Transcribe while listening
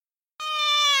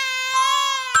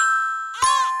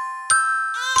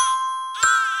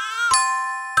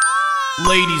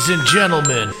Ladies and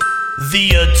gentlemen, the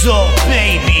Adult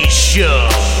Baby Show.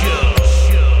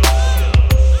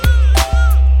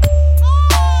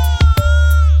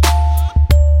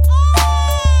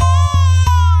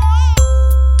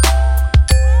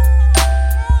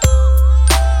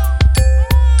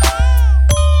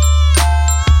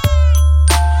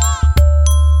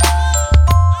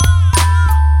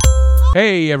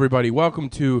 Hey everybody, welcome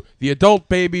to the Adult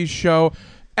Babies Show,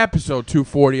 episode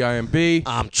 240. I am B.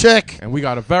 I'm Chick. And we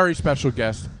got a very special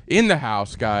guest in the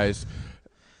house, guys.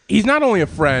 He's not only a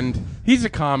friend, he's a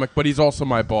comic, but he's also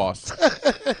my boss.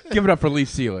 Give it up for Lee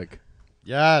Seelig.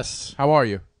 Yes, How are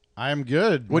you? I'm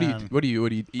good. What man. are you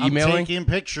I'm emailing? taking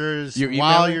pictures You're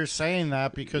while emailing? you're saying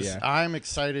that because Yeah. I'm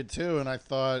excited too, and I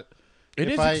thought It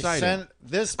if is I exciting. sent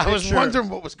this picture, I was wondering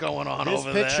what was going on this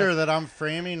over picture there. that I'm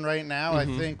framing right now, I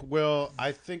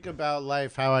think about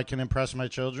life, how I can impress my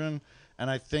children, and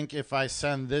I think if I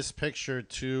send this picture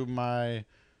to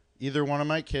either one of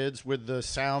my kids with the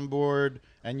soundboard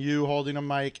and you holding a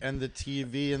mic and the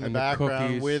TV in the And the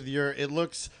background cookies.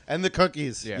 with and the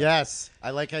cookies. Yeah. Yes, I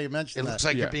like how you mentioned It that. looks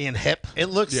like Yeah. you're being hip. It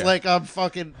looks Yeah. like I'm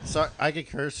fucking. Sorry, I could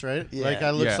curse, right? Yeah. Like I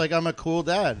looks Yeah. like I'm a cool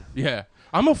dad. Yeah.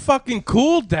 I'm a fucking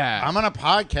cool dad. I'm on a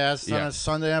podcast Yeah. on a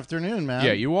Sunday afternoon, man.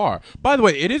 Yeah, you are. By the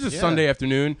way, it is a Yeah. Sunday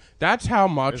afternoon. That's how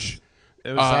much...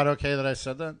 Was that okay that I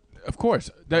said that? Of course.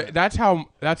 That's how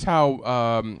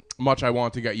much I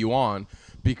want to get you on,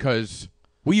 because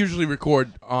we usually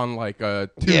record on like a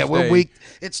Tuesday. Yeah,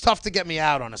 it's tough to get me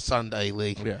out on a Sunday,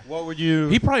 Lee. Yeah. What would you?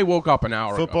 He probably woke up an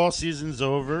hour Football ago. season's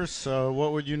over, so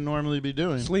what would you normally be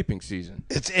doing? Sleeping season.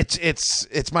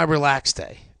 It's my relaxed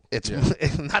day. It's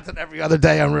not that every other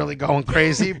day I'm really going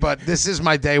crazy, but this is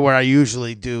my day where I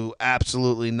usually do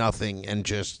absolutely nothing and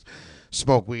just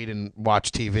smoke weed and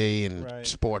watch TV and Right.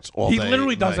 sports all He day.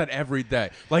 literally does Like, that every day.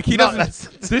 Like he No,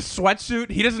 doesn't. This sweatsuit.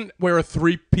 He doesn't wear a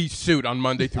 3-piece suit on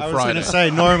Monday through I was Friday. gonna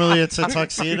say normally it's a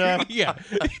tuxedo. Yeah.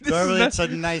 Normally this it's a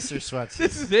nicer sweatshirt.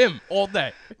 is him all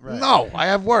day. Right. No, I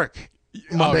have work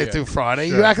Monday yeah. through Friday.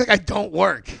 Sure. You act like I don't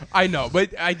work, I know, but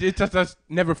it just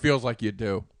never feels like you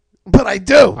do. but I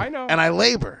do. I know. And I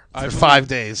labor I for believe- 5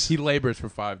 days. He labors for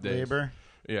 5 days. Labor.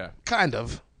 Yeah. Kind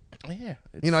of. Yeah.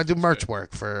 You know, I do merch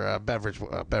work for a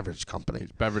beverage company.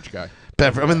 Beverage guy.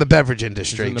 I'm in the beverage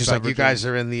industry, in the just like you beverage guys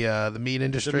are in the meat The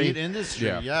industry. meat industry.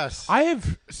 Yeah. Yes. I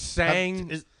have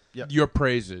sang yeah. your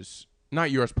praises, not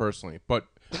yours personally, but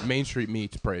Main Street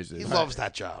Meats He praises. loves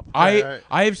that job. Right.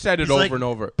 I have said it He's over like, and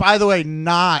over. By the way,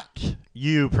 not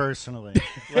you personally.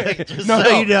 Like, just No, so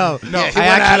no. you know. No, he I went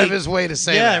out actually- of his way to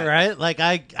say yeah, that. right. Like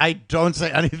I don't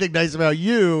say anything nice about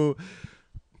you,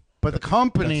 but the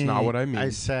company. That's not what I mean. I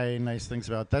say nice things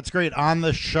about. That's great on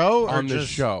the show. Or On the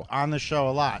just show. On the show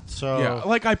a lot. So Yeah,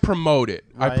 like I promote it.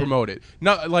 I Right. promote it.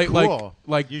 No, like cool.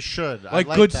 like you should. I like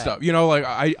like good that. stuff. You know, like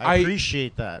I I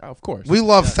appreciate that. of course. We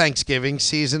love Thanksgiving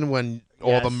season when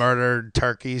all the Yes. murdered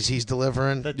turkeys he's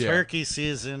delivering. The Yeah. turkey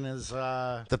season is.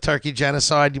 The turkey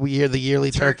genocide. We hear the yearly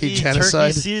turkey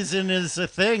genocide. Turkey season is a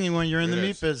thing when you're in the It meat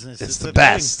is. business. It's a the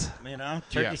best. thing, you know,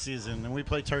 turkey Yeah. season, and we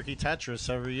play turkey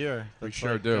Tetris every year. That's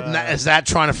sure do. Now, is that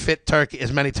trying to fit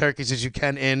as many turkeys as you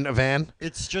can in a van?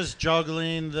 It's just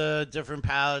juggling the different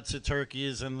pallets of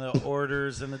turkeys and the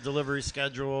orders and the delivery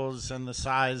schedules and the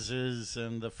sizes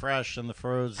and the fresh and the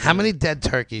frozen. How many dead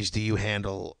turkeys do you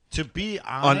handle? To be honest,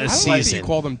 On a I don't like that season? you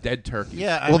call them dead turkeys.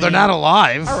 yeah, I Well, they're mean, not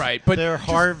alive. All right, but they're just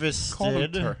harvested. call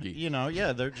them turkey. You know,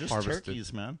 yeah, they're just Harvested.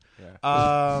 turkeys, man.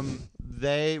 Yeah.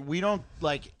 We don't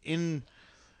like in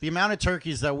the amount of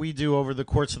turkeys that we do over the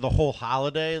course of the whole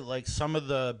holiday. Like some of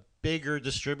the bigger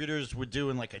distributors would do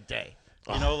in like a day.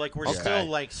 You know, like we're okay. still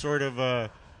like sort of a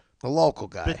The local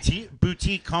guy.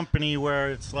 boutique company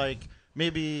where it's like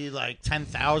maybe like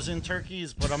 10,000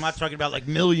 turkeys, but I'm not talking about like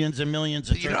millions and millions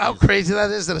of turkeys. You know how crazy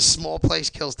that is that a small place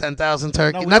kills 10,000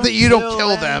 turkeys? No, we Not that don't you don't kill kill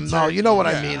any them. No, you know what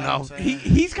I turkeys. mean, Yeah, though.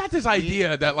 He's got this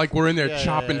idea that like we're in there Yeah,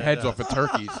 chopping yeah, heads yeah. off of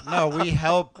turkeys. No, we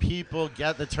help people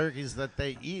get the turkeys that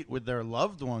they eat with their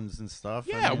loved ones and stuff.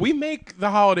 I Yeah, mean, we make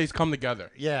the holidays come together.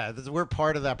 Yeah, we're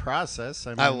part of that process.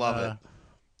 I love it.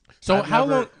 So I've how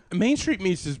never- long? Main Street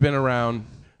Meats has been around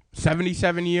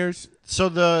 77 years. So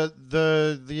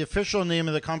the official name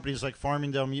of the company is like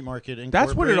Farmingdale Meat Market Incorporated.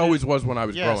 That's what it always was when I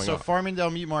was Yeah, growing so up. Farmingdale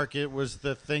Meat Market was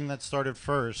the thing that started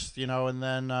first, you know, and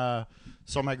then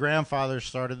so my grandfather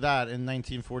started that in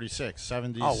 1946,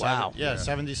 77. Oh, wow. Yeah,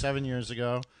 77 years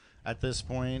ago at this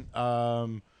point.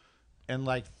 And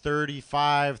like 30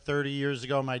 years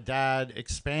ago, my dad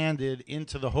expanded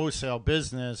into the wholesale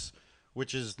business,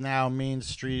 which is now Main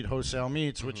Street Wholesale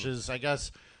Meats, which is, I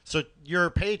guess, so your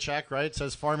paycheck, right,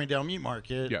 says Farmingdale Meat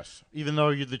Market. Yes. Even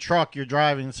though the truck you're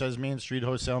driving says Main Street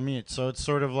Wholesale Meats. So it's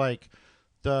sort of like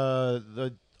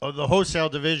the wholesale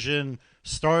division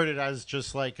started as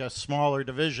just like a smaller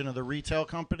division of the retail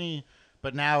company,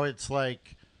 but now it's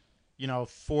like,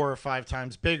 4 or 5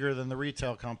 times bigger than the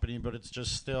retail company, but it's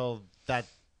just still that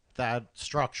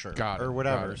structure or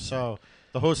whatever. So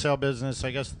the wholesale business,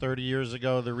 I guess 30 years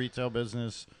ago, the retail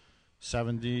business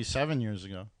 77 years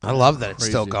ago. I love that it's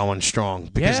Crazy. still going strong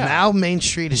because Yeah. now Main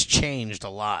Street has changed a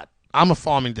lot. I'm a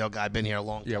Farmingdale guy. I've been here a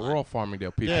long time. Yeah, we're all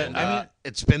Farmingdale people. Yeah, I mean,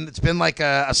 It's been like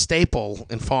a staple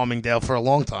in Farmingdale for a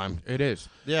long time. It is.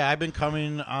 yeah, I've been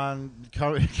coming on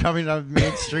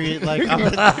Main Street, like I'm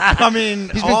coming.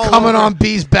 He's been coming on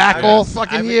B's back all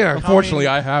fucking I've been year. coming- Unfortunately,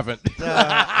 I haven't.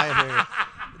 I hear you.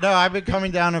 No, I've been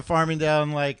coming down to Farmingdale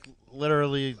and like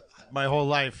literally my whole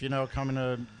life, coming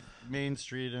to Main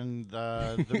Street and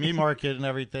the meat market and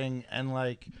everything, and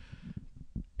like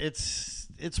it's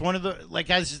one of the, like,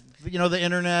 as the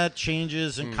internet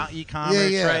changes and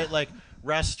e-commerce, Yeah. right? Like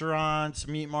restaurants,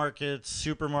 meat markets,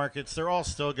 supermarkets, they're all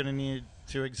still going to need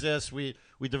to exist. We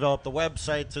developed the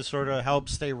website to sort of help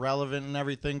stay relevant and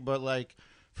everything, but like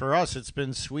for us, it's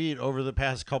been sweet over the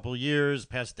past couple years,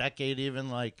 past decade even.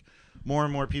 Like more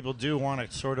and more people do want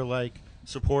to sort of like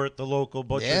support the local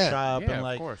butcher shop, Yeah, and of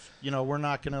like course. we're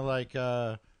not going to like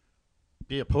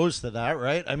be opposed to that,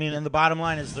 right? I mean, and the bottom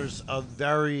line is there's a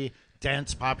very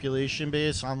dense population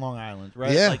base on Long Island,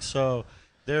 right? Yeah. Like, so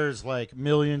there's like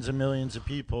millions and millions of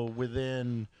people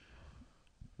within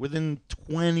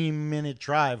 20-minute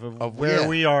drive of where yeah.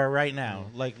 we are right now,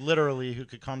 like literally, who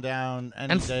could come down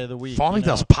any day of the week.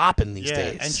 Farmingdale's popping these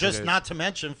yeah, days. and just not to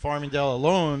mention Farmingdale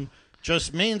alone,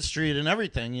 just Main Street and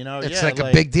everything. It's like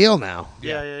a big deal now.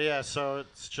 Yeah. So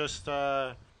it's just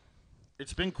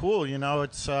it's been cool.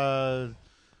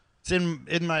 It's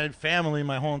in my family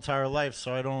my whole entire life,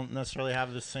 so I don't necessarily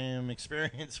have the same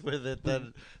experience with it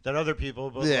that other people.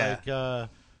 But Yeah.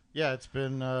 it's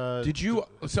been. Did you?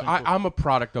 it's So been cool. I'm a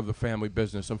product of the family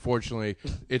business. Unfortunately,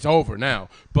 it's over now.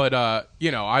 But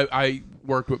I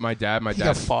worked with my dad. My He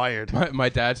got dad fired. My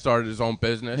dad started his own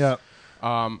business. Yeah.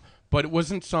 But it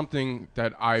wasn't something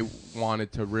that I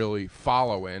wanted to really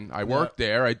follow in. I worked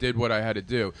there. I did what I had to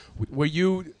do. Were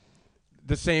you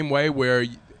the same way where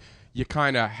you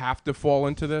kind of have to fall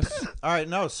into this? All right,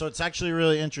 no. So it's actually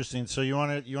really interesting. So you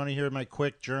want to hear my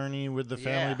quick journey with the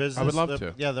family business? I would love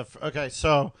to. Yeah. Okay.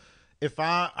 So if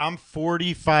I'm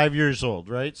 45 years old,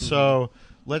 right? So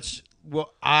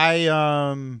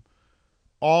I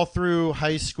all through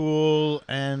high school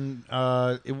and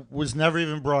it was never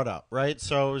even brought up, right?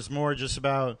 So it was more just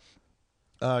about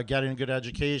getting a good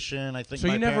education. I think. So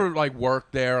my you never like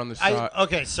worked there on the side?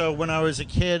 Okay, so when I was a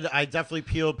kid, I definitely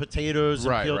peeled potatoes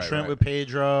and peeled shrimp with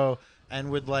Pedro,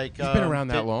 and would like. He's been around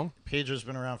that long? Pedro's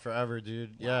been around forever,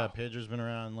 dude. Yeah, Pedro's been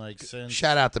around like since.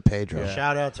 Shout out to Pedro.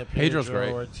 Shout out to Pedro's Pedro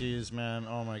great. Ortiz, man.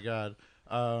 Oh my god.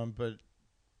 But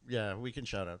yeah, we can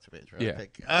shout out to Pedro. Yeah.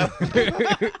 I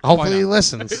think. Hopefully he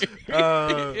listens.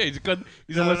 Yeah, he's good.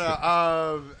 He's a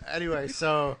listener. Anyway,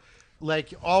 so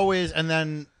like always, and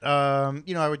then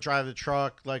I would drive the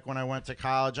truck like when I went to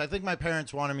college. I think my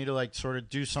parents wanted me to like sort of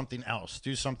do something else,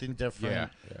 do something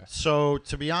different. Yeah. So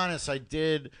to be honest, I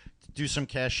did do some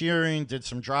cashiering, did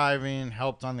some driving,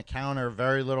 helped on the counter a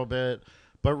very little bit,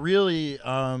 but really,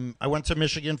 I went to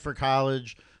Michigan for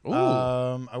college. Ooh.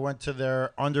 I went to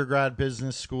their undergrad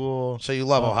business school. So you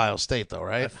love Ohio State, though,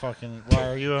 I right? why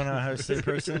are you an Ohio State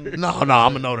person? No,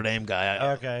 I'm a Notre Dame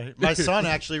guy. Okay, my son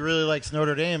actually really likes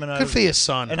Notre Dame, and Good for your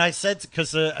son. And I said,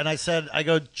 I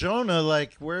go, Jonah,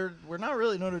 like we're not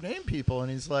really Notre Dame people,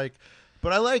 and he's like,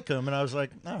 but I like him, and I was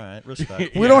like, all right,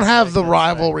 respect. We don't have the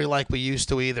rivalry like we used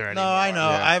to either anymore. No, I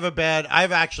know. Yeah.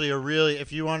 I've actually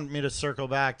if you want me to circle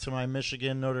back to my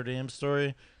Michigan Notre Dame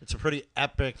story, it's a pretty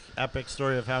epic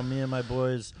story of how me and my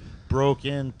boys broke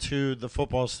into the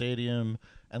football stadium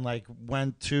and like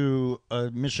went to a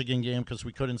Michigan game because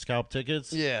we couldn't scalp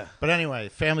tickets. Yeah. But anyway,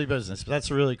 family business. That's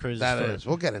a really crazy That story. is.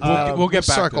 We'll get into We'll- that. we'll get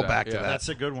back to circle that, back to yeah. that. That's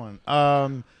a good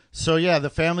one. So yeah,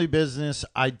 the family business,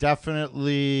 I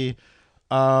definitely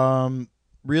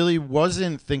really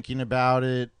wasn't thinking about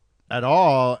it at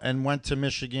all, and went to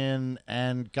Michigan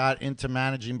and got into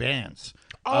managing bands.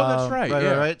 Oh, that's right.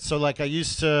 Yeah. Right. So like I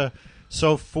used to.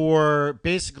 So for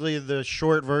basically the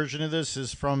short version of this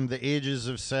is from the ages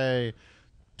of say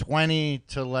 20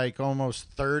 to like almost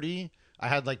 30. I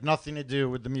had like nothing to do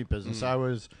with the meat business. I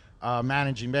was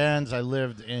managing bands. I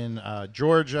lived in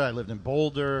Georgia. I lived in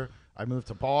Boulder. I moved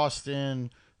to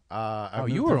Boston.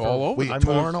 You were all over. Were you I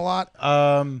touring moved- a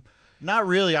lot? Not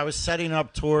really. I was setting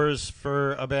up tours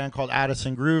for a band called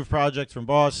Addison Groove Project from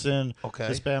Boston. Okay.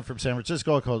 This band from San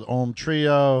Francisco called Ohm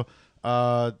Trio.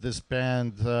 This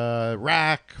band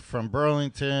Rack from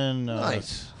Burlington,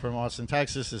 Nice. from Austin,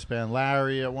 Texas. This band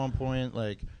Larry at one point,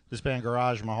 like this band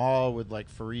Garage Mahal with like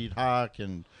Fareed Haq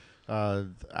and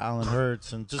Alan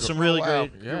Hertz and just some really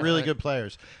great, really good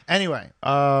players. Anyway,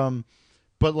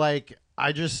 but like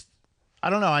I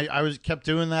don't know. I was kept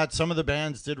doing that. Some of the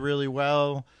bands did really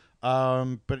well,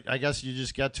 but I guess you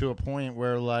just get to a point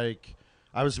where like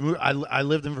I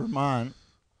lived in Vermont,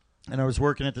 and I was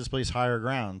working at this place Higher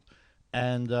Ground,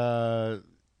 and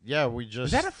we just.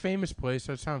 Is that a famous place?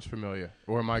 That sounds familiar.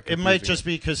 Or am I? It might just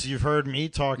be because you've heard me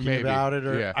talking Maybe. about it,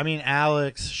 or Yeah. I mean,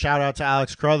 Alex. Shout out to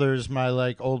Alex Crothers, my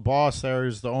like old boss there,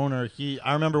 who's the owner.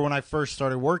 I remember when I first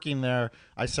started working there,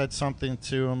 I said something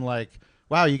to him like,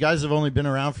 "Wow, you guys have only been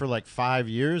around for like 5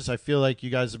 years. I feel like you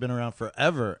guys have been around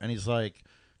forever." And he's like,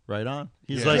 "Right on."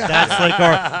 He's like, "That's like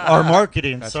our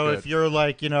marketing." That's so good. if you're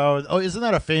like, oh, isn't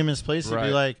that a famous place? You'd be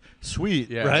Right. like, sweet,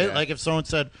 Yeah, right? yeah. Like if someone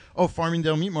said, "Oh,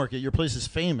 Farmingdale Meat Market, your place is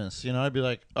famous," I'd be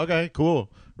like, "Okay, cool."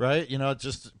 Right? It's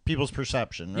just people's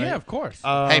perception, right? Yeah, of course.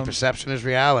 Hey, perception is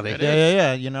reality.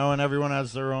 Yeah. And everyone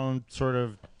has their own sort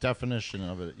of definition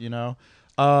of it,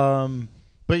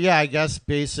 But yeah, I guess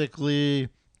basically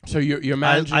so you're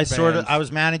managing I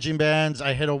was managing bands.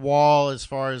 I hit a wall as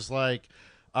far as like,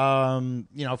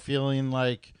 feeling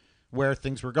like where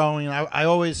things were going. I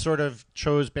always sort of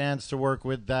chose bands to work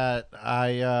with that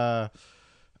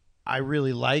I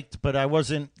really liked, but I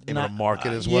wasn't Able to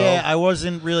market as well. Yeah, I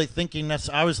wasn't really thinking that.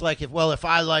 I was like, if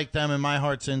I like them and my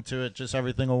heart's into it, just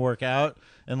everything will work out.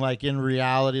 And like in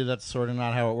reality, that's sort of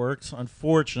not how it works.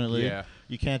 Unfortunately, Yeah.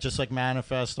 you can't just like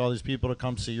manifest all these people to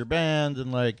come see your band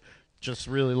and like just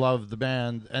really love the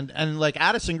band. And like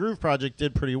Addison Groove Project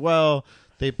did pretty well.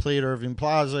 They played Irving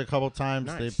Plaza a couple times.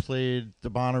 Nice. They played the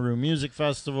Bonnaroo Music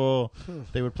Festival.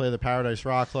 They would play the Paradise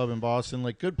Rock Club in Boston.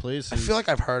 Like good places. I feel like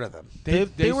I've heard of them. They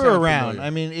were sound around. familiar. I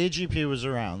mean, AGP was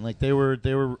around. Like they were,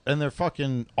 and they're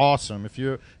fucking awesome. If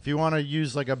you want to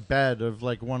use like a bed of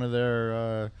like one of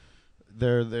their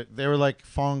they were like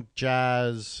funk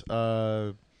jazz,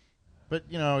 but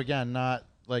again, not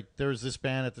like there was this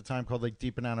band at the time called like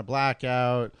Deep Banana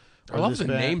Blackout. I love the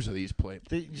names of these places.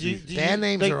 Band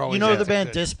names are always the good.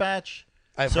 band Dispatch.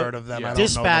 I've heard of them. yeah. I don't know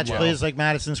Dispatch them well. plays like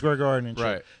Madison Square Garden and shit.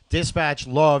 Right. Dispatch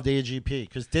loved AGP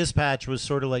because Dispatch was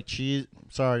sort of like cheese.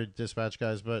 Sorry, Dispatch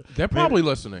guys, but They're probably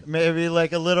listening. maybe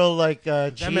like a little like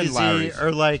and cheesy Larry's.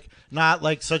 or like not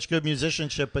like such good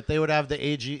musicianship, but they would have the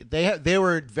AG. They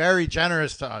were very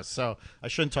generous to us, so I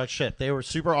shouldn't talk shit. They were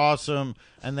super awesome,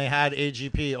 and they had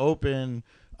AGP open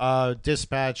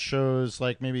Dispatch shows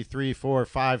like maybe 3, 4,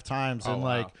 5 times in wow.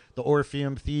 like the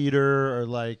Orpheum Theater or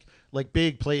like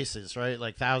big places, right?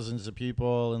 Like thousands of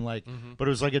people and like, but it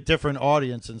was like a different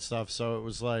audience and stuff. So it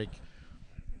was like,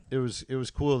 it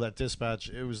was cool that Dispatch.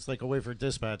 It was like a way for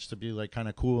Dispatch to be like kind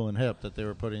of cool and hip that they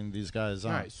were putting these guys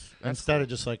on Nice. That's instead of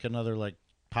just like another like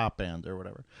pop band or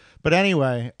whatever. But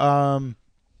anyway,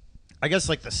 I guess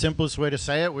like the simplest way to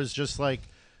say it was just like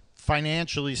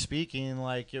financially speaking,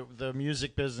 like the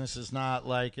music business is not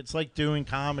like it's like doing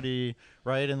comedy,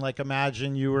 right? And like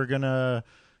imagine you were gonna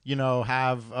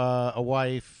have a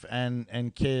wife and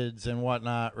kids and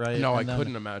whatnot, right? No, And I then-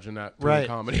 couldn't imagine that doing Right.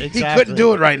 comedy. He couldn't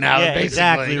do it right now. Yeah, basically.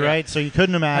 exactly, right? So you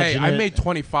couldn't Hey, imagine I it. made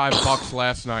 $25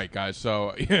 last night, guys.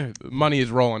 So money is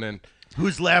rolling in.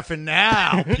 Who's laughing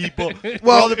now, people?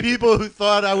 Well, all the people who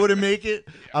thought I wouldn't make it,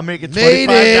 I'm making Made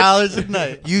 $25 a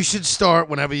night. You should start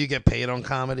whenever you get paid on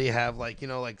comedy. Have like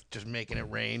like just making it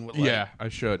rain with like, Yeah, I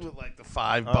should. with like the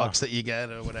 $5 that you get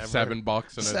or whatever. $7 and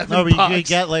 $7. No, but you bucks. could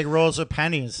get like rolls of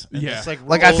pennies. And Yeah. just, like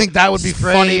Like I think that would be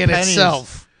spray funny in pennies.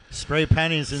 itself. Spray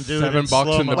pennies and do it in $7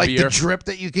 slow-mo. in the Like beer. the drip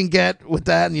that you can get with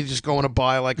that, and you just go in to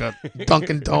buy like a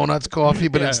Dunkin' Donuts coffee,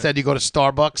 but Yeah. instead you go to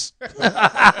Starbucks.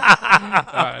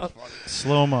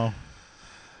 slow-mo.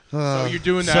 So you're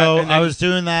doing that. So and then- I was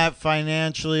doing that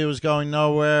financially. It was going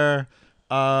nowhere.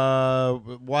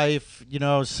 Wife,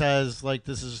 says like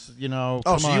this is, Oh,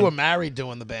 come so on. you were married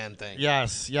doing the band thing.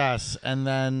 Yes. And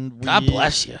then God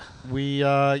bless you. We,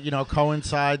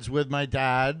 coincides with my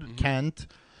dad, Kent,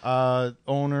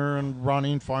 owner and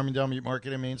running Farmingdale Meat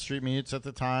Market and Main Street Meats at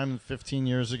the time, 15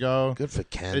 years ago. Good for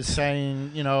Ken. Is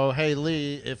saying, hey,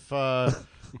 Lee, if,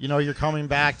 you're coming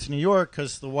back to New York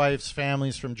because the wife's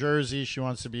family's from Jersey. She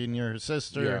wants to be near her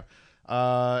sister.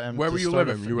 And Where to were you start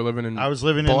a living? You were living in. I was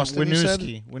living Boston, in you said?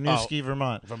 Winooski,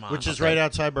 Vermont, Vermont, which is okay. right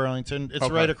outside Burlington. It's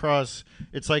Okay. right across.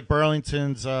 It's like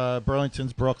Burlington's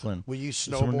Brooklyn. Were you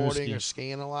Winooski. snowboarding or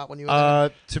skiing a lot when you were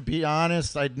there? To be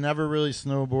honest, I'd never really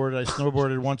snowboarded. I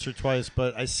snowboarded once or twice,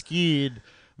 but I skied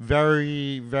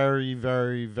very, very,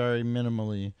 very, very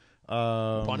minimally.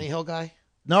 Bunny Hill guy?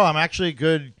 No, I'm actually a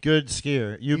good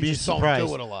skier. You'd be just don't surprised.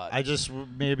 do it a lot. I just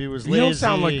maybe was You lazy. don't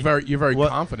sound like you're very What-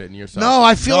 confident in yourself. No,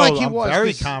 I feel like he I'm was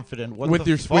very 'cause- confident. What with the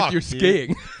your fuck, with your dude?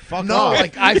 skiing. Fuck No, off.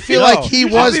 like I feel No. like he You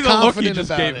should was see the look you confident just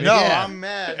about gave it. me. No, yeah. I'm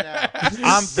mad now.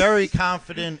 I'm very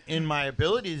confident in my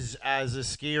abilities as a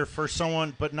skier for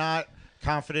someone, but not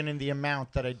confident in the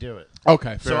amount that I do it.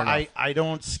 Okay, fair So enough. I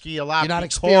don't ski a lot. You're not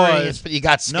because- experienced, but you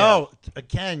got skill. No,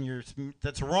 again,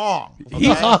 that's wrong. Okay?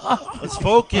 Let's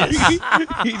focus.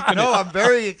 No, I'm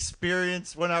very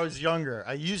experienced when I was younger.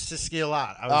 I used to ski a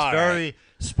lot. I was All very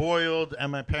spoiled,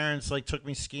 and my parents like took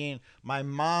me skiing. My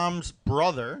mom's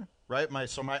brother, right? My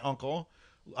uncle,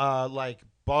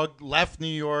 left New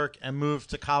York and moved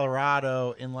to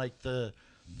Colorado in like the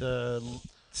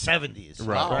 70s,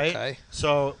 Right. Oh, right? okay.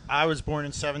 So I was born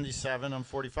in 77. I'm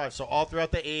 45. So all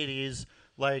throughout the 80s,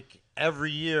 like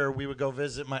every year we would go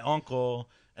visit my uncle,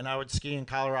 and I would ski in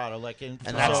Colorado. And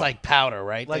that's like powder,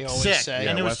 right? like they always sick. say.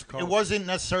 And Yeah, it West Coast. wasn't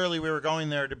necessarily we were going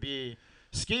there to be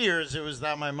skiers. It was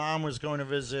that my mom was going to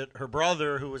visit her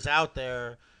brother who was out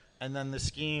there, and then the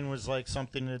skiing was like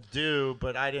something to do.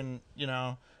 But I didn't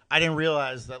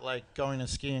realize that like going to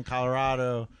ski in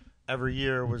Colorado every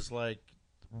year was like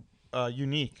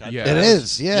unique. Yeah. It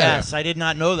is, yeah. Yes, I did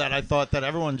not know that. I thought that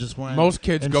everyone just went. Most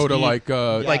kids and go to skied. like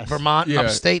Like Yes. Vermont and Yeah.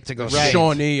 upstate to go Right. skiing.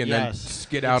 Shawnee and then Yes.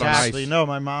 skid out exactly. on ice. No,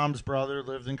 my mom's brother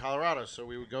lived in Colorado, so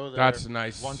we would go there. That's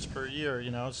nice. Once per year,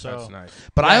 you know. So That's nice.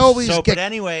 But I Yes, always so, get. But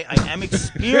anyway, I am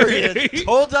experienced.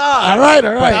 Hold on. All right.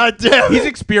 God damn He's it.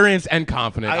 experienced and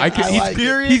confident. I he's, like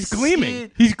it. he's gleaming.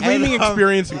 Skied, He's gleaming and,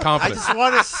 experience and I confidence. just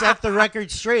want to set the record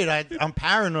straight. I'm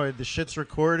paranoid. The shit's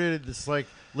recorded. This like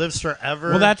lives forever.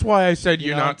 Well, that's why I said You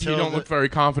you know, don't until look very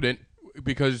confident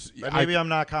because maybe I'm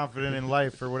not confident in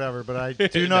life or whatever, but I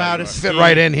do know No, how you to are. ski. Fit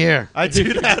right in here. I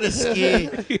do know how to ski,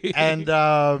 and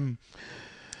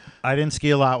I didn't ski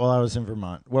a lot while I was in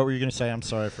Vermont. What were you going to say? I'm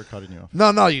sorry for cutting you off.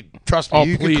 No, you trust me. Oh,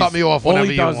 you please. can cut me off All whenever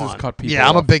he you does is want. cut people yeah,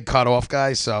 I'm a off. big cutoff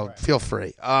guy, so feel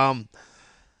free.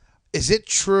 Is it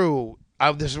true?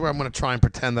 This is where I'm going to try and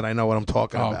pretend that I know what I'm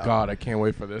talking oh about. god, I can't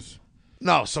wait for this.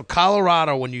 No, so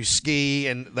Colorado, when you ski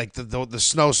and like the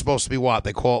snow's supposed to be what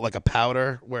they call it, like a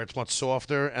powder, where it's much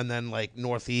softer, and then like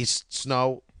northeast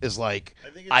snow is like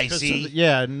I think it's 'cause icy.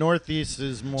 of the- Northeast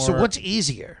is more. So what's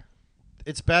easier?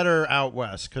 It's better out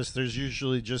west because there's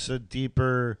usually just a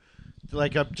deeper,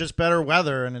 just better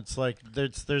weather, and it's like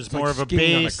there's more like of a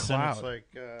skiing on a base, and cloud. it's like.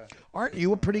 Aren't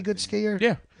you a pretty good skier?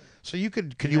 Yeah. So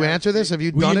could you answer this? Have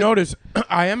you Well, done you it? notice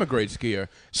I am a great skier.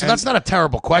 So And that's not a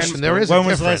terrible question. and There is a When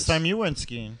was the difference. last time you went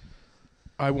skiing?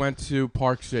 I went to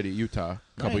Park City, Utah,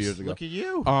 a couple Nice. years ago. Look at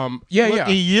you. Yeah, Look yeah. at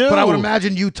you. But I would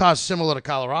imagine Utah's similar to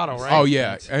Colorado, right? Oh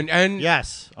yeah, and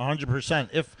Yes, 100%.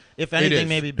 If is. anything,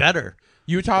 maybe better.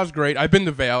 Utah's great. I've been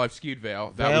to Vail. I've skied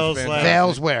Vail. That Vail's was like- fantastic.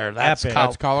 Vail's where? That's Epic.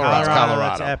 That's Colorado. Colorado.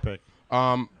 That's epic.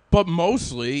 But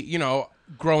mostly,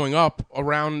 growing up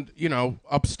around,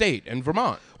 upstate in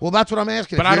Vermont. Well, that's what I'm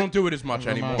asking. But If I you're- don't do it as much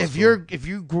anymore. If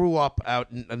you grew up out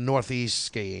in the Northeast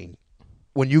skiing,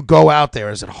 when you go out there,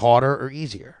 is it harder or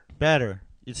easier? Better.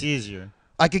 It's easier.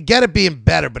 I could get it being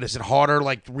better, but is it harder,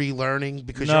 like relearning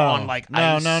because you're on like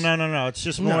ice? No. It's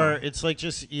just No. more. It's like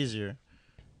just easier.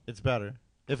 It's better,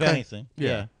 if Okay. anything.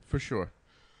 Yeah. for sure.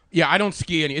 Yeah, I don't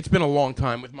ski any. It's been a long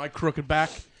time with my crooked back.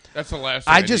 That's the last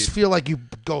thing I just need. feel like you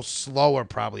go slower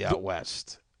probably out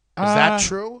west. Is that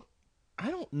true? I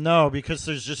don't. No, because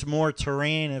there's just more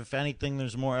terrain. If anything,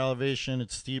 there's more elevation.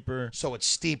 It's steeper. So it's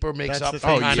steeper, makes That's up the for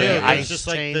thing yeah, too. the yeah. ice It's just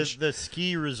like change. the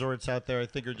ski resorts out there. I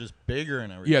think are just bigger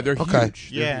and everything. Yeah, they're Okay.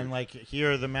 huge. They're Yeah, huge. and like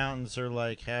here, the mountains are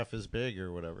like half as big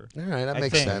or whatever. All right, that I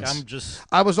makes think. sense. I'm just.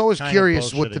 I was always kind of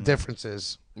curious what the bullshitting. difference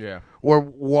is, Yeah. or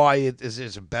why it is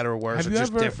it better or worse, Have or you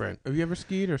just ever different. Have you ever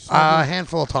skied or A snowboarded?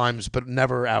 handful of times, but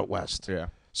never out west. Yeah.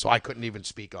 So I couldn't even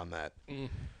speak on that.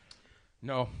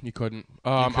 No, you couldn't.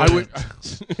 I would.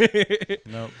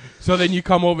 No. So then you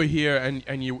come over here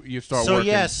and you start So working.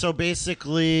 yeah, so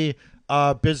basically,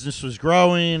 business was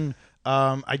growing.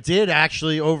 I did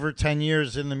actually over 10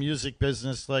 years in the music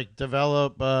business, like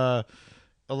develop a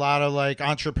lot of like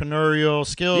entrepreneurial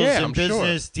skills Yeah, in I'm sure.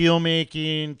 business, deal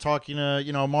making, talking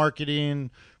to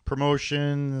marketing,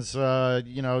 promotions,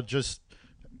 just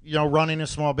running a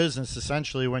small business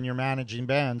essentially when you're managing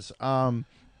bands.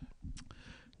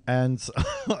 And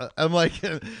I'm like,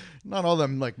 not all of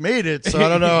them like made it, so I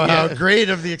don't know how great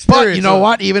of the experience. But you know was.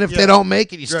 what? Even if Yeah. they don't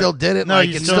make it, you Right. still did it. No, like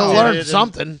you and still still did learned it, and-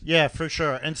 something. Yeah, for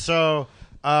sure. And so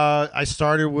I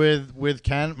started with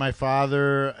Kent, my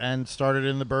father, and started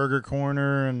in the Burger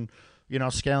Corner, and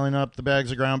scaling up the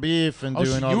bags of ground beef and Oh,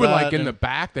 doing so all you were that. like in and- the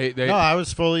back. They No, I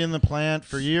was fully in the plant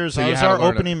for years. So I you was had to our learn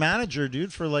it. opening manager,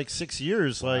 dude, for like 6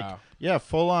 years. Like, Wow. yeah,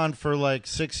 full on for like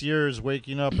 6 years,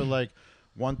 waking up at like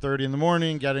 1:30 in the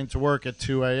morning, getting to work at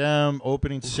 2 a.m.,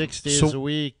 opening 6 days So a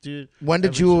week, dude. When did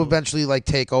Every you single- eventually like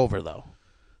take over though?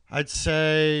 I'd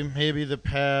say maybe the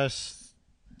past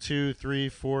 2, 3,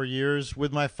 4 years.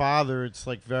 With my father, it's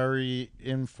like very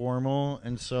informal,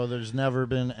 and so there's never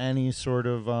been any sort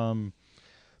of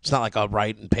It's not like a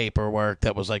writing paperwork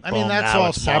that was like. I mean, boom, that's now all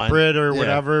it's mine. separate or Yeah.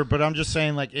 whatever, but I'm just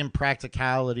saying, like, in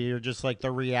practicality or just like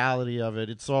the reality of it,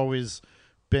 it's always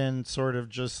been sort of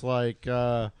just like,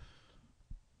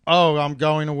 oh, I'm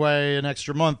going away an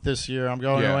extra month this year. I'm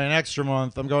going Yeah. away an extra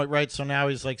month. I'm going, right. So now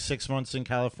he's like 6 months in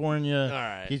California. All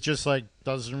right. He just like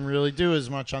doesn't really do as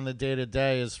much on the day to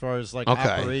day as far as like Okay.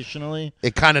 operationally.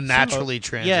 It kind of naturally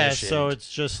transitioned. Yeah, so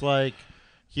it's just like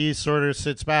he sort of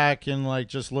sits back and like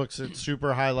just looks at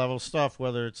super high level stuff,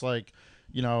 whether it's like,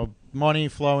 money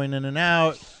flowing in and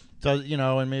out,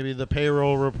 and maybe the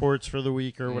payroll reports for the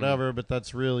week or whatever, but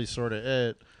that's really sort of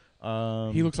it.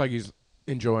 He looks like he's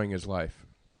enjoying his life.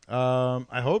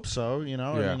 I hope so, I Yeah.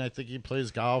 mean, I think he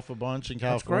plays golf a bunch in great.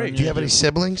 California. Do you have any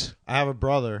siblings? I have a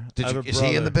brother. I have a Is he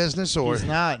in brother. the business or? He's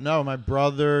not. No, my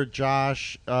brother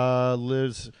Josh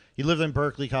lived in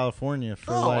Berkeley, California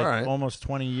for Oh, all right. almost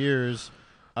 20 years.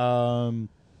 And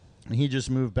he just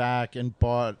moved back and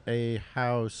bought a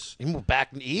house. He moved back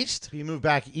east. He moved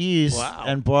back east Wow.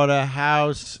 and bought a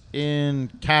house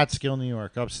in Catskill, New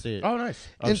York, upstate. Oh, nice.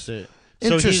 Upstate.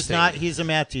 So Interesting. he's a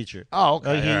math teacher. Oh,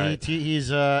 okay. He- all right.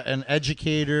 he's an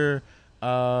educator.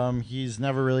 He's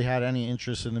never really had any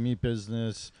interest in the meat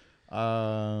business.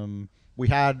 We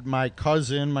had my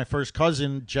first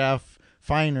cousin, Jeff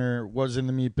Feiner, was in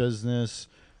the meat business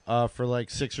for like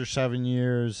 6 or 7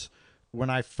 years when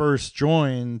I first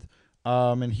joined.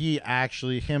 And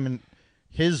him and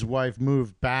his wife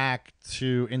moved back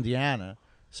to Indiana.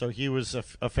 So he was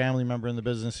a family member in the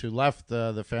business who left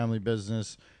the family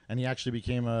business, and he actually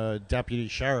became a deputy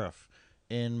sheriff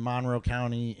in Monroe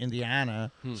County,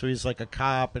 Indiana. So he's like a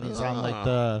cop, and he's on like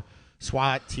the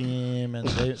SWAT team, and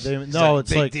they no, like it's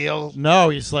big like deal? No,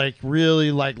 he's like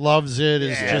really like loves it.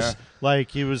 It's Yeah. just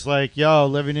like he was like, yo,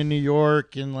 living in New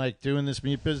York and like doing this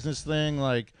meat business thing,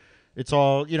 like it's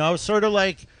all it's sort of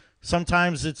like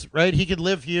sometimes it's right. He could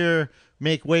live here,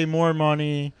 make way more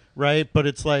money, right? But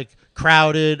it's like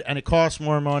crowded and it costs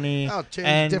more money. Oh, change-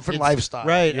 and different it's- lifestyle.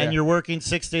 right? Yeah. And you're working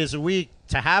 6 days a week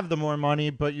to have the more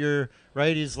money, but you're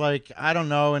right. He's like, I don't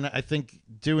know, and I think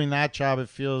doing that job, it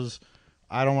feels.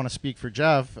 I don't want to speak for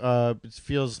Jeff. It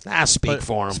feels. Speak but-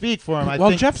 for him. Speak for him. I Well,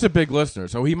 think, Jeff's a big listener,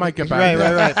 so he might get back.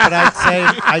 Right. But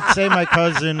I'd say my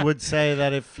cousin would say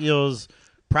that it feels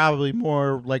probably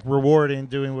more like rewarding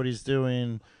doing what he's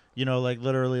doing. Like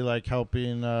literally like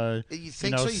helping. You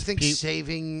think so? You think pe-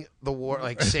 saving the war,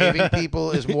 like saving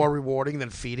people, is more rewarding than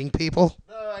feeding people?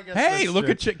 I guess Hey, that's look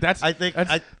true. at Chick. That's I think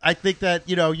that's, I think that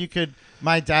you could.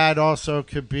 My dad also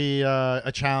could be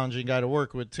a challenging guy to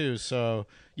work with too. So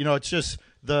it's just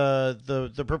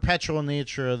the perpetual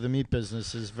nature of the meat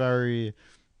business is very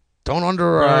Don't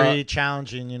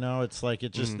challenging. It's like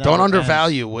it just don't never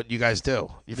undervalue what you guys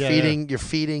do. You're Yeah, You're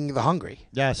feeding the hungry.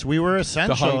 Yes, we were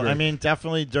essential. hungry. I mean,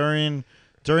 definitely during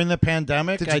the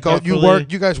pandemic. Did I you go? You definitely-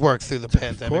 worked. You guys worked through the Of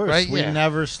pandemic, course, right? we Yeah.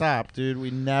 never stopped, dude. We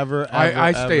never. Ever,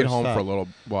 I stayed ever home stopped. for a little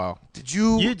while, Did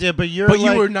you? You did, but you but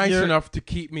you were nice enough to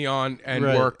keep me on and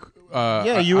Right. work.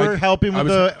 Yeah, you were helping I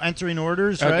with was- the entering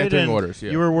orders, right? entering And orders,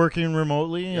 yeah. You were working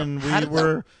remotely, and How we did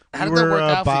were how we did that were work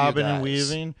out for you bobbing and guys?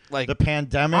 weaving. Like- the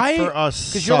pandemic I- for us,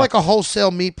 Because you're like a sucked.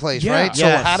 wholesale meat place, Yeah. right? So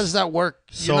Yes. how does that work?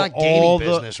 So You're not all dating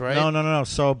the business, right? No.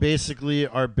 So basically,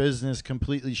 our business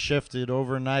completely shifted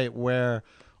overnight, where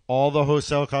all the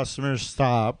wholesale customers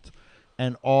stopped,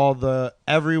 and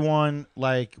everyone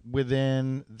like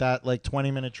within that like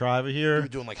 20-minute drive here, You were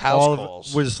doing, like, house all of it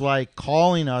calls. was like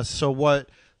calling us. So what?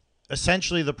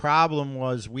 Essentially, the problem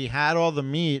was we had all the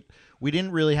meat. We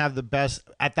didn't really have the best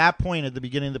at that point at the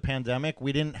beginning of the pandemic.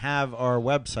 We didn't have our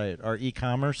website, our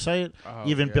e-commerce site,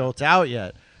 even built out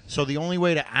yet. So the only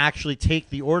way to actually take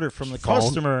the order from the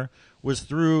customer was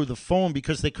through the phone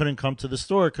because they couldn't come to the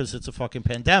store because it's a fucking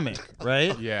pandemic,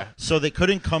 right? Yeah. So they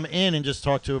couldn't come in and just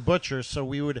talk to a butcher. So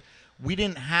we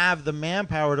didn't have the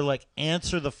manpower to like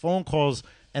answer the phone calls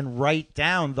and write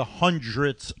down the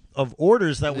hundreds of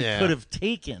orders that we Yeah. could have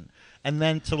taken. And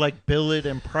then to like bill it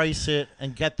and price it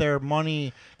and get their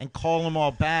money and call them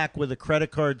all back with a credit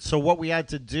card. So what we had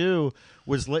to do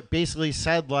was basically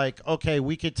said like, okay,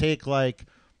 we could take like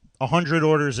 100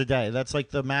 orders a day. That's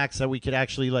like the max that we could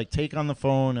actually like take on the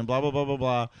phone and blah, blah, blah, blah,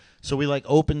 blah. So we like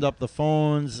opened up the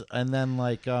phones, and then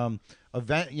like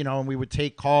event, and we would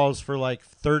take calls for like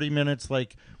 30 minutes.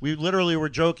 Like we literally were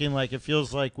joking, like it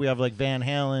feels like we have like Van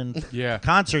Halen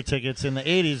concert tickets in the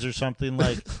 80s or something,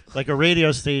 like a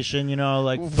radio station,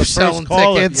 like the selling first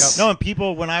caller. tickets. No, and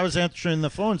people, when I was answering the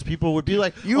phones, people would be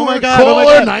like, You "Oh my were god, oh my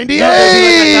caller god, 98. No,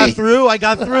 they'd be like, I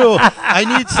got through.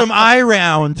 I need some eye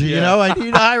round, I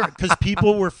need eye round, because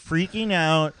people were freaking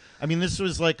out. I mean, this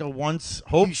was like a once,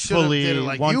 hopefully, did it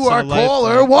like, once you are in a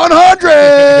caller lifetime.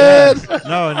 100.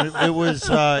 No,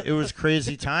 and it was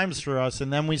crazy times for us.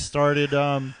 And then we started,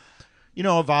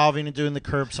 evolving and doing the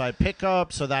curbside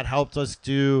pickup. So that helped us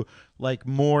do like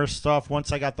more stuff.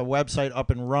 Once I got the website up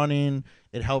and running,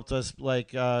 it helped us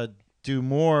like do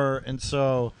more. And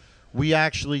so we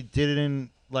actually didn't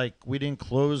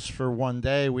close for one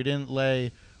day. We didn't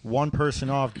lay one person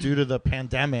off due to the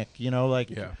pandemic.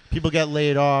 People get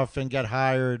laid off and get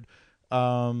hired,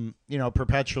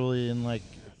 perpetually, and like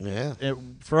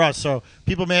for us. So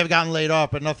people may have gotten laid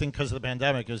off, but nothing because of the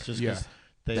pandemic. It was just because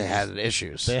they had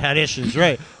issues. They had issues,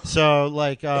 right? So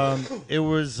like it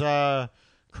was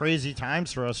crazy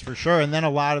times for us for sure. And then a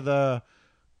lot of the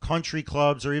country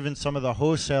clubs or even some of the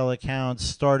wholesale accounts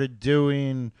started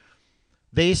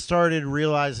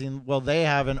realizing, well, they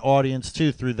have an audience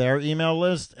too through their email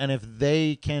list, and if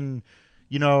they can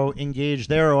engage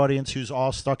their audience who's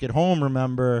all stuck at home,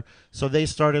 remember, so they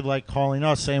started like calling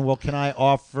us saying, well, can I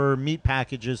offer meat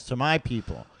packages to my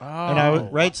people?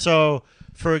 And so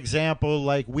for example,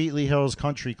 like Wheatley Hills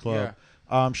Country Club,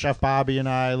 Chef Bobby and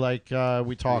I,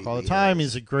 we talk all the time.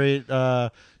 He's a great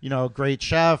great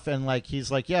chef, and like he's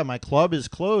like, yeah, my club is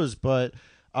closed, but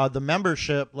the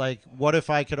membership, like, what if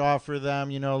I could offer them,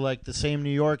 like the same New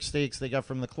York steaks they got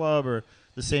from the club or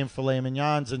the same filet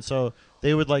mignons? And so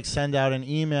they would like send out an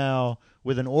email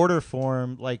with an order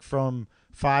form, like from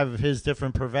 5 of his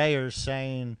different purveyors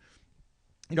saying,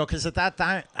 because at that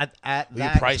time, at Were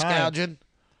that you price time, gouging?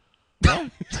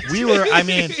 we were,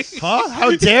 huh?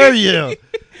 How dare you?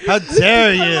 How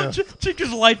dare you? She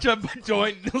just lights up a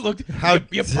joint and looked.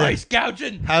 You're price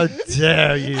gouging. How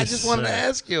dare you? I just wanted to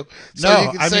ask you. So No,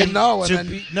 you can say no. And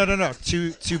then no.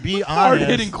 To be honest,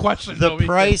 Hard-hitting question.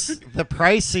 the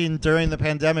pricing during the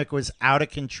pandemic was out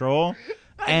of control.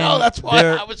 I know, that's why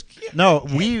I was curious. No,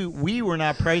 we were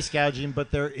not price gouging, but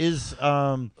there is.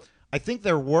 I think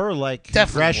there were like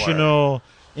Definitely congressional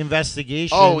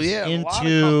investigations a lot of into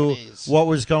companies. what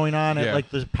was going on at Yeah. like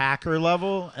the Packer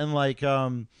level, and like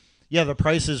the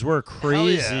prices were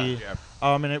crazy.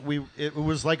 And it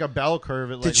was like a bell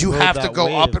curve. It, like, Did you rode have to that go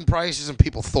wave. up in prices and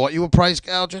people thought you were price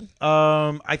gouging?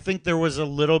 I think there was a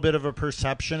little bit of a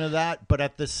perception of that, but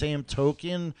at the same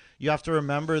token, you have to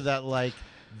remember that like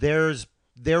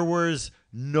there was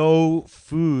no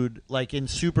food like in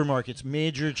supermarkets,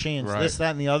 major chains, Right. this,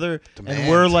 that, and the other. Demand. And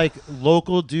we're like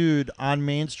local dude on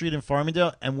Main Street in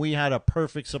Farmingdale, and we had a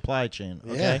perfect supply chain.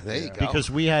 Okay, Yeah, there you go. because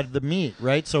we had the meat,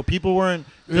 right? So people weren't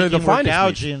The thinking we're finest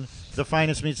gouging the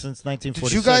finest meat since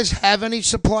 1946. Did you guys have any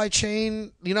supply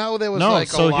chain? You know, there was No, like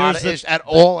so a lot here's of the- ish at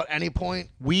all at any point.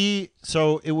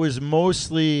 So it was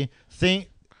mostly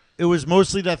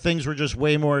that things were just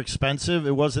way more expensive.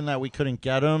 It wasn't that we couldn't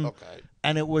get them. Okay.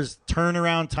 And it was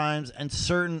turnaround times and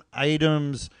certain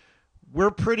items. We're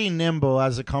pretty nimble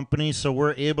as a company, so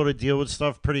we're able to deal with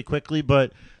stuff pretty quickly.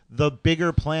 But the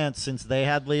bigger plants, since they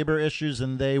had labor issues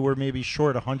and they were maybe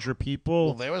short 100 people,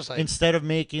 Well, there was like instead of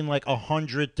making like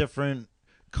 100 different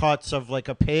cuts of like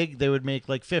a pig, they would make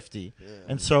like 50.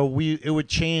 And so it would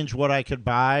change what I could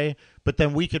buy, but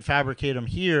then we could fabricate them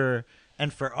here.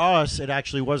 And for us, it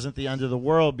actually wasn't the end of the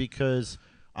world, because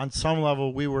on some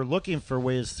level we were looking for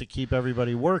ways to keep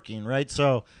everybody working, right?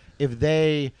 So if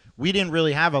we didn't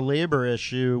really have a labor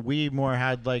issue, we more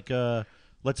had like a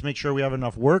let's make sure we have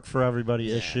enough work for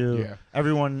everybody issue. Yeah.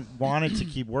 Everyone wanted to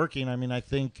keep working. I mean, I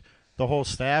think the whole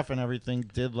staff and everything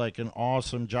did like an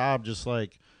awesome job, just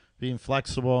like being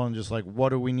flexible and just like, what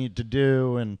do we need to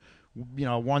do? And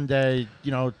one day,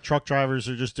 truck drivers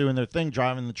are just doing their thing,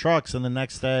 driving the trucks, and the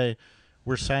next day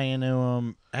we're saying to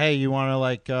them, hey, you want to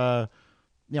like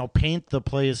paint the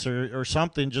place or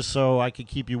something, just so I could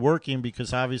keep you working,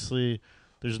 because obviously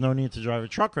there's no need to drive a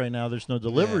truck right now. There's no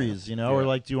deliveries, or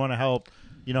like, do you want to help,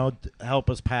 help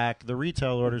us pack the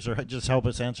retail orders, or just help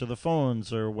us answer the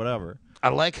phones or whatever. I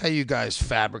like how you guys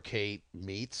fabricate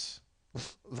meats,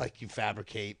 like you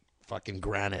fabricate fucking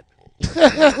granite.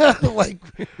 Like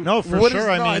No, for what sure. is-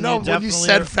 I no, mean, I know you when you definitely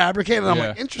said are- fabricate, and I'm Yeah.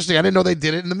 like, interesting. I didn't know they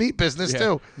did it in the meat business Yeah.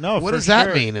 too. No, what for does that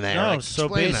sure. mean in there? No, Like, so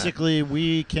explain that. basically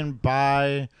we can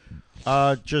buy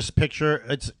just picture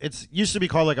it's used to be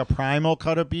called like a primal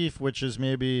cut of beef, which is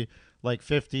maybe like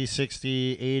 50,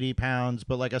 60, 80 pounds,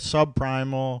 but like a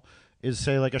subprimal is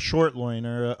say like a short loin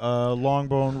or a long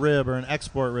bone rib or an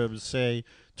export rib is say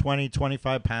 20,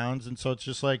 25 pounds. And so it's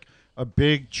just like a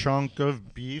big chunk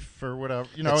of beef or whatever,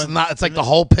 you know. It's like the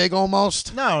whole pig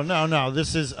almost. No.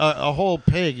 This is a whole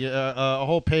pig. A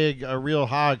whole pig, a real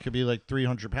hog could be like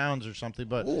 300 pounds or something.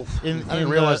 But I didn't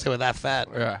realize they were that fat.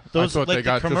 Yeah, those I thought like they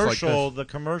got the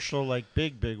commercial like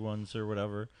big ones or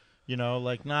whatever. You know,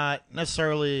 like not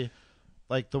necessarily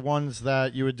like the ones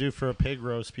that you would do for a pig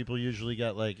roast. People usually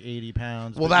get like 80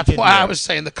 pounds. Well, that's why I was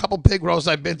saying the couple pig roasts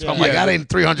I've been to. I'm like, that ain't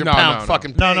 300-pound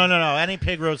fucking pig. No. Any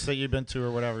pig roast that you've been to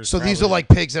or whatever. So these are like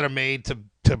pigs that are made to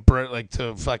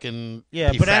fucking be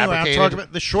but anyway, I'm fabricated. talking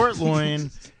about the short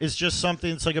loin is just something.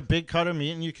 It's like a big cut of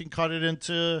meat, and you can cut it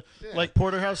into like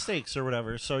porterhouse steaks or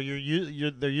whatever. So they're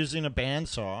using a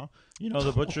bandsaw. You know,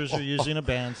 the butchers are using a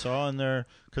bandsaw, and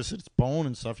because it's bone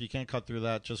and stuff, you can't cut through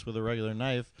that just with a regular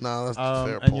knife. No, that's a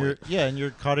fair and point. you're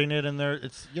cutting it, and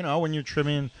it's when you're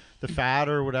trimming the fat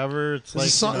or whatever, it's like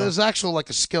there's actual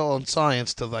like a skill and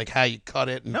science to like how you cut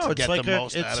it and to get the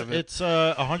most out of it. It's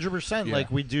 100%. Yeah. Like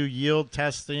we do yield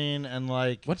testing and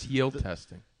like What's yield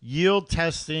testing? Yield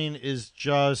testing is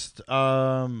just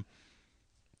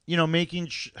making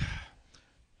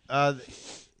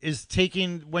is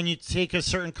taking when you take a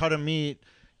certain cut of meat,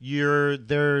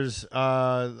 there's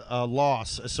a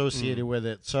loss associated with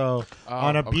it. So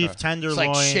on a beef tenderloin,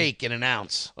 it's like shake in an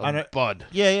ounce of bud.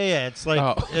 Yeah. It's like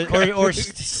or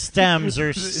stems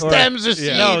or stems or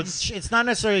seeds. No, it's not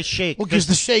necessarily shake. Well, because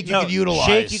the shake you could utilize.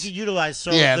 Shake you could utilize.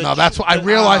 So that's what I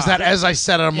realized that as I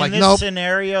said it. I'm like, in nope. this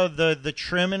scenario, the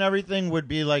trim and everything would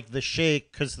be like the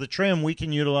shake because the trim we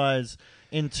can utilize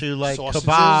into like sausages?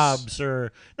 Kebabs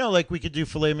or like we could do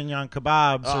filet mignon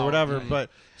kebabs or whatever. But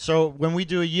so when we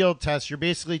do a yield test, you're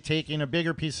basically taking a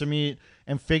bigger piece of meat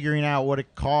and figuring out what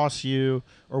it costs you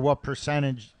or what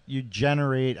percentage you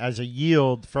generate as a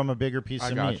yield from a bigger piece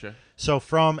of meat. So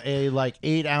from a like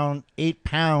 8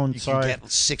 pound, you can get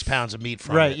 6 pounds of meat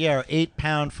from it. Right, yeah, 8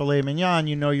 pound filet mignon,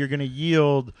 you're going to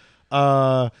yield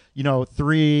 3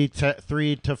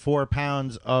 to 4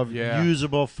 pounds of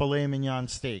usable filet mignon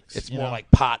steaks. It's more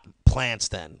like pot plants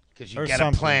then, because you get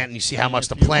a plant and you see how much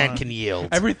the plant can yield.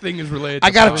 Everything is related.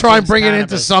 I got to try and bring it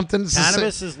into something.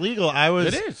 Cannabis is legal.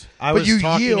 It is. I was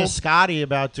talking to Scotty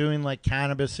about doing like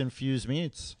cannabis infused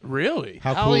meats. Really?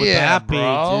 How cool would that be,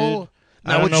 dude?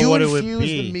 Now, would you infuse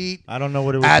the meat? I don't know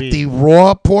what it would be. At the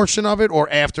raw portion of it or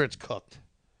after it's cooked?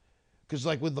 Because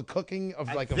like with the cooking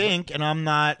of like and I'm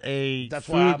not a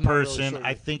food person,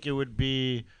 I think it would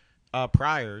be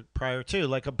prior to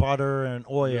like a butter and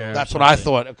oil. Yeah. That's what I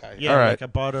thought. Okay, yeah, all right. Like a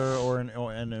butter or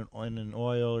an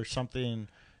oil or something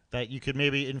that you could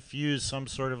maybe infuse some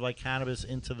sort of like cannabis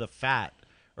into the fat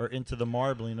or into the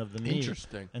marbling of the meat.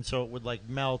 Interesting. And so it would like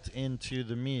melt into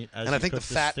the meat. And I think the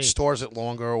fat stores it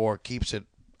longer or keeps it.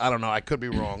 I don't know. I could be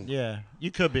wrong. Yeah,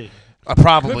 you could be. I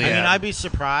probably am. I mean, I'd be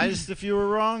surprised if you were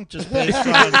wrong, just based on.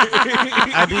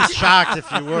 I'd be shocked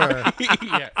if you were.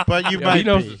 Yeah. But you might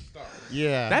be.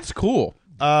 Yeah. That's cool.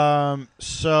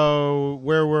 So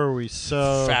where were we?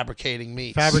 So fabricating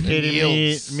meat.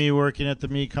 Me working at the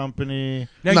meat company.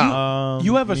 Now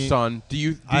you have a son.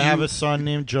 I have a son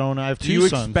named Jonah. I have two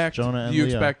sons, Jonah and Do you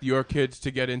Leo. expect your kids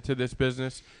to get into this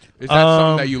business? Is that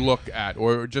something that you look at,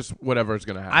 or just whatever is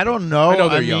going to happen? I don't know. I know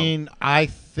they're young. I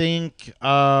think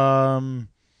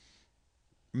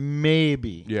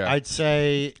maybe. Yeah. I'd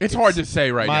say it's hard to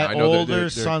say right now. I know my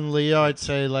older son Leo, I'd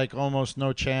say like almost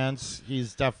no chance.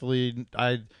 He's definitely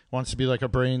wants to be like a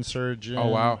brain surgeon. Oh,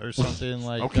 wow. Or something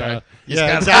like. Okay.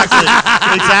 Yeah,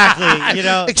 exactly. You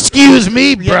know. Excuse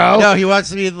me, bro. Yeah, no, he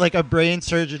wants to be like a brain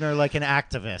surgeon or like an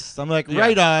activist. I'm like,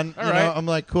 right on. All you right. know, I'm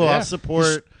like, cool. Yeah. I'll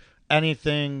support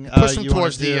anything. Push him you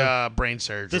towards wanna do. the brain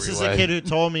surgery. This is a kid who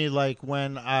told me like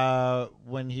when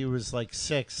he was like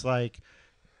 6, like,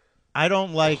 I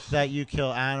don't like that you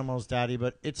kill animals, Daddy,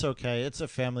 but it's okay. It's a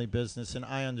family business, and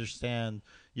I understand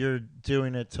you're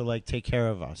doing it to like take care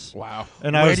of us. Wow.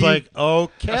 And I was like,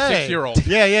 okay. A 6-year-old.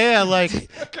 Yeah. Like, Did you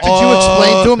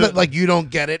explain to him that like you don't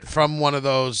get it from one of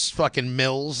those fucking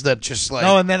mills that just like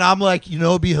no? And then I'm like,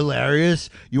 it'd be hilarious.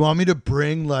 You want me to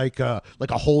bring like a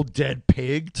whole dead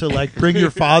pig to like bring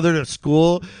your father to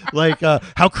school? Like,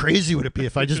 how crazy would it be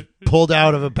if I just pulled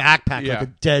out of a backpack like a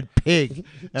dead pig?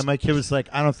 And my kid was like,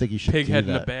 I don't think you should. Pig do head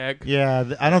that. in a bag.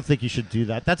 Yeah, I don't think you should do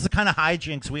that. That's the kind of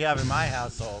hijinks we have in my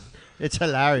household. It's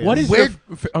hilarious. What is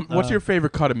what's your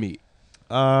favorite cut of meat?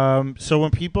 So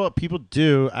when people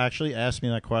do actually ask me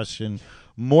that question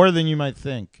more than you might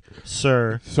think,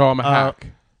 sir. So I'm a hack.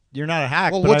 You're not a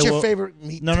hack. Well, but what's I your will, favorite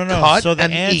meat? No. Cut So the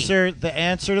and answer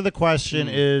to the question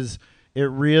is it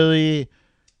really.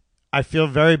 I feel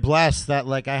very blessed that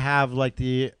like I have like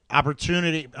the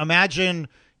opportunity. Imagine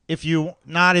if you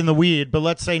not in the weed, but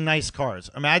let's say nice cars.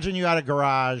 Imagine you had a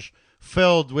garage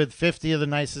filled with 50 of the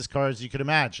nicest cars you could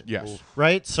imagine. Yes.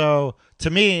 Right? So to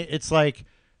me, it's like,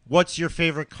 what's your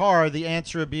favorite car? The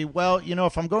answer would be, well, you know,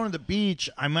 if I'm going to the beach,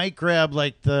 I might grab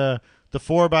like the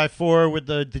 4x4 with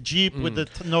the Jeep with the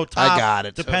no top. I got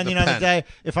it. Depending on the day.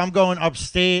 If I'm going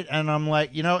upstate and I'm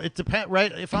like, you know, it depends,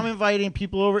 right? If I'm inviting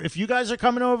people over, if you guys are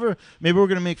coming over, maybe we're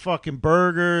going to make fucking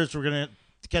burgers. We're going to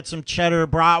get some cheddar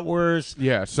bratwurst.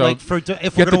 Yeah, so like if we're get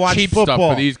going to the watch cheap football.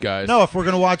 stuff for these guys. No, if we're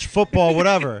going to watch football,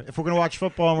 whatever. If we're going to watch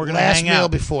football and we're going to Last hang meal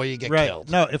out. before you get Right. killed.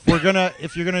 No, if you're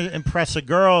gonna impress a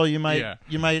girl, you might Yeah.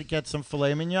 you might get some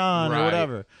filet mignon or Right.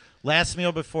 whatever. Last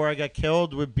meal before I got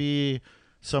killed would be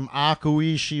some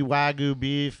Akuishi Wagyu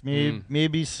beef,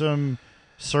 maybe some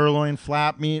sirloin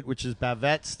flap meat, which is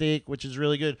bavette steak, which is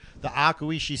really good. The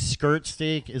Akuishi skirt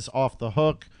steak is off the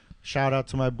hook. Shout out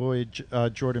to my boy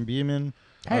Jordan Beeman.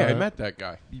 Hey, I met that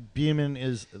guy. Beeman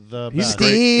is the He's best. great.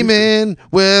 Steamin',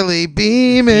 Willie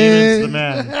Beeman's the Beeman.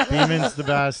 man. Beeman's the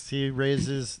best. He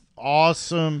raises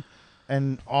awesome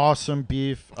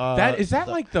beef. Is that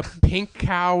like the pink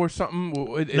cow or something?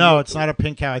 No, it's not a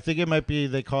pink cow. I think it might be.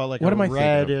 They call it like What a am I thinking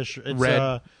of? reddish. It's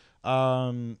Red.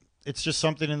 It's just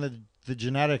something in the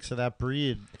genetics of that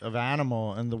breed of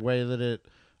animal and the way that it,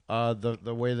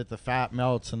 the way that the fat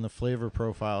melts and the flavor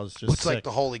profile is just. What's like sick.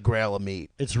 the holy grail of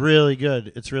meat? It's really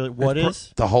good. It's really what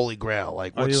is. The holy grail.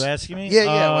 Like, Are what's, you asking me?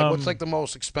 Yeah. Like, what's like the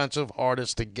most expensive,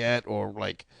 hardest to get, or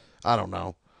like, I don't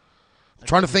know. I'm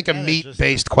trying to think of Yeah,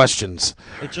 meat-based questions.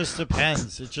 It just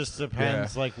depends. It just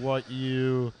depends, like what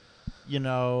you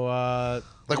know.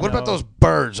 Like, you what about know. those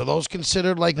birds? Are those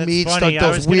considered like That's meats? funny. Like I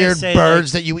those was gonna weird say,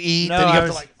 birds like- that you eat, No, then you I have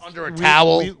was- to like under a we-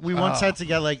 towel. We once had to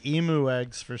get like emu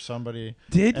eggs for somebody.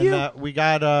 Did and, you? we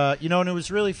got and it was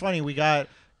really funny. We got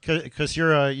because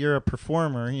you're a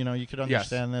performer, you could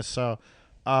understand this. So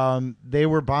they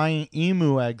were buying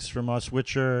emu eggs from us,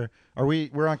 which we're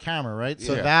on camera, right?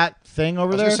 So Yeah. that thing over I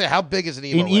was there, gonna say, how big is an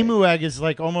emu? an emu egg is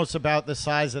like almost about the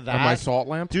size of that. On my salt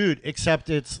lamp? Dude, except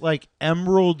it's like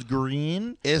emerald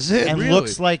green. Is it? And Really?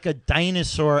 looks like a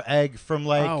dinosaur egg from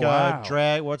like Oh, wow.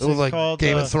 what's It it was like called?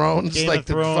 Game of Thrones, Game like of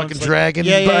the Thrones, fucking like- dragon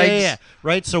yeah, bites?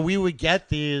 Right. So we would get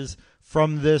these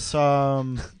from this.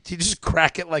 Do you just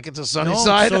crack it like it's a sunny No,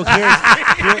 side? so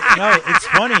no, it's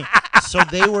funny. So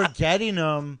they were getting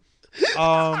them.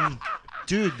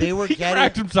 Dude, they were He getting.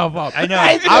 cracked himself up. I know.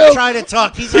 I I'm know. trying to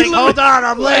talk. He's like, hold on,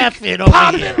 I'm laughing Pop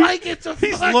over here. it like it's a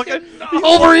fucking looking-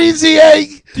 over easy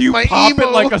egg. Do you My pop emo.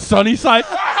 it like a sunny side?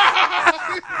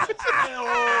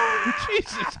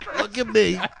 Jesus Christ. Look at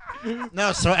me.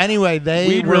 No, so anyway,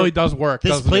 Weed were, really does work,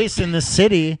 This doesn't place in the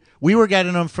city, we were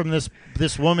getting them from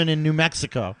this woman in New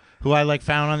Mexico who I like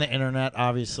found on the internet.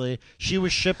 Obviously, she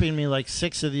was shipping me like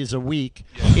 6 of these a week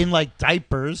in like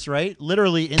diapers, right?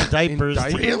 Literally in diapers,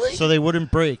 diapers? Really? so they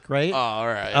wouldn't break, right? Oh, all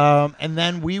right. And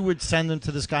then we would send them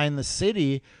to this guy in the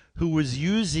city who was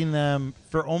using them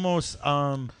for almost,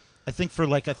 I think, for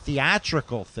like a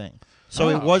theatrical thing. So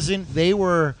it wasn't.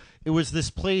 It was this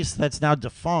place that's now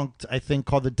defunct, I think,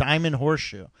 called the Diamond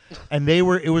Horseshoe, and it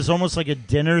was almost like a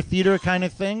dinner theater kind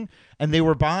of thing, and they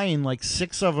were buying like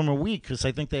 6 of them a week because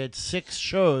I think they had 6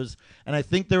 shows, and I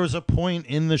think there was a point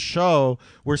in the show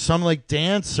where some like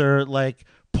dancer like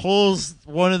pulls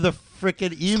one of the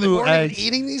freaking They emu weren't even eggs.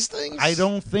 eating these things. I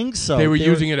don't think so. They were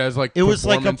using it as like It was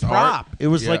like a performance art? prop. It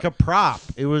was Yeah. like a prop.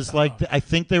 It was like I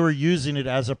think they were using it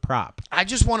as a prop. I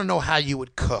just want to know how you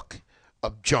would cook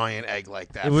a giant egg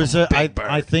like that. It was from I Big Bird.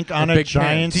 I think on A a big pan.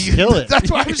 giant Do you- skillet. That's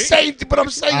what I'm saying. But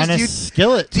I'm saying On is, a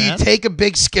skillet. do you man. take a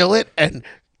big skillet and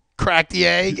crack the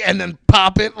egg and then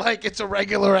pop it like it's a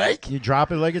regular egg? You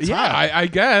drop it like it's Yeah, hot. I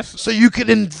guess. So you could,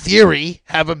 in theory,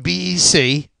 have a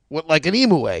BEC with like an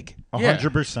emu egg.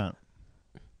 100%.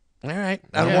 All right.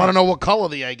 I Yeah. want to know what color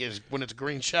the egg is when it's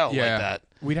green shell Yeah, like that.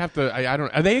 we'd have to. I don't.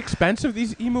 Are they expensive?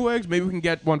 These emu eggs? Maybe we can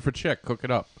get one for Chick. Cook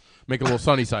it up. Make a little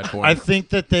sunny side for him. I think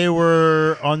that they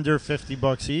were under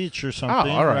 $50 each or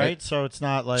something. all right. So it's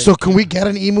not like So can we get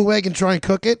an emu egg and try and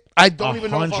cook it? I don't even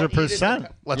know if I'll eat it. 100%.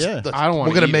 Let's, Yeah. let's, I don't wanna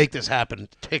we're gonna eat it. make this happen.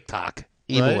 TikTok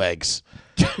emu Right? eggs,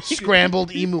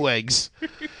 scrambled emu eggs.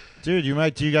 dude,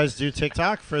 you guys do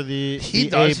TikTok for the He the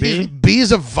does. AB? B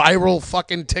is a viral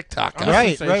fucking TikTok guy.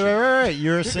 Right, sensation. right.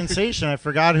 You're a sensation. I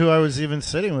forgot who I was even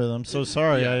sitting with. I'm so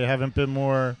sorry. Yeah. I haven't been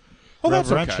more Oh,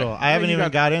 that's okay. reverential. Yeah, I haven't you even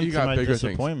got you into got my bigger things.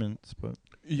 disappointments, but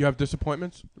You have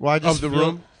disappointments well, I just of the feel-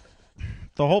 room.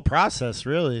 the whole process,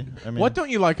 really. I mean, What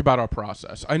don't you like about our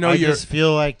process? I know I you're. just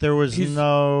feel like there He's-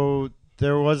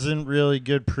 wasn't really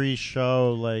good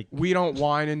pre-show like We don't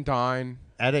wine and dine.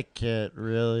 etiquette,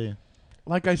 really.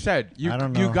 like I said, I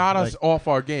don't you know. got us Like, off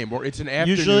our game. Or it's an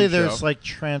afternoon usually show. there's like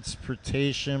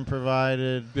transportation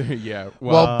provided. yeah.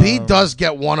 Well, B does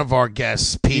get one of our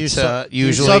guests pizza. You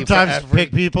Usually, sometimes for every-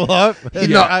 pick people up. You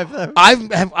know,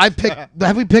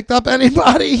 have we picked up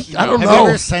anybody? I don't Have know. you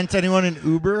ever sent anyone an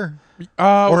Uber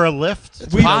or a Lyft?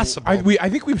 It's possible. I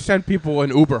think we've sent people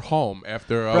an Uber home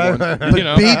after. Right, right, right. You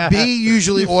know, B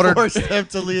usually ordered. Forced them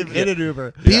to leave in an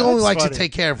Uber. B only That's likes funny. to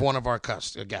take care of one of our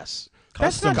guests.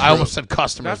 That's not I true. almost said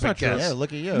customers, That's not but true. guests. Yeah,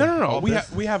 look at you. No. All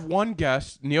business. We have one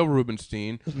guest, Neil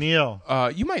Rubenstein. Neil.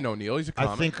 You might know Neil. He's a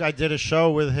comic. I think I did a show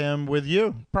with him with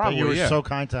you. Probably, That you were yeah. so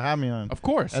kind to have me on. Of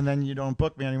course. And then you don't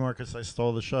book me anymore because I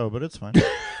stole the show, but it's fine.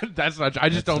 That's not. I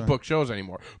just don't book shows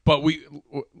anymore. But we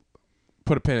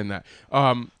put a pin in that.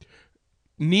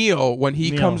 Neil, when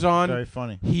he Neil, comes on, very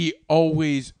funny. he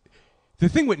always. The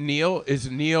thing with Neil is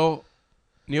Neil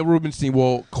Rubenstein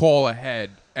will call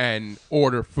ahead and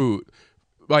order food.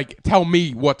 Like, tell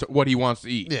me what he wants to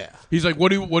eat. Yeah. He's like,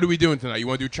 what are we doing tonight? You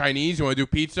want to do Chinese? You want to do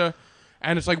pizza?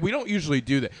 And it's like, we don't usually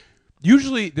do that.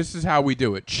 Usually, this is how we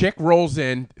do it. Chick rolls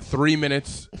in 3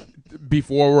 minutes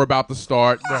before we're about to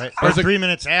start. Right. Or Or 3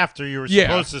 minutes after you were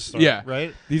supposed to start. Yeah.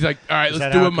 Right? He's like, all right, Is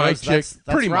let's that do how it, it Mike, goes? Chick.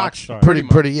 That's Pretty rock much. star. Pretty,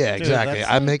 yeah, Dude, exactly. that's-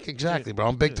 I make exactly, bro.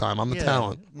 I'm big time. I'm the Yeah.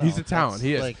 talent. No, He's a talent. that's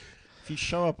He is. Like, if you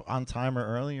show up on time or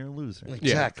early, you're a loser.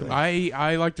 Exactly. Yeah.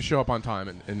 I like to show up on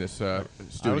time in this studio.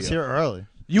 I was here early.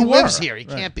 You He were. lives here. He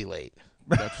can't be late.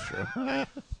 That's true.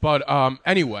 But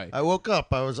anyway, I woke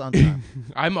up. I was on time.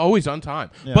 I'm always on time.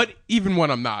 Yeah. But even when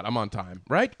I'm not, I'm on time.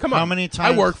 Right? Come on. How many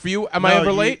times? I work for you. Am I No, ever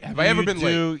you- late? Have I ever you been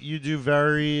late? You do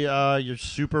very. You're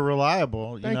super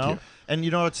reliable. You Thank know, you. and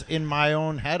you know it's in my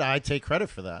own head. I take credit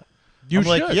for that. You I'm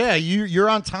like, should. yeah, you're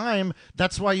on time.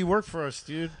 That's why you work for us,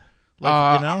 dude.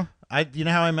 Like, you know, you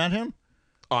know how I met him?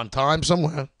 On time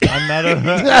somewhere. I met him.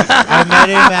 I met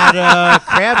him at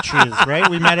Crabtree's. Right?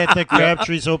 We met at the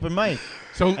Crabtree's open mic.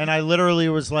 So And I literally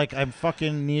was like, I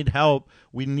fucking need help.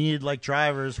 We need like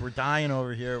drivers. We're dying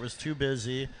over here. It was too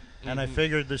busy. And I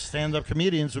figured the stand-up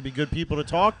comedians would be good people to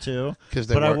talk to. 'Cause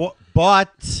they but were.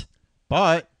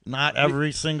 but not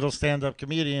every single stand-up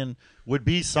comedian would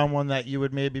be someone that you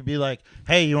would maybe be like,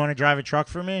 hey, you want to drive a truck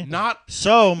for me? not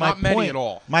So my not many point, at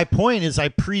all. My point is I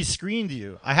pre-screened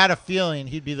you. I had a feeling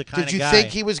he'd be the kind Did of you guy. think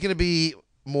he was going to be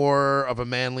more of a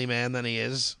manly man than he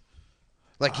is?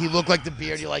 Like he looked like the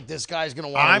beard. You're like, this guy's going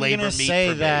to want to I'm labor gonna meat say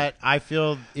for me. that I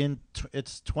feel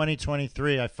it's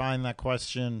 2023. I find that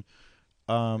question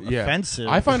yeah. offensive.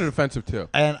 I find it offensive too.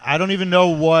 and I don't even know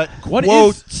what What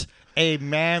quote is- a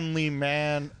manly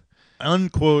man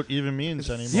unquote even means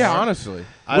anymore. Yeah, honestly.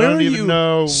 I Where don't are even you-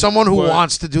 know Someone who what-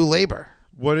 wants to do labor,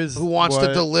 what is who wants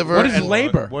to deliver. What is and-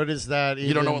 labor? What is that?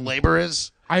 You don't know what even- labor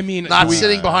is? I mean, Not we-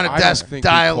 sitting behind a I don't desk think we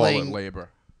call dialing- it labor.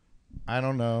 I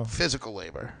don't know. Physical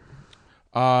labor.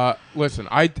 Listen,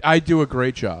 I do a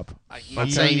great job. I'm not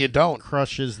saying you don't.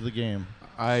 Crushes the game.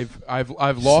 I've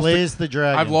lost Slays the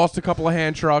dragon. I've lost a couple of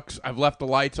hand trucks. I've left the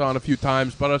lights on a few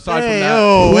times, but aside from Hey, that,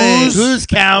 oh, who's- who's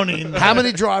counting? How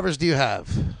many drivers do you have?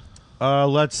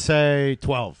 Let's say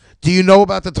 12. Do you know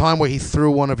about the time where he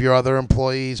threw one of your other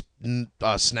employees'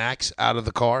 snacks out of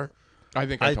the car? I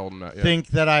think I told him that. Yeah. Think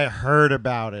that I heard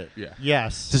about it. Yeah.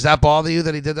 Yes. Does that bother you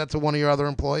that he did that to one of your other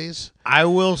employees? I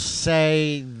will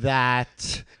say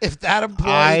that If that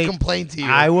employee complained to you,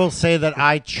 I will say that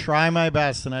I try my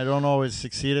best, and I don't always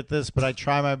succeed at this, but I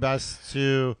try my best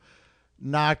to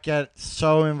not get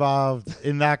so involved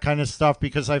in that kind of stuff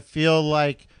because I feel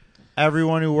like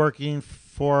everyone who's working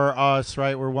for us,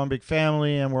 right, we're one big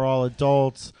family and we're all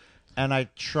adults, and I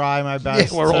try my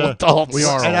best. yeah, we're all to- adults. We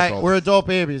are. and adults. we're adult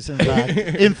babies,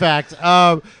 in fact.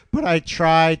 But I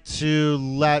try to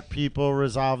let people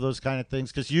resolve those kind of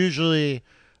things because usually,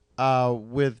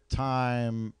 with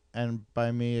time and by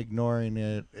me ignoring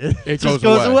it, It just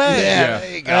goes away. Yeah, Yeah.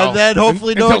 there you go. and then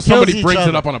hopefully no Until one somebody kills each brings it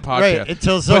other. up on a podcast. Right,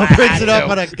 until someone brings it up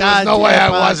on a There's goddamn no way I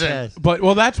podcast. wasn't.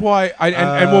 But that's why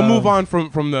and we'll move on from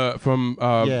Yeah.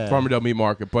 Farmerdale Meat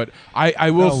Market. But I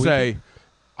will No, we say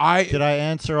I Did I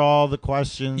answer all the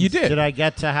questions? You did. Did I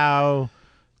get to how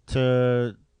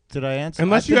to? Did I answer?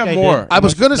 Unless I you think have I more. did. I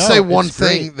was going to No, say it's one great,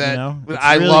 thing that you know? It's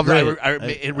I really love. great.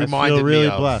 It reminded feel really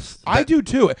me of. blessed. I do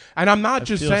too, and I'm not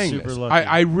just feel saying super this.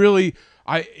 lucky.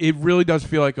 It really does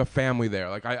feel like a family there.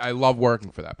 Like I love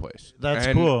working for that place. That's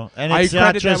And cool. And I it's not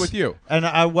credit just, that with you. And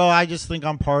I just think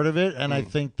I'm part of it, and I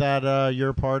think that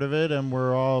you're part of it, and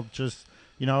we're all just,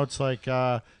 it's like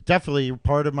definitely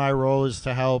part of my role is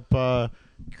to help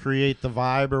create the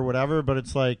vibe or whatever. But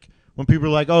it's like when people are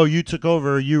like, "Oh, you took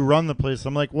over, you run the place,"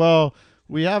 I'm like, "Well,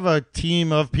 we have a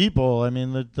team of people. I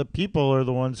mean, the people are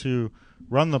the ones who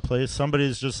run the place.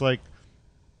 Somebody's just like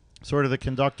sort of the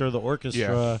conductor of the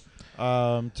orchestra."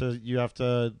 You have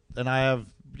to, and I have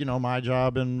my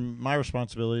job and my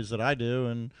responsibilities that I do,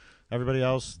 and everybody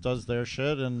else does their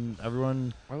shit, and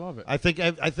everyone. I love it. I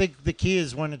think the key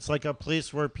is when it's like a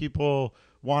place where people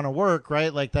want to work,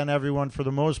 right? Like then everyone, for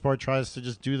the most part, tries to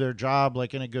just do their job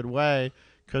like in a good way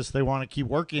because they want to keep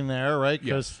working there, right?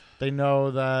 Because they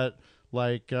know that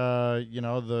like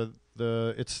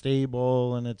the it's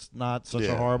stable and it's not such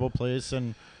a horrible place,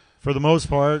 and for the most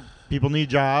part, people need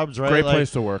jobs, right? Great like, place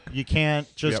to work. You can't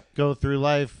just go through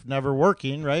life never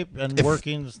working, right? And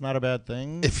working is not a bad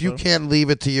thing. If you can't leave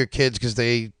it to your kids because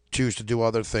they choose to do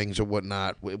other things or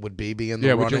whatnot, would be in the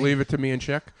running? Would you leave it to me and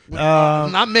Chick?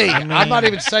 Not me. I'm not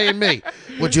even saying me.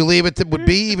 Would you leave it to? Would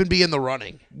B even be in the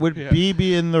running? Would B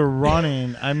be in the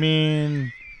running? I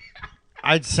mean,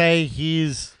 I'd say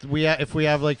if we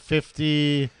have like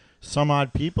 50 some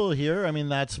odd people here, I mean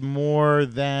that's more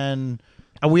than.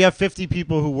 We have 50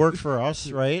 people who work for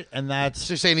us, right? And that's...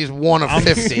 So you're saying he's one of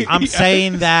 50. I'm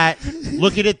saying that...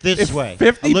 Look at it this way.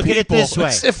 50 look at it this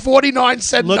way. If 49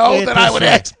 said no, then I would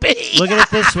ask B. Look at it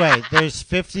this way. There's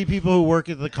 50 people who work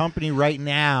at the company right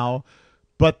now,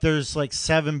 but there's like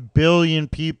 7 billion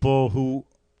people who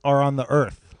are on the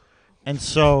earth. And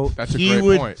so that's a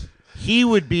great point. He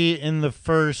would be in the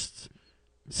first,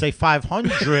 say,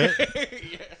 500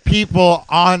 people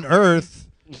on earth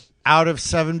out of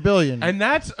 7 billion. And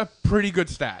that's a pretty good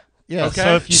stat. Yeah.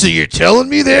 Okay? So you're telling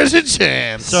me there's a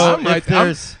chance. So I'm right.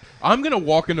 I'm going to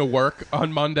walk into work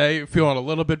on Monday feeling a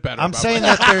little bit better. I'm saying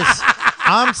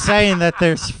that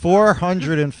there's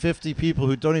 450 people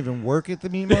who don't even work at the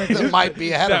meat market. That might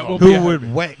be ahead of them. Who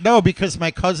would wait? No, because my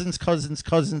cousin's cousin.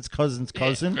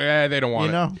 Yeah, they don't want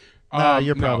it. No,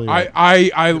 you're probably right.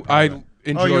 I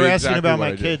enjoy you're asking exactly about what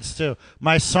my I do. kids too.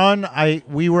 My son,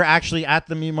 we were actually at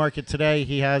the meat market today.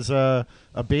 He has a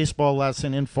baseball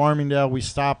lesson in Farmingdale. We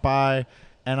stopped by,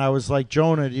 and I was like,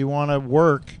 Jonah, do you want to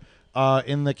work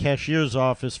in the cashier's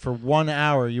office for 1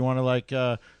 hour? You want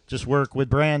to just work with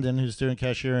Brandon, who's doing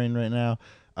cashiering right now.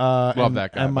 Love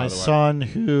that guy. And my by the way.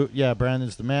 son,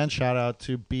 Brandon's the man. Shout out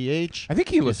to BH. I think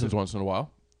he listens once in a while.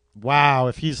 Wow,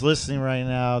 if he's listening right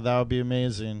now, that would be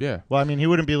amazing. Yeah. Well, I mean, he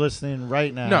wouldn't be listening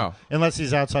right now. No. Unless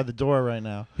he's outside the door right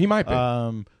now. He might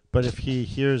be. But if he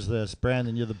hears this,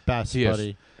 Brandon, you're the best,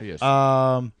 buddy. He is.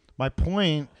 My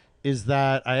point is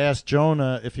that I asked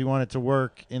Jonah if he wanted to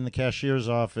work in the cashier's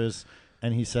office,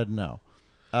 and he said no.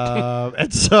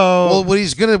 And so... Well, what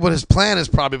his plan is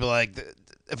probably be like,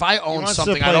 if I own wants to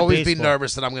something, play I'd always be baseball.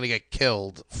 nervous that I'm going to get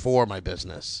killed for my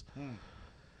business.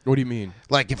 What do you mean?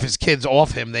 Like if his kids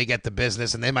off him, they get the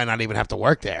business, and they might not even have to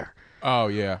work there. Oh,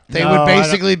 yeah. They No, would I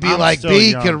basically don't- be I'm like, still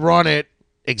B young. could run it.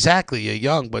 Exactly, you're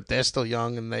young, but they're still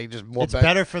young, and they just more It's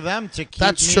better for them to keep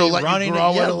That's me true, let you running grow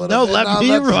it. it Yeah, a little no, bit. let No, me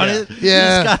that's- run yeah. it.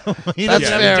 Yeah. He That's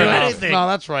doesn't fair have to do enough. anything. No,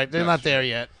 that's right. They're not there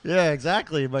yet. Yeah,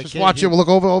 exactly. But Just watch him.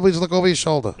 Always look over your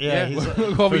shoulder. Yeah, he's,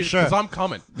 for Because sure. I'm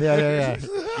coming. Yeah.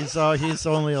 He's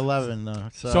only 11 though.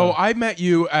 So I met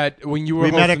you when you were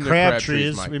we met at hosting the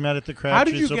Crabtree's. Mike. We met at the Crabtree's. How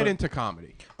did you get into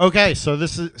comedy? Okay,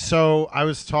 so I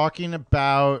was talking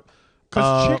about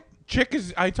Because Chick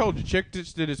is. I told you, Chick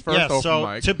just did his first open so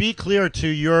mic. to be clear to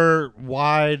your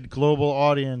wide global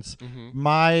audience,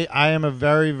 I am a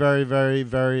very, very, very,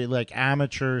 very like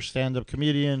amateur stand-up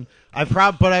comedian. I've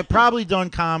probably done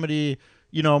comedy,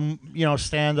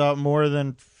 stand up more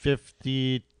than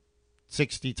 50,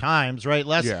 60 times, right?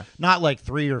 Not like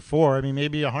 3 or 4. I mean,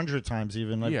 maybe 100 times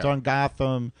even. I've done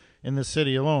Gotham in the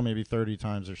city alone maybe 30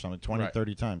 times or something, 20,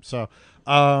 30 times. So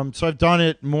so I've done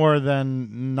it more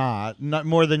than not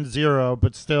more than 0,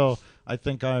 but still I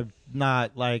think I'm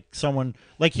not like someone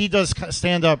like he does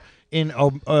stand up in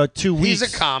 2 weeks.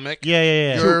 He's a comic.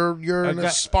 Yeah. You're an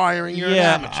aspiring. You're an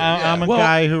amateur. I'm a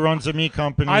guy who runs a meat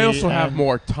company. I also have and-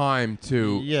 more time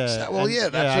to. Yeah. Well, and- yeah,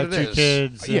 that's I what have it 2 is.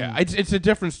 kids. Yeah, and- it's a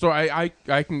different story.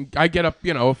 I get up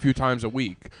a few times a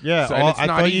week. yeah. So, and it's I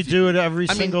not thought you easy. do it every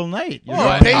I mean, single night. You're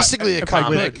I- basically a if I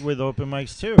comic. could. with open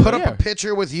mics too. Put up Yeah. a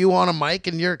picture with you on a mic,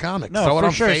 and you're a comic. No, Throw it for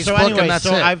on sure. Facebook, So anyway, and that's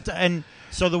it.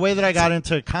 So the way that I got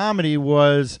into comedy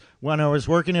was when I was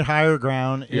working at Higher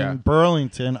Ground in Yeah.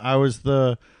 Burlington. I was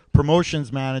the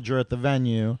promotions manager at the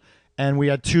venue, and we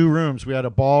had 2 rooms. We had a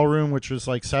ballroom, which was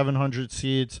like 700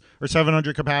 seats or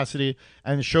 700 capacity,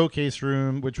 and a showcase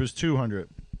room, which was 200.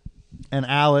 And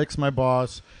Alex, my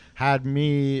boss, had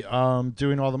me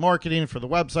doing all the marketing for the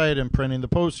website and printing the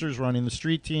posters, running the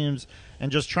street teams,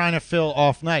 and just trying to fill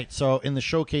off nights. So in the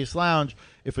showcase lounge,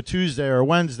 if a Tuesday or a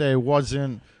Wednesday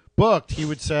wasn't booked, he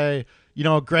would say,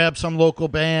 grab some local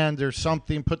band or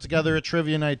something, put together a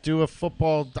trivia night, do a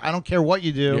football. I don't care what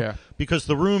you do because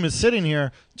the room is sitting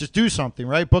here. Just do something,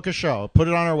 right? Book a show, put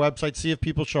it on our website, see if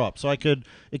people show up. So I could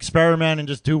experiment and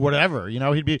just do whatever,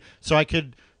 so I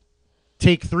could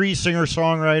take 3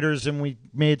 singer-songwriters and we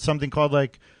made something called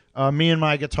like Me and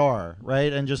My Guitar,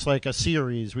 right? And just like a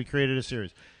series. We created a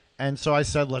series. And so I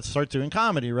said, let's start doing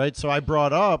comedy, right? So I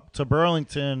brought up to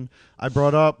Burlington,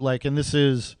 and this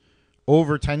is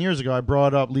over 10 years ago, I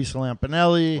brought up Lisa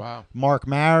Lampanelli, Mark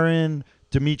Maron,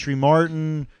 Dimitri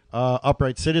Martin,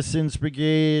 Upright Citizens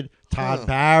Brigade, Todd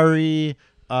Barry,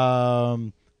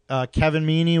 Kevin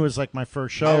Meaney was like my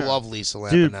first show. I love Lisa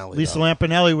Lampanelli. Dude, Lisa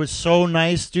Lampanelli was so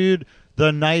nice, dude.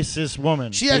 The nicest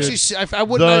woman. She dude. actually, I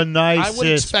wouldn't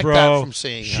expect bro. that from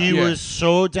seeing her. She was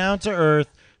so down to earth,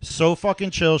 so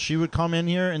fucking chill. She would come in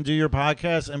here and do your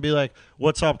podcast and be like,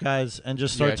 "What's up, guys?" and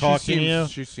just start talking to you.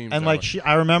 She seems and like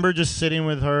I remember just sitting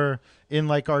with her in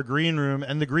like our green room,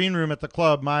 and the green room at the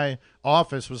club, my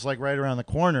office was like right around the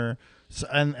corner,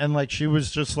 and like she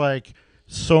was just like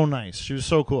so nice. She was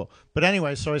so cool. But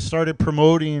anyway, so I started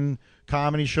promoting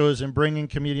comedy shows and bringing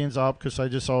comedians up because I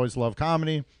just always loved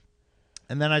comedy.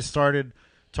 And then I started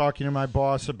talking to my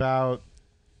boss about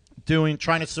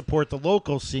trying to support the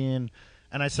local scene.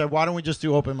 And I said, why don't we just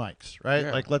do open mics, right?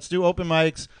 Yeah. Like, let's do open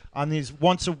mics on these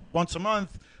once a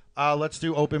month. Let's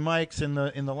do open mics in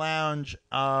the lounge.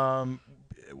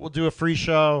 We'll do a free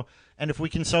show. And if we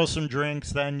can sell some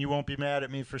drinks, then you won't be mad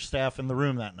at me for staff in the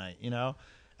room that night,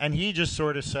 And he just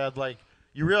sort of said, like,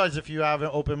 you realize if you have an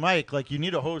open mic, like, you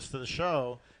need a host to the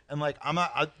show. And, like,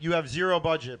 you have zero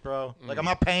budget, bro. Like, I'm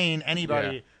not paying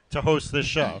anybody to host this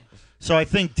show. So I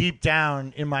think deep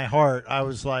down in my heart, I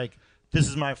was like, this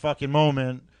is my fucking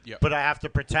moment, but I have to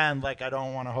pretend like I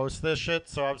don't want to host this shit.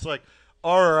 So I was like,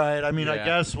 all right. I mean, I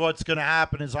guess what's going to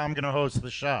happen is I'm going to host the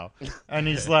show. And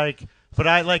he's like, but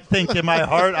I, like, think in my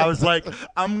heart, I was like,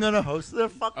 I'm going to host the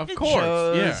fucking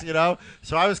shows,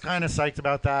 So I was kind of psyched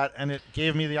about that. And it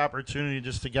gave me the opportunity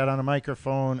just to get on a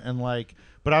microphone and, like,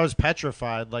 but I was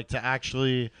petrified, like, to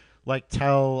actually, like,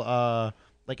 tell,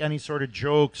 like, any sort of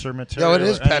jokes or material. No, it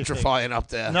is petrifying up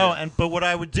there. No, but what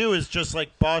I would do is just,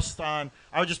 like, bust on.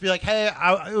 I would just be like, hey,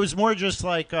 it was more just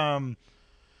like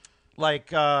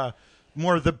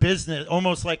more of the business,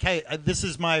 almost like, hey, this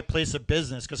is my place of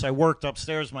business because I worked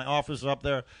upstairs. My office was up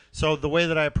there. So the way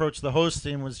that I approached the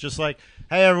hosting was just like,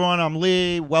 hey, everyone, I'm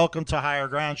Lee. Welcome to Higher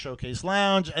Ground Showcase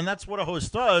Lounge. And that's what a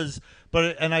host does.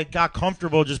 And I got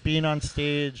comfortable just being on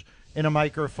stage in a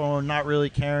microphone, not really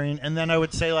caring. And then I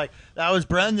would say, like, that was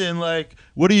Brendan. Like,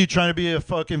 what are you trying to be, a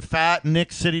fucking fat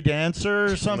Nick City dancer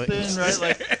or something, right?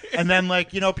 Like, and then,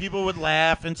 like, people would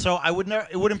laugh. And so it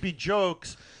wouldn't be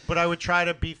jokes, but I would try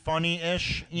to be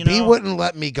funny-ish, He wouldn't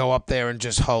let me go up there and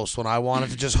just host when I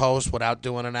wanted to just host without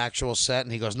doing an actual set.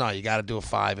 And he goes, no, you got to do a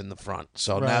 5 in the front.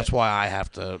 So that's why I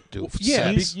have to do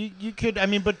sets. You could, I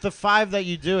mean, but the 5 that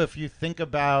you do, if you think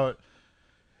about,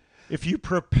 if you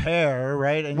prepare,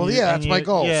 right? And that's my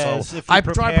goal. Yeah, so I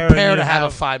try to prepare to have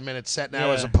a 5-minute set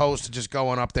now, as Yeah. opposed to just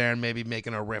going up there and maybe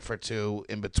making a riff or two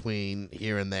in between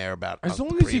here and there about. As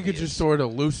long as you could just sort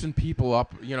of loosen people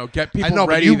up, get people I know,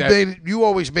 ready. but you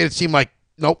always made it seem like,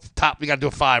 nope, top, you got to do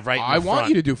a 5 right. I want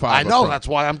you to do 5. I know, that's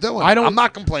why I'm doing it. I'm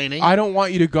not complaining. I don't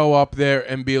want you to go up there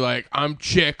and be like, I'm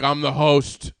Chick, I'm the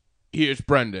host. Here's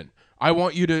Brendan. I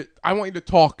want you to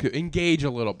talk, engage a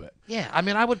little bit. Yeah, I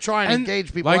mean, I would try and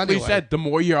engage people. Like anyway. we said, the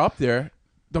more you're up there,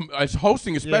 as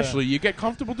hosting especially, you get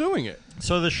comfortable doing it.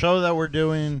 So the show that we're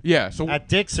doing at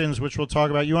Dixon's, which we'll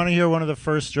talk about, you want to hear one of the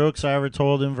first jokes I ever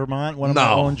told in Vermont? One of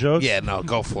my own jokes? Yeah, no,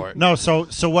 go for it. No, so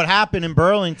what happened in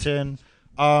Burlington,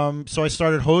 so I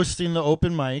started hosting the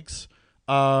open mics,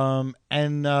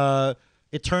 and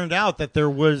it turned out that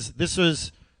this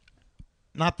was,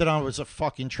 not that I was a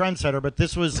fucking trendsetter, but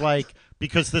this was like,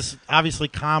 because this, obviously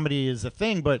comedy is a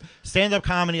thing, but stand-up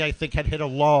comedy, I think, had hit a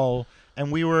lull.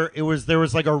 And there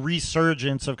was like a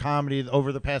resurgence of comedy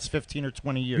over the past 15 or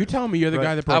 20 years. You're telling me you're the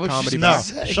guy that brought comedy no,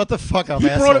 back? shut the fuck up, He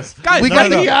brought it, guys, we got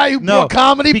the guy who brought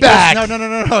comedy back.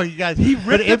 No, you guys. He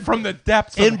ripped it from the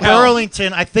depths of in hell.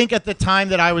 Burlington. I think at the time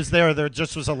that I was there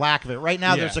just was a lack of it. Right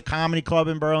now, there's a comedy club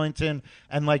in Burlington,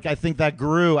 and like I think that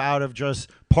grew out of just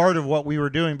part of what we were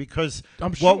doing, because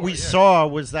what we saw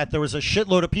was that there was a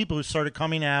shitload of people who started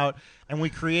coming out, and we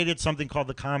created something called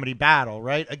the Comedy Battle,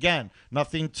 right? Again,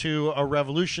 nothing too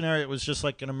revolutionary. It was just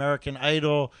like an American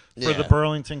Idol for the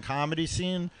Burlington comedy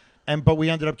scene. But we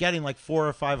ended up getting like 400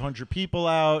 or 500 people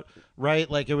out, right?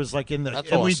 Like it was like we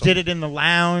did it in the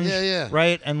lounge,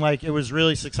 right? And like it was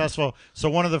really successful. So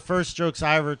one of the first jokes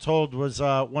I ever told was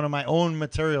one of my own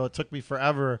material. It took me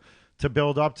forever to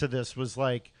build up to this. Was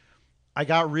like, I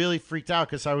got really freaked out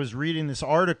because I was reading this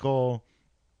article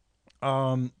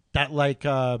that like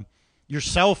your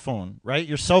cell phone, right?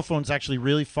 Your cell phone's actually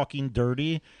really fucking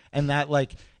dirty, and that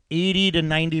like 80 to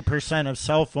 90% of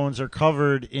cell phones are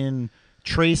covered in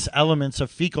trace elements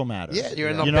of fecal matter. Yeah, you're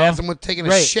in the You know? bathroom with taking a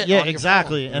Right. shit. Yeah, on your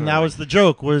exactly. phone. And that was the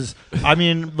joke. Was I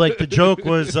mean, like the joke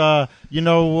was, I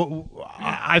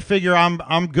figure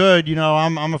I'm good. You know,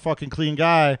 I'm a fucking clean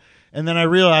guy. And then I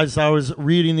realized I was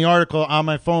reading the article on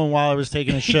my phone while I was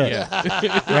taking a shit.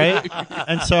 Right?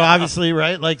 And so obviously,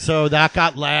 right? Like, so that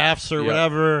got laughs or Yeah.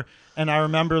 whatever. And I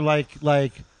remember like,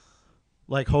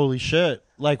 holy shit.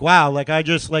 Like, wow. Like, I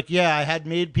just, like, yeah, I had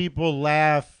made people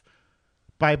laugh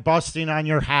by busting on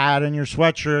your hat and your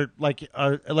sweatshirt, like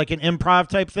an improv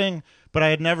type thing. But I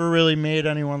had never really made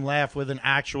anyone laugh with an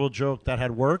actual joke that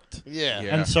had worked. Yeah.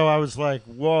 And so I was like,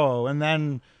 whoa. And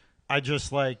then I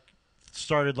just like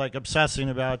started like obsessing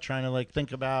about trying to like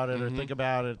think about it or think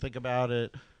about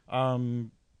it.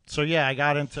 So yeah, I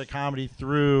got into comedy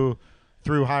through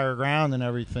Higher Ground and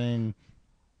everything.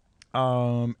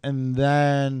 And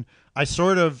then I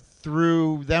sort of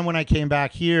then when I came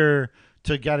back here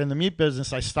to get in the meat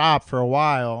business, I stopped for a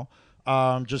while.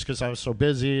 Just because I was so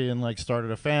busy and like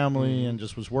started a family and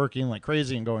just was working like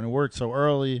crazy and going to work so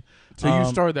early. So you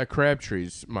started that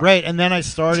Crabtree's, Mike. Right, and then I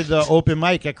started the open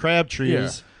mic at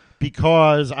Crabtree's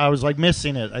because I was like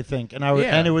missing it, I think, and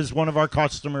and it was one of our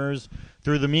customers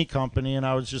through the meat company, and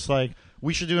I was just like,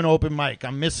 we should do an open mic.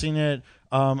 I'm missing it.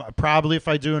 Probably if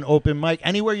I do an open mic,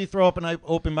 anywhere you throw up an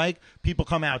open mic, people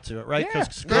come out to it, right?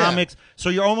 Because comics. So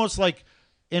you're almost like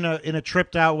in a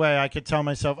tripped out way. I could tell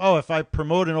myself, oh, if I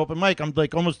promote an open mic, I'm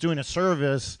like almost doing a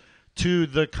service to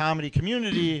the comedy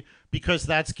community because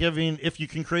that's giving. If you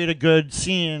can create a good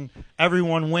scene,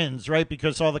 everyone wins, right?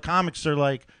 Because all the comics are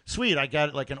like, sweet, I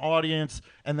got like an audience,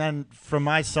 and then from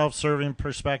my self-serving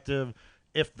perspective,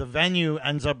 if the venue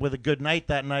ends up with a good night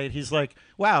that night, he's like,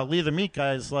 wow, Lee the Meat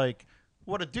Guy is like,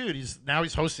 what a dude. He's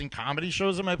hosting comedy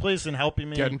shows at my place and helping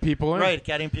me. Getting people in. Right,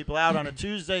 getting people out on a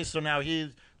Tuesday. So now he's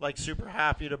like super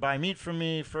happy to buy meat from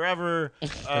me forever.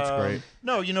 That's great.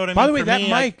 No, you know what I mean? By the way, For that me,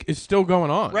 mic is still going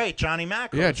on. Right, Johnny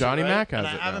Mac. Yeah, hosts it, Johnny right? Mac has and it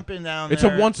I now. haven't been down It's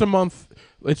there. a once a month.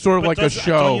 It's sort of like a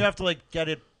show. Don't you have to like get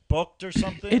it booked or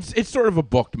something? It's sort of a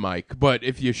booked mic, but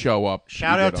if you show up,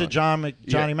 Shout you out get to on.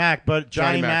 Johnny Mac, but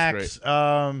Johnny Johnny Mac's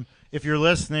Mac's. If you're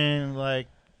listening, like,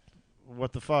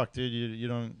 what the fuck, dude? You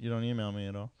don't email me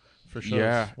at all for shows.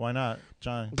 Yeah. Why not,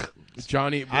 Johnny?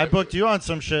 Johnny. I booked you on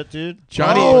some shit, dude.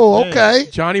 Johnny. Oh, okay.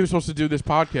 Johnny was supposed to do this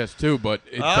podcast too, but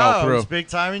it fell through. It's big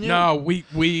timing you. No, we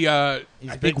I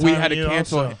think we had to big-timing you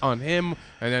cancel also. on him,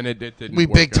 and then it didn't. We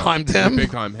work big-timed out. him? We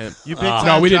big-timed him. You big time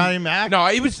No, we Johnny didn't. Mac. No,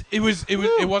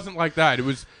 it wasn't like that. It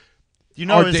was You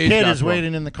know Our his days kid got is wrong.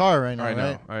 waiting in the car right now, I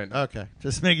know, right? I know. Okay,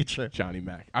 just making sure. Johnny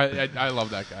Mac. I love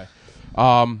that guy.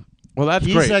 Well, that's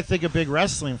He's, great. I think, a big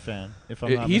wrestling fan. If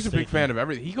I'm not He's a big mistaken. fan of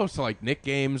everything. He goes to like Nick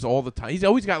games all the time. He's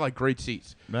always got like great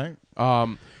seats. Right?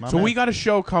 So man. we got a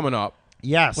show coming up.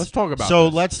 Yes. Let's talk about So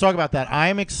this. let's talk about that. I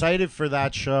am excited for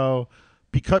that show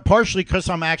partially because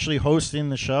I'm actually hosting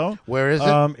the show. Where is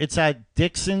it? It's at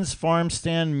Dixon's Farm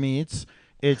Stand Meats.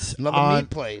 It's Another on, meat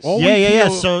place. All yeah, we yeah, yeah.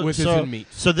 deal So, with is so, in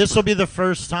meats. so this will be the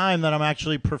first time that I'm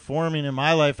actually performing in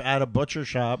my life at a butcher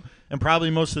shop, and probably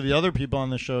most of the other people on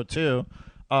the show too.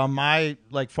 My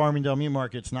like Farmingdale Meat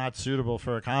Market's not suitable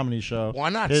for a comedy show. Why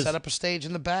not His- set up a stage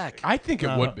in the back? I think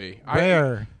it would be.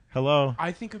 Where? Hello.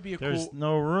 I think it'd be a There's cool.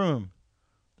 no room.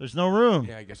 There's no room.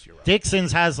 Yeah, I guess you're right.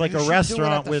 Dixon's has like You a should do it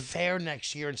restaurant at the with. fair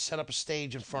next year and set up a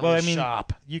stage in front Well, of I the mean,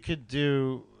 shop. you could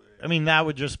do. I mean, that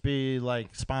would just be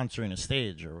like sponsoring a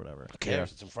stage or whatever. Who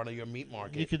cares? It's in front of your meat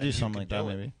market. You could do and something like that, do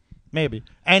it. maybe. Maybe.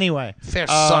 Anyway, Fair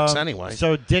sucks anyway.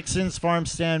 So Dixon's Farm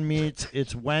Stand Meats.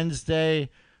 It's Wednesday,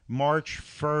 March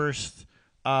 1st.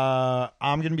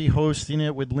 I'm going to be hosting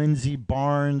it with Lindsey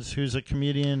Barnes, who's a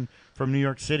comedian from New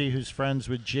York City, who's friends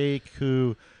with Jake.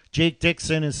 Jake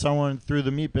Dixon is someone through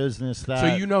the meat business that.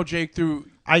 So you know Jake through.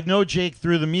 I know Jake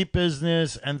through the meat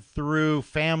business and through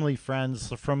family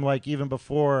friends from like even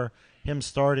before him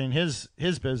starting his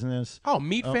business. Oh,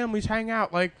 meat families hang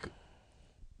out like.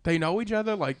 They know each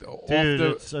other like Dude,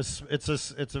 off the.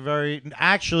 it's a very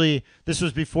actually this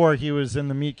was before he was in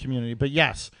the meat community, but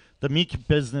yes, the meat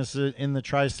business in the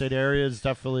tri-state area is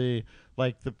definitely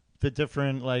like the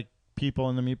different like people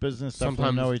in the meat business definitely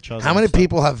Sometimes- know each other. How many and stuff.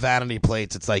 people have vanity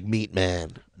plates? It's like Meat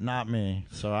Man. not me.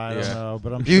 So I don't Yeah. know,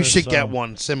 but I'm You sure should so. get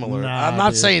one similar. Nah, I'm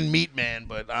not dude. saying Meat Man,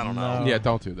 but I don't know. No. Yeah,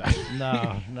 don't do that.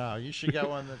 No, you should get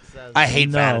one that says. I hate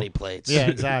no. vanity plates. Yeah,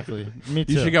 exactly. Me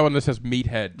too. You should get one that says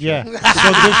meathead. Yeah.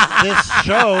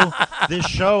 So this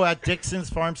show at Dixon's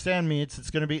Farm Stand Meats,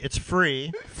 it's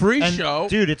free. Free And, show.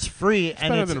 dude. It's free, and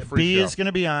better it's than a free B show. is going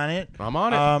to be on it. I'm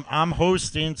on it. I'm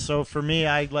hosting, so for me,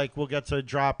 we'll get to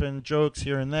drop in jokes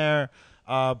here and there,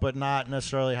 but not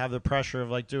necessarily have the pressure of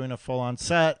like doing a full on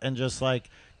set and just like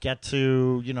get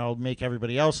to make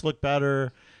everybody else look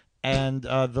better. And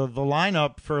the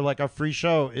lineup for like a free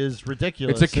show is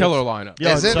ridiculous. It's a killer lineup.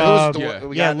 Yeah, Is it's, it? yeah.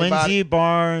 We yeah, got Lindsey anybody?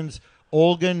 Barnes,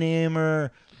 Olga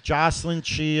Namer, Jocelyn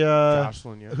Chia,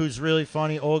 Jocelyn, yeah. who's really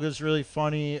funny. Olga's really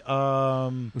funny.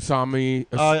 Usama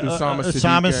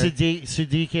Osama Siddiqui.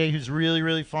 Siddiqui, who's really,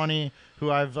 really funny, who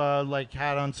I've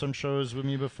had on some shows with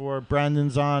me before.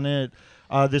 Brendan's on it.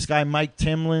 This guy Mike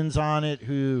Timlin's on it,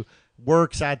 who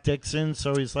works at Dixon,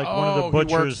 so he's like one of the Oh, he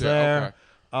works butchers there. there. Okay.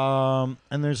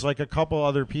 And there's like a couple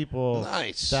other people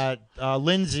Nice. that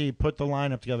Lindsay put the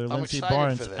lineup together. Lindsay excited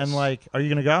Barnes, for this. and like, are you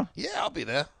gonna go? Yeah, I'll be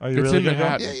there. Are you It's really in gonna go?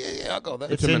 Manhattan. Yeah, I'll go there.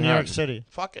 It's in in New York Manhattan. City.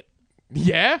 Fuck it.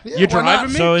 Yeah? Yeah, You're why not?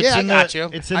 driving me? So it's Yeah, I in got the you.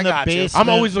 it's in I the got you. basement.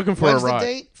 I'm always looking for When's a the ride.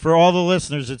 date? For all the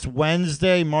listeners, it's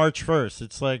Wednesday, March 1st.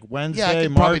 It's like Wednesday,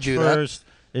 could probably March do that. 1st.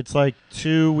 It's like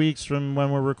 2 weeks from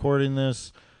when we're recording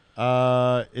this.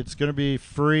 It's going to be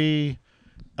free.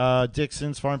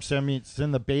 Dixon's Farm Stand Meats. It's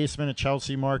in the basement at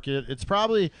Chelsea Market. There's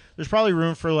probably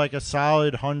room for like a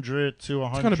solid 100 to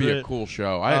 100. It's going to be a cool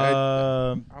show.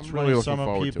 I'm really looking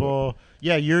forward to it. people.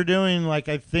 Yeah, you're doing like,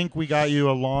 I think we got you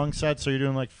a long set, so you're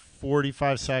doing like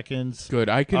 45 seconds. Good.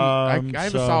 I can. I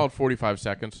have so- a solid 45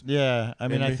 seconds. Yeah, I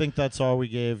mean, Maybe. I think that's all we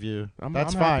gave you. That's I'm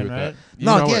happy fine, with right? that. You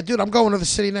No, know yeah, what- dude, I'm going to the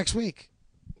city next week.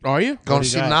 Are you? Going do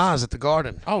to you see got? Nas at the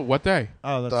Garden. Oh, what day?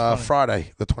 Oh, that's funny.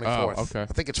 Friday, the 24th. Oh, okay. I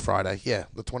think it's Friday. Yeah,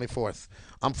 the 24th.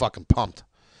 I'm fucking pumped.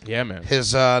 Yeah, man.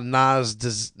 His Nas,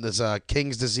 this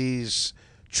King's Disease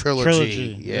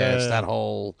trilogy. Yeah, it's Yeah. that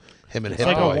whole him and It's Hit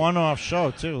like Boy. a one-off show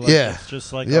too. Like, Yeah. it's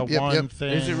just like Yep, a yep, one yep.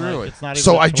 thing. Is it like, really? it's not even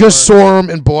So a I tour. just saw him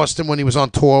in Boston when he was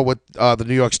on tour with the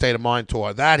New York State of Mind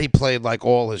tour. That he played like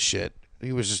all his shit.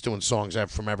 He was just doing songs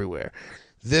from everywhere.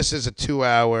 This is a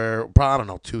 2-hour, I don't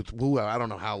know, I don't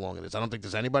know how long it is. I don't think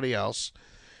there's anybody else.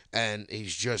 And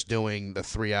he's just doing the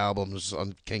 3 albums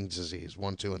on King's Disease,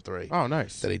 1, 2, and 3, Oh,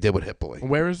 nice. that he did with Hit Boy.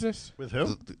 Where is this? With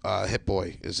who? Hit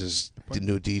Boy is his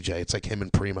new DJ. It's like him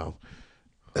and Primo.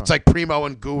 It's like Primo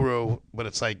and Guru, but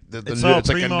it's like the It's new. all It's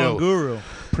like a Primo new. and Guru.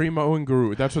 Primo and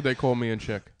Guru. That's what they call me and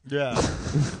Chick. Yeah.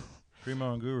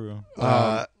 Primo and Guru.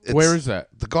 It's Where is that?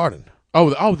 the Garden?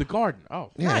 Oh, the Garden.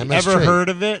 Oh, Yeah, Ever MSG. heard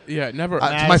of it? yeah. Never. It's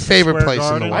my Madison favorite Square place in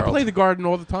Garden? the I world. play the Garden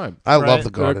all the time. I love Right. the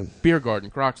Garden. Beer Garden,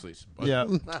 Croxley's. But Yeah.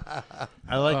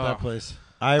 I like that place.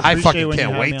 I I appreciate fucking when you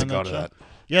can't have wait me to on go to show. that.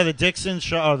 Yeah, the Dixon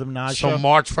show. Oh, the Minaj So show.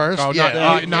 March 1st? Oh, yeah, not-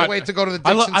 I not- can't wait to go to the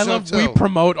I, Dixon show love too. we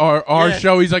promote our Yeah.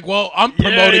 show. He's like, well, I'm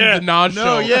promoting the Nas show.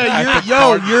 No, yeah, at the yo,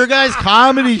 Garden. your guys'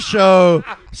 comedy show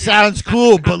sounds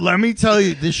cool, but let me tell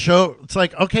you, this show, it's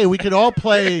like, okay, we could all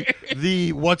play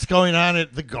the what's going on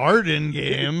at the Garden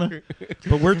game,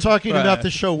 but we're talking about the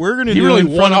show we're going to He do really in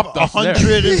front of one-upped us there.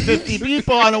 150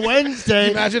 people on a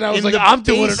Wednesday. Imagine I was in like, the I'm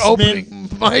doing an basement- opening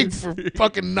mic for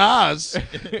fucking Nas.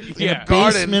 Yeah.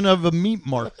 basement of a meat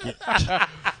market. No,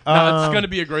 it's gonna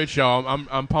be a great show.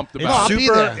 I'm pumped It's about I'll it. be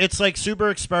super. there. It's like super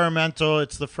experimental.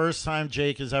 It's the first time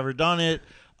Jake has ever done it.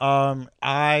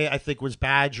 I think was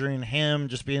badgering him,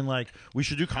 just being like, "We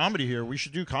should do comedy here. We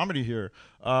should do comedy here."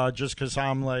 Just because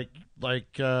I'm like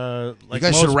You guys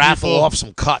most should raffle people- off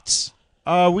some cuts.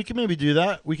 We could maybe do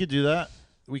that. We could do that.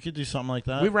 We could do something like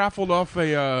that. We raffled off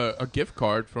a gift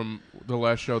card from the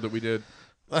last show that we did.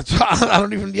 I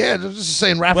don't even. Yeah, just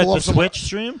saying raffle What, off the some. Twitch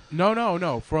stream?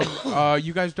 No. From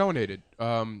you guys donated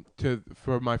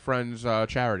for my friend's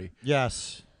charity.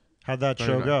 Yes. How'd that Very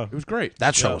show nice. go? It was great.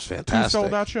 That show Yeah. was 2 fantastic.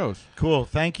 sold out shows. Cool.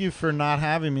 Thank you for not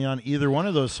having me on either one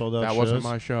of those sold out That shows. wasn't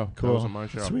my show. Cool. That wasn't my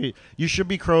show. Sweet. You should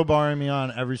be crowbarring me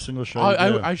on every single show. you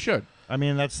do. I should. I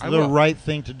mean, that's I the will. right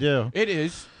thing to do. It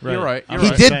is. Right. You're right. You're I'm He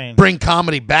right. did Insane. bring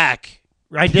comedy back.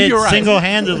 I did You're right.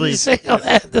 single-handedly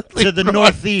Single-handedly to the brought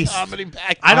Northeast. Comedy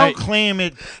back. I don't claim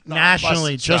it No,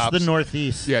 nationally, busted just the chops.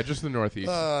 Northeast. Yeah, just the Northeast.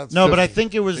 No, but I just-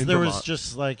 think it was in there was Vermont.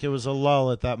 just like it was a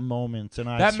lull at that moment, and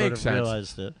I That sort makes of sense.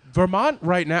 realized it. Vermont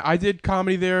right now. I did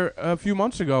comedy there a few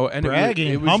months ago, and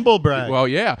Bragging, it was humble brag. Well,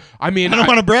 yeah. I mean, I don't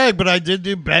want to brag, but I did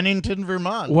do Bennington,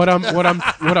 Vermont. what I'm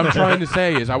trying to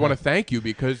say is I want to thank you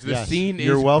because the Yes, scene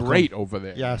you're is welcome. great over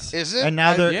there. Yes, Is it? And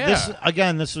now there.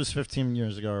 Yeah. This was 15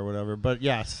 years ago or whatever, but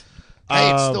yes.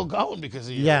 Hey, it's still going because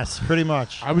of you. Yes, pretty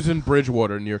much. I was in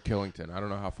Bridgewater near Killington. I don't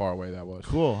know how far away that was.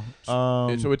 Cool.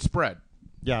 So it spread.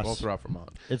 Yes. all throughout Vermont.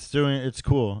 It's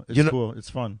cool. It's cool. It's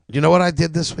fun. You know what I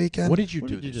did this weekend? What did you What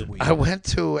do did you this do? week? I went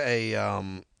to a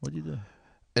What do you do?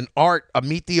 a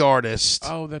meet the artist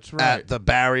Oh, that's right. at the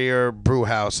Barrier Brew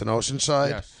House in Oceanside.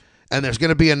 Yes. And there's going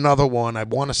to be another one. I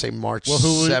want to say March Well,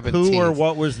 17th. who or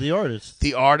what was the artist?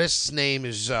 The artist's name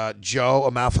is Joe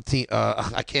Amalfitano.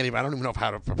 I don't even know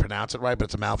how to pronounce it right, but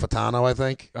it's Amalfitano, I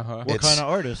think. Uh-huh. What kind of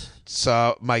artist? It's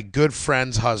my good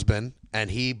friend's husband,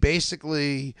 and he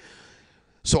basically,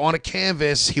 so on a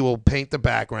canvas, he will paint the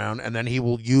background, and then he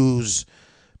will use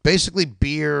basically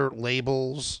beer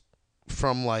labels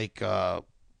from like,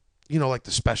 like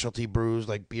the specialty brews,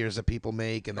 like beers that people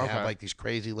make, and they have like these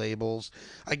crazy labels.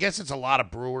 I guess it's a lot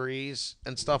of breweries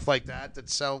and stuff like that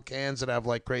sell cans that have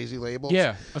like crazy labels.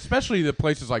 Yeah, especially the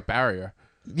places like Barrier.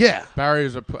 Yeah.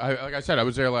 Barrier's like I said, I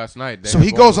was there last night. They So have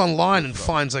he all goes the- online and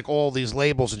finds like all these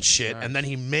labels and shit, Nice. and then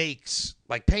he makes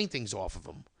like paintings off of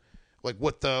them, like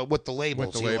with the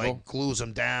labels. He label? like glues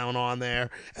them down on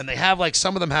there, and they have like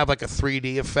some of them have like a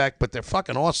 3D effect, but they're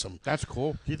fucking awesome. That's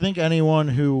cool. Do you think anyone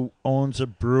who owns a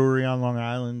brewery on Long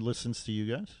Island listens to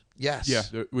you guys? Yes.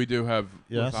 Yeah, we do have.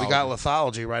 Yes. We got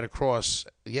Lithology right across.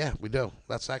 Yeah, we do.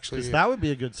 That's actually Because that would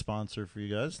be a good sponsor for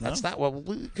you guys. No? that's not well.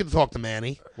 We could talk to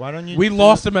Manny. Why don't you? We do-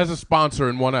 lost him as a sponsor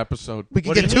in one episode. We could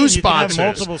What do get you two mean? You can have sponsors.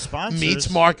 multiple sponsors. Meats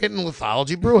Market and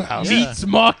Lithology Brew House. Yeah. Meats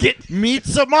Market.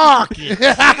 Meets a market.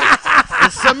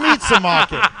 It's a meets a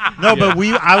market. No, but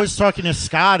I was talking to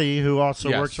Scotty, who also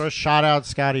Yes. works for us. Shout out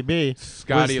Scotty B.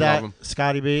 Scotty, love him.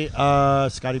 Scotty B.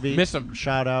 Scotty B. Miss him.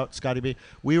 Shout out Scotty B.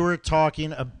 We were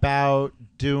talking about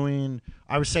doing.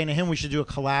 I was saying to him we should do a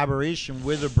collaboration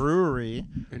with a brewery,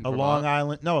 In a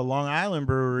Vermont? Long Island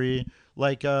brewery,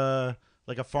 like a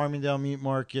Farmingdale Meat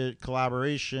Market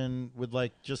collaboration with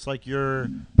just like your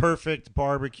perfect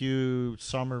barbecue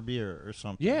summer beer or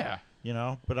something. Yeah.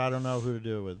 But I don't know who to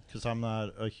do it with because I'm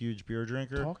not a huge beer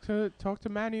drinker, Talk to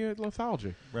Manny at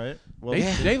Lithology. right? Well,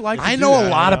 They like. To I do know a that.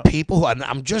 lot of people, and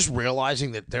I'm just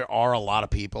realizing that there are a lot of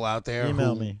people out there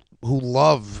Email me. who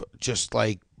love just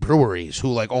like breweries,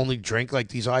 who like only drink like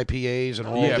these IPAs and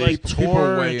all Yeah, these. people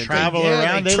tour way and into- travel Yeah,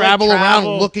 around. they They travel like around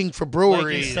travel, looking for breweries.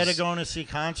 Like instead of going to see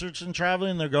concerts and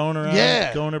traveling, they're going around,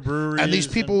 Yeah. going to breweries. and these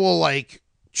people will like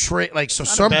trade, like so.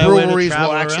 Not a Some bad way to breweries will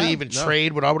travel actually around. even No.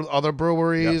 trade with other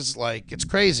breweries. Like it's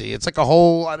crazy. It's like a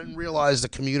whole. I didn't realize the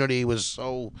community was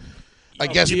so. I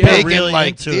guess people are big really and like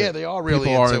into it. they are really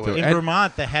People are into into it. in And-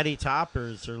 Vermont, the Heady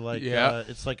Toppers are like, Yeah.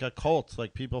 it's like a cult.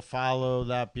 Like people follow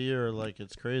that beer, like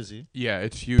it's crazy. Yeah,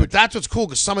 it's huge. But that's what's cool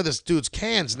because some of this dude's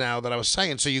cans now that I was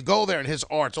saying. So you go there and his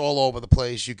art's all over the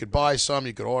place. You could buy some,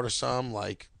 you could order some,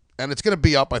 and it's gonna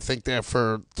be up I think there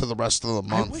to the rest of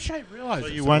the I month. wish I realized. So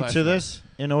this you the went last to night. this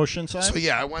in Oceanside? So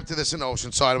yeah, I went to this in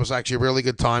Oceanside. It was actually a really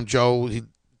good time. Joe,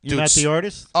 you met the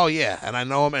artist? Oh yeah, and I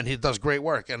know him, and he does great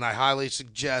work. And I highly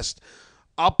suggest.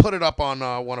 I'll put it up on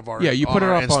one of our You put on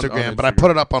it our up on Instagram, but I Instagram.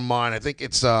 put it up on mine. I think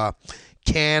it's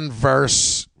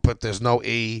Canverse, but there's no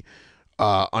E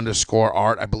underscore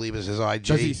art. I believe is his IG.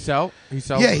 Does he sell? He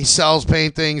sells. Yeah, he sells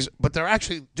paintings, but they're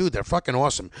actually, dude, they're fucking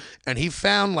awesome. And he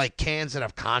found like cans that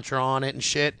have Contra on it and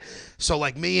shit. So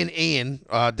like me and Ian,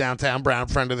 downtown Brown,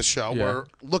 friend of the show, Yeah. were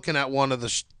looking at one of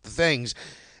the things,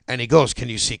 and he goes, "Can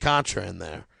you see Contra in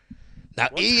there?" Now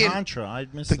What's Ian, Contra? I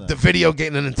missed that. the video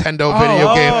game, the Nintendo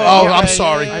video game. oh, Oh, yeah, I'm yeah,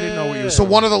 sorry. yeah, I didn't know what you were So saying.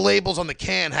 one of the labels on the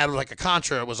can had like a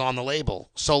Contra. It was on the label.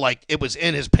 So like it was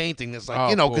in his painting. It's like Oh,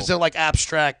 because cool. they're like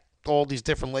abstract, all these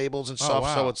different labels and stuff.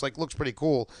 wow. So it's like looks pretty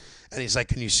cool. And he's like,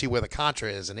 "Can you see where the Contra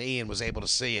is?" And Ian was able to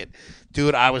see it.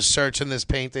 Dude, I was searching this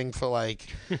painting for like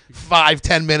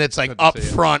 5-10 minutes, like Couldn't up see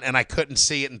it. front, and I couldn't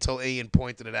see it until Ian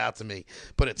pointed it out to me.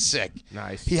 But it's sick.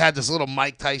 Nice. He had this little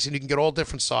Mike Tyson. You can get all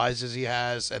different sizes he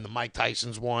has, and the Mike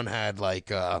Tyson's one had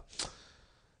like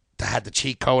had the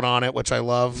cheat code on it, which I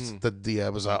loved.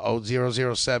 It was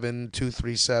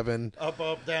 007-237. Up,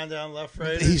 down, left,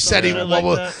 right. He said he something like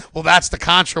well, that. well, that's the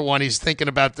Contra one. He's thinking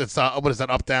about this. What is that?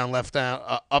 Up, down, left, down,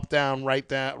 up, down, right,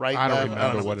 down, right. I don't left?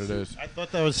 remember know. what it is. I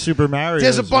thought that was Super Mario.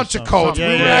 There's a bunch of codes. Yeah,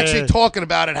 we were yeah, actually yeah. talking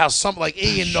about it. How some Ian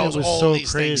shit knows was all so these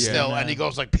things crazy, still, man. and he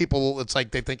goes like people. It's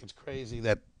like they think it's crazy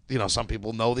that some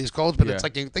people know these codes, but it's Yeah.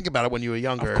 like you think about it when you were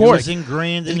younger. Of It was, course, like,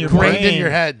 ingrained in your ingrained brain. in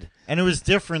your head. And it was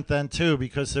different then too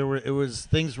because there was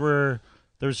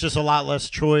just a lot less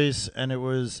choice, and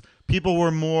people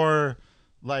were more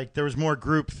like there was more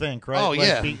group think, right? Oh, Like,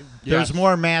 yeah. There's Yes.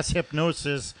 more mass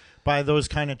hypnosis by those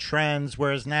kind of trends,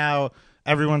 whereas now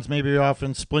everyone's maybe off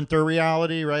in splinter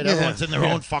reality, right? Yeah. Everyone's in their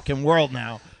own fucking world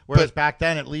now. Whereas But- back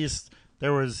then, at least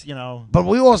there was, But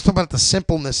we always talk about the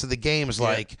simpleness of the games.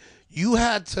 Like you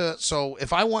had to. So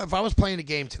if I was playing a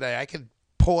game today, I could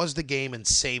pause the game and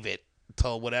save it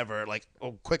till whatever, like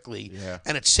quickly, Yeah.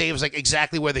 and it saves like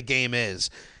exactly where the game is.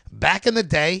 Back in the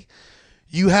day,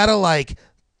 you had to like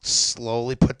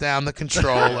slowly put down the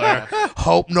controller,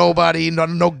 hope nobody,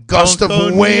 no gust Don't of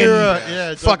go wind, near it. Yeah, don't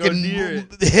go fucking near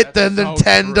it. hit the That's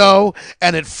so Nintendo,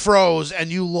 and it froze, and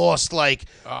you lost like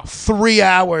 3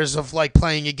 hours of like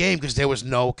playing your game because there was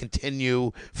no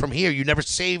continue from here. You never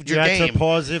saved You your had game. to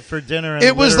pause it for dinner. And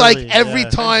It was like literally, every yeah.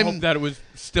 time. Hope that it was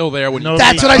still there when No, you.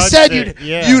 That's we what I touched said. it,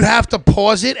 yeah. You'd have to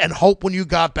pause it and hope when you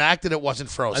got back that it wasn't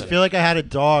I frozen. feel like I had a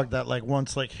dog that like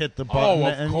once like hit the button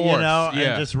of and course, and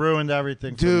yeah. just ruined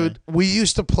everything. for Dude, me. we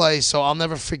used to play, so I'll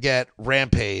never forget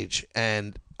Rampage,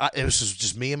 and it was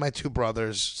just me and my two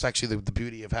brothers. It's actually the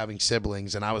beauty of having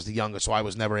siblings, and I was the youngest, so I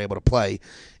was never able to play.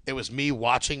 It was me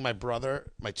watching my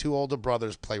two older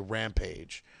brothers play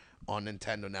Rampage on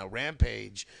Nintendo. Now,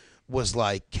 Rampage was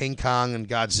like King Kong and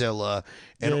Godzilla,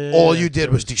 and Yeah, all yeah, you did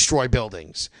was destroy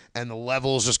buildings, and the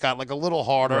levels just got like a little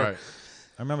harder. Right.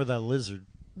 I remember that lizard.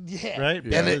 Yeah, Right?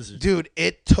 And Yeah. it, dude,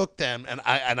 it took them, and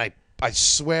I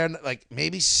swear, like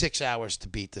maybe 6 hours to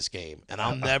beat this game, and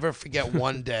I'll never forget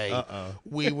one day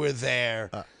we were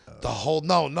there. The whole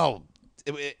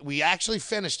we actually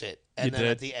finished it, and You then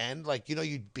did? at the end, like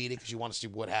you beat it because you want to see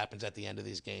what happens at the end of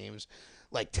these games.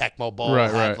 Like Tecmo Bowl Right,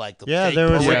 had right. like the Yeah, fake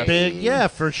there was a parade. big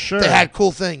for sure. They had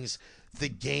cool things. The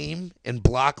game in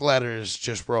block letters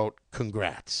just wrote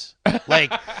 "Congrats." Like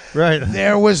right.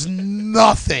 there was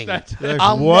nothing. Like,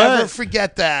 I'll what? never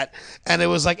forget that. And it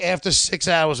was like after 6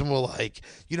 hours, and we're like,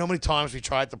 you know how many times we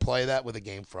tried to play that with a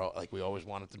game for like we always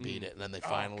wanted to beat it, and then they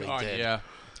finally God, did. yeah.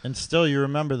 And still, you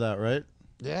remember that, right?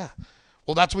 Yeah.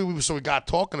 Well, that's what we got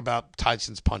talking about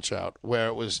Tyson's Punch Out, where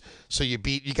it was so you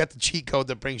get the cheat code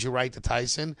that brings you right to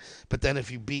Tyson, but then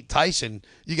if you beat Tyson,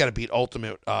 you got to beat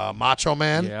Ultimate Macho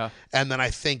Man. Yeah. And then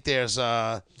I think there's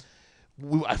I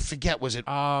forget, was it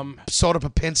Um, Soda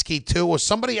Popinski too, or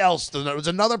somebody else? There was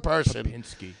another person.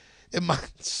 Pinsky.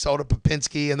 Soda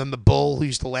Popinski, and then the bull who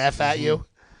used to laugh at you.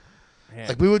 Man.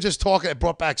 Like we were just talking, it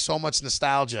brought back so much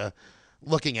nostalgia.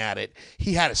 Looking at it,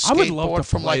 he had a I would love skateboard to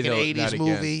from like play an that '80s again.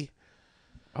 movie.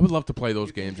 I would love to play those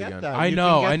You can games get again. that. I You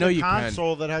know. can get I know the you can.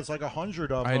 console that has like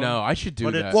 100 of them. I know. I should do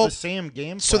but that. it's Well, the same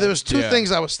gameplay. So there was two Yeah.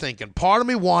 things I was thinking. Part of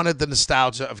me wanted the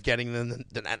nostalgia of getting an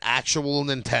actual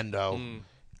Nintendo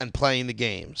and playing the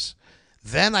games.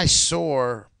 Then I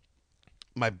saw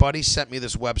my buddy sent me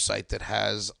this website that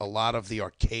has a lot of the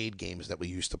arcade games that we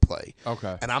used to play.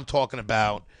 Okay. And I'm talking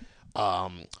about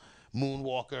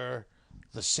Moonwalker,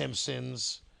 The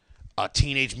Simpsons,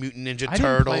 Teenage Mutant Ninja I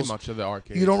didn't play Turtles. much of the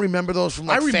arcade. You don't remember those from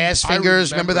like I Fast I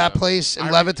Fingers? Remember that them. place in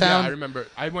Yeah, Levittown? I remember.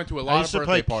 I went to a I lot used of to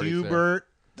birthday play parties there. Cubert.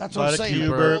 That's A what lot I'm of saying.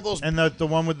 Cubert, All those- and the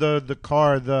one with the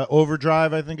car, the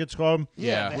Overdrive, I think it's called.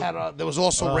 Yeah, Yeah. they had there was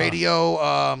also Radio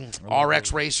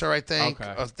RX Racer, I think.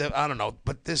 Okay. I don't know,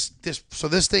 but this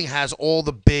thing has all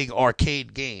the big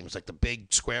arcade games, like the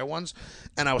big square ones.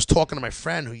 And I was talking to my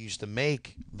friend who used to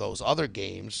make those other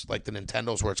games, like the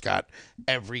Nintendos, where it's got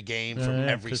every game from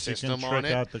every 'cause system you can on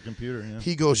trick it. out the computer. Yeah.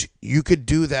 He goes, "You could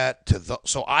do that to the."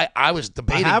 So I was I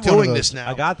debating have one of doing those. this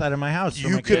now. I got that in my house. for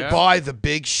You my could kid. buy the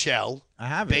big shell. I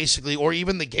have it. Basically, or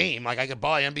even the game. Like I could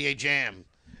buy NBA Jam,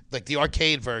 like the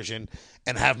arcade version,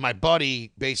 and have my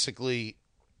buddy basically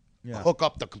Yeah. hook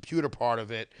up the computer part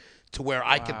of it to where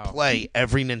I could play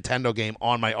every Nintendo game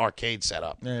on my arcade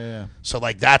setup. Yeah. So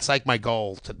like that's like my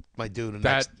goal to my dude. And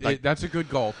That's a good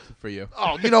goal for you.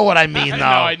 oh, you know what I mean, though.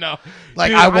 I know. Like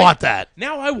Dude, I want that.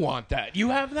 Now I want that. You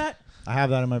have that? I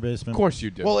have that in my basement. Of course you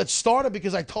do. Well, it started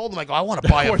because I told him like I want to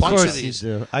buy a Of bunch Of of course you these.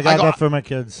 do. I got that for my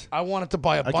kids. I wanted to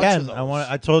buy a bunch of Again, those.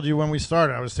 I told you when we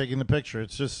started, I was taking the picture.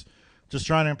 It's just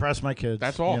trying to impress my kids.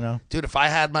 That's all. You know. Dude, if I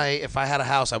had a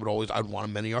house, I'd want a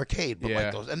mini arcade. But Yeah.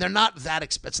 like those, and they're not that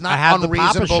expensive. It's not I have the Papa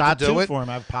unreasonable Shot to do too it. for him.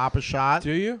 I have Papa Shot.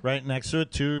 Do you? Right next to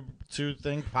it, two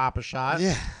thing Papa Shot.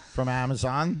 Yeah. From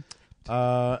Amazon.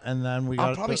 And then we got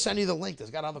I'll probably the, send you the link.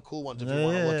 There's got other cool ones if you Yeah,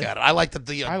 want to look yeah. at it. I like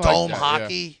the I like dome that,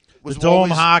 hockey. Was the dome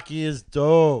always- hockey is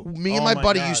dope. Me and Oh my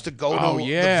buddy God. used to go Oh, to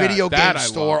yeah, the video that game I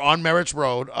store love. on Merritt's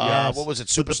Road. Yes. What was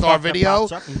it? With the Superstar puck that Video.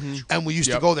 pops up. And we used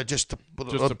to Yep. go there just to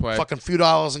play. fucking few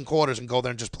dollars and quarters and go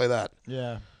there and just play that.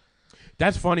 Yeah.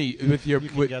 That's funny with You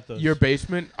can get those. your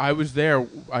basement. I was there.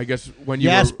 I guess when you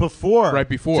Yes, were before. right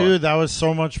before. Dude, that was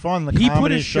so much fun. The he put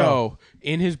comedy a show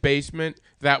in his basement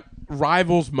that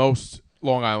rivals most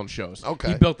Long Island shows. Okay.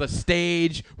 He built a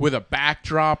stage with a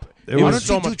backdrop. It Why was don't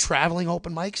so you do much. traveling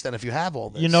open mics then if you have all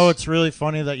this? You know, it's really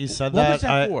funny that you said What that. was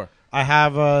that for? I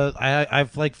have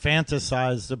I've like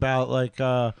fantasized about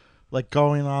like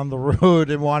going on the road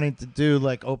and wanting to do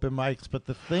like open mics. But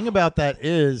the thing about that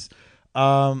is,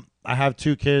 I have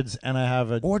 2 kids and I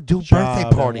have a Or do job birthday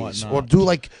and parties, or whatnot. do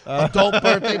like adult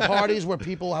birthday parties where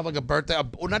people have like a birthday,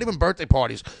 or not even birthday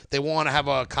parties. They want to have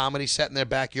a comedy set in their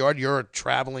backyard. You're a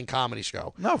traveling comedy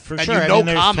show. No, for and sure. You I know mean,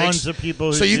 there's comics, tons of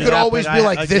people who so you do could that, always but be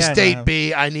like, this again, date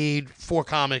B, I need 4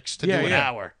 comics to do an yeah.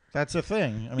 hour. That's a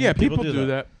thing. I mean, Yeah, people do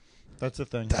that. That's a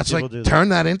thing. That's People like do that. turn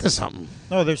that into something.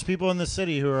 No, there's people in the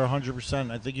city who are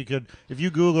 100%. I think you could, if you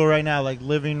Google right now, like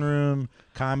living room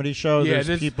comedy show. Yeah,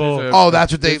 there's people. there's Oh,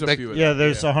 that's what there's they- a few of yeah, them,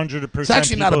 there's 100%. It's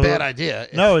actually not a people who- bad idea.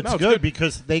 No, it's No, it's good good.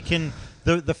 because they can.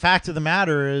 The fact of the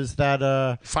matter is that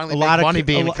Finally a make lot money of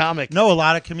being a lo- comic. No, a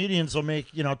lot of comedians will make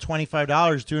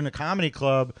 $25 doing a comedy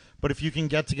club, but if you can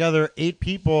get together 8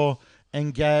 people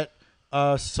and get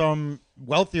some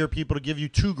wealthier people to give you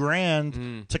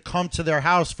 $2,000 to come to their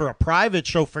house for a private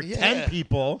show for Yeah. 10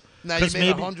 people. Now you 'cause made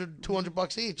maybe-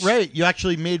 $100-$200 each. Right, you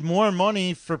actually made more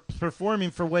money for performing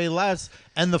for way less,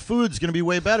 and the food's going to be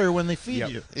way better when they feed Yep.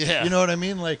 you. Yeah. You know what I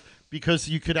mean? Like, because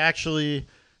you could actually,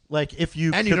 like, if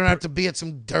you And you could don't have to be at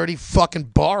some dirty fucking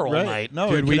bar all right. night. No,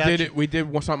 Dude, it we could did actually- it. We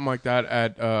did something like that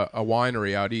at a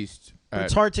winery out east.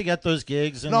 It's hard to get those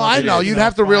gigs. And No, like, I know. you You'd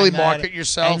have to find really that, market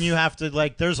yourself. and you have to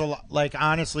like. There's a lot. Like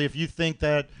honestly, if you think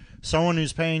that someone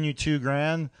who's paying you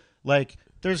 $2,000, like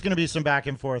there's going to be some back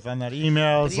and forth on that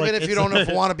email. And even if you don't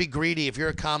want to be greedy, if you're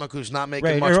a comic who's not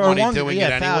making right, much or money one, doing yeah,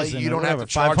 it anyway, 1,000 you or don't have whatever, to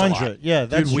charge a 500. lot. Yeah,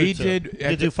 that's Dude, we true, too. did You at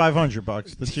could do the-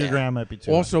 $500. The $2,000 might be too.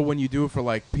 Also, when you do it for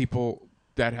like people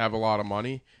that have a lot of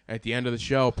money, at the end of the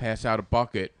show, pass out a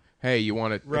bucket. Hey, you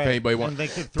want to? right. If anybody And wants, they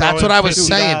could throw That's in what I was $50,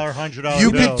 saying. $100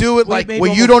 You bills. could do it We like made where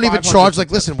you almost don't even 500 charge. Like,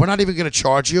 sometimes. listen, we're not even going to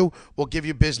charge you. We'll give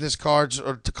you business cards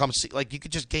or to come see. Like, you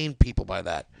could just gain people by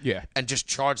that. Yeah. And just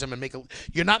charge them and make a.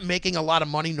 You're not making a lot of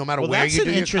money no matter Well, where that's you an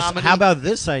do your interest. comedy. How about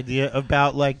this idea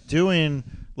about like doing,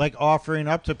 like offering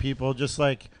up to people just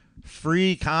like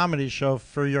free comedy show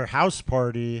for your house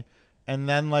party, and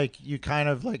then like you kind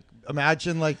of like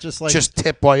imagine like just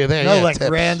tip while you're there? no yeah, like tips.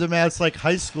 random ass like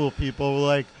high school people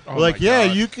like Oh like my yeah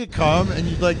God. you could come and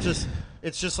you like just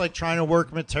it's just like trying to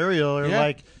work material or Yeah.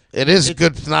 like It is It's-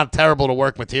 good. It's not terrible to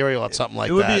work material at something like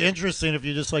it would that. be interesting if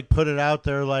you just like put it out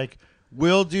there like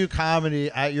we'll do comedy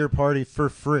at your party for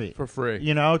free. For free.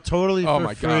 You know, totally Oh for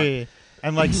my free.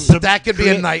 And like That could be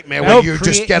a nightmare where you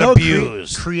just get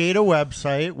abused. Create a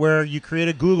website where you create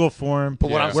a Google form But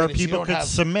what I'm where saying is you people don't could have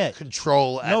submit.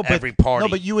 control at No, but every party. No,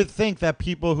 but you would think that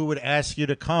people who would ask you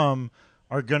to come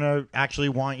are gonna actually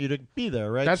want you to be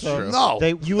there, right? That's true. No.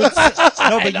 you would.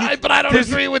 No, but you. but I don't There's-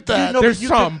 agree with that. No, but There's you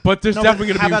some, but there's no,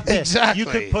 definitely how going to about be. this? Exactly. You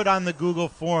could put on the Google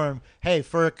form, hey,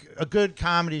 for a good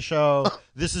comedy show,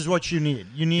 this is what you need.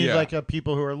 You need Yeah. like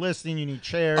people who are listening. You need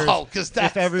chairs. Oh, because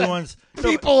if everyone's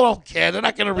people don't care. They're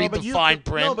not going to read but the you fine could-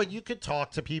 print. No, but you could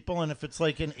talk to people, and if it's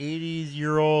like an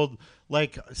 80-year-old,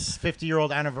 like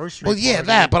 50-year-old anniversary. Well, yeah, party,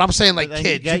 that. But I'm saying like then you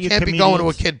kids. get You your can't be going to a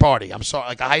comedians. kid party. I'm sorry,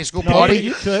 like a high school No, party. but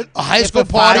you could. A high If school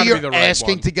it's party, gotta be you're the right asking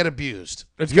one. to get abused.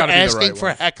 It's You're gotta be the asking right for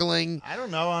one. heckling. I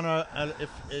don't know if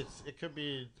it could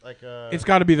be like a. It's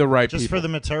got to be the right just people. for the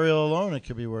material alone, it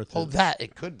could be worth it. Oh, that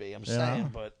it could be. I'm Yeah.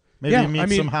 saying, but Maybe Yeah, you meet I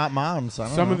mean, some hot moms. I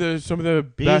don't some know. of the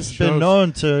B's best been shows.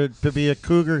 known to be a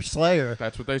cougar slayer.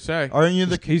 That's what they say. Aren't you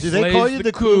the? He Do they call slays you the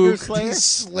the cougar coug. slayer? he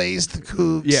slays the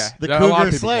cougs. Yeah, The a lot of Cougar people call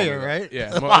me Slayer, that. right? Yeah,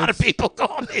 a well, lot of it's- people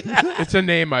call me that. It's a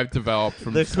name I've developed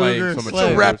from The slaying Cougar so much. Slayer.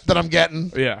 The rep that I'm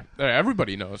getting. Yeah,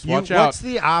 everybody knows. You- Watch out! What's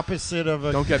the opposite of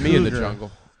a? Don't get me in the cougar?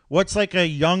 jungle. What's like a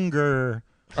younger?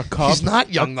 A cub. He's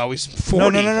not young though. He's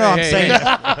 40. No. I'm Hey, saying.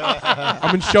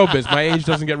 I'm in showbiz. My age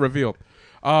doesn't get revealed.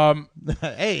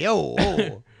 Hey,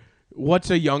 yo. What's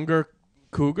a younger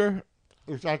cougar?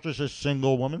 Is that just a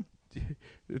single woman?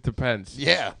 It depends.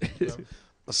 Yeah.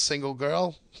 A single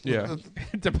girl. Yeah,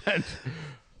 it depends.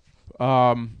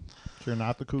 So you're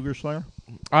not the cougar slayer?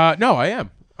 No, I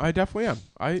am. I definitely am.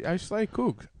 I slay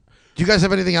cougs. Do you guys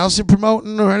have anything else you're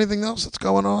promoting or anything else that's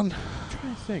going on?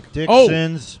 I think.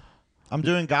 Dixon's. I'm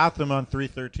doing Gotham on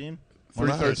 313.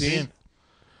 313?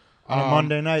 On a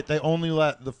Monday night. They only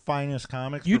let the finest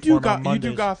comics You do perform on you do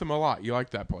Mondays. Gotham a lot. You like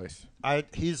that place.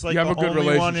 He's like You have the a good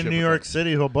only one in relationship New with York him.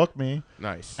 City who'll book me.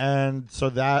 Nice. And so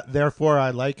therefore I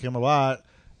like him a lot.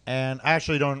 And I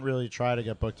actually don't really try to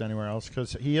get booked anywhere else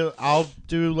because I'll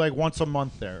do like once a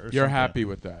month there. Or You're something. happy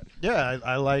with that. Yeah,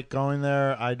 I like going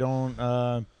there. I don't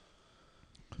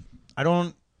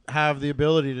have the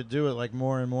ability to do it like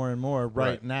more and more and more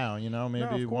right now. You know,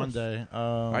 maybe of one course. day.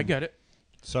 I get it.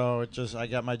 So I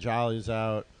got my jollies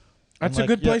out. That's And, a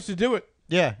good yeah, place to do it.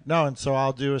 Yeah, no, and so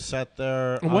I'll do a set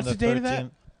there. And on what's the date of 13th.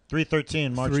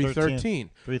 313, March 313.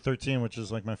 313, which is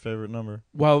like my favorite number.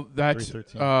 Well, that's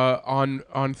 313.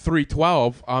 on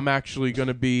 312. I'm actually going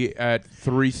to be at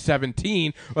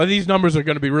 317. Well, these numbers are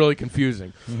going to be really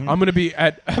confusing. I'm going to be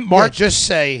at March. just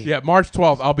say March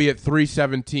 12th. I'll be at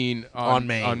 317 On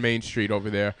Main Street over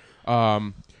there.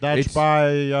 That's it's-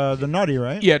 by the Nutty,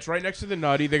 right? Yeah, it's right next to the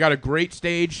Nutty. They got a great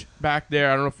stage back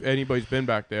there. I don't know if anybody's been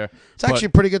back there. it's actually a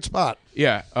pretty good spot.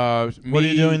 Yeah. What are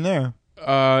you doing there?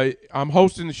 I'm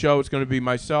hosting the show. It's going to be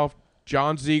myself,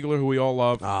 John Ziegler, who we all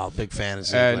love, Oh, big fan of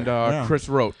Ziegler. and Yeah. Chris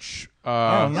Roach.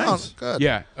 Oh, nice. Oh, good.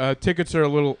 Yeah, tickets are a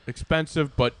little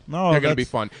expensive, but No, they're going to be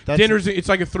that's- fun. that's- Dinner's it's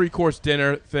like a 3-course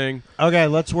dinner thing. Okay,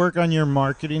 let's work on your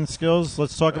marketing skills.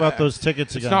 Let's talk about those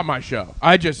tickets It's again. not my show.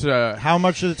 I just How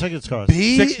much do the tickets cost?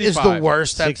 B is the 65.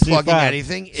 worst at 65. plugging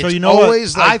anything. It's So you know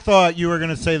always what? I like thought you were going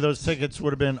to say those tickets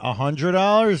would have been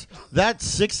 $100. That's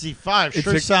 65. It's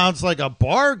Sure a- sounds like a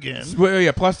bargain. well,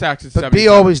 yeah, plus taxes. But B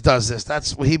always does this.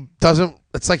 That's he doesn't.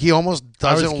 It's like he almost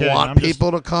I was doesn't kidding. want I'm just-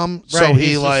 people to come. So Right, he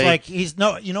he's just like he's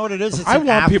no. You know what it is? It's I an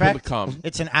want people to affect. come.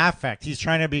 It's an affect. He's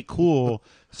trying to be cool.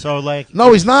 So like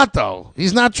no, he's not though.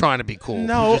 He's not trying to be cool.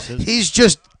 No. he's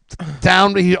just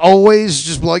down. He always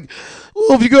just like,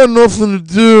 well, if you got nothing to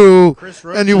do Chris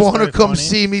Roach and you is want to very come funny.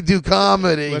 see me do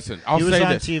comedy, Listen, I'll he was say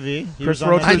on this. TV. He Chris was on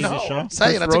Roach that I is- TV know. show. I'm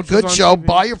saying Chris that's a Roach good is on show. TV.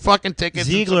 Buy your fucking tickets.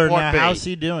 Ziegler and support now. me. How's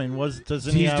he doing?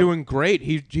 Doesn't he He's have, doing great.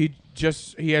 He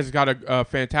has got a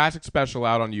fantastic special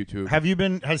out on YouTube.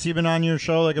 Has he been on your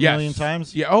show like a Yes. million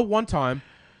times? Yeah. One time.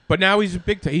 But now he's a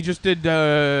big time. He just did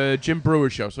Jim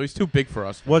Brewer's show, so he's too big for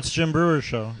us. What's Jim Brewer's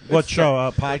show? What show?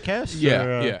 A podcast? Yeah,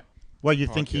 Or, yeah. What you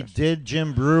think he Podcast. did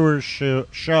Jim Brewer's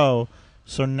show?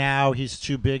 So now he's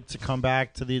too big to come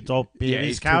back to the adult Yeah, baby's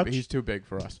he's couch. he's too big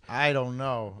for us. I don't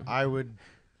know. I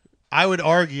would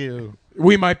argue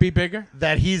We might be bigger.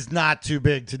 that he's not too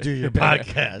big to do your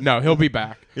podcast. No, he'll be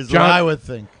back. Is John, what I would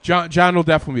think. John will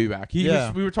definitely be back.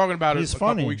 Yeah. We were talking about He's it a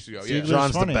funny. couple weeks ago. Yeah. Ziegler's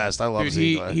John's funny. the best. I love Dude,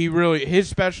 Ziegler. he really his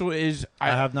special is I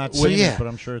have not So seen yeah, it, but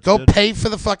I'm sure it's go good. pay for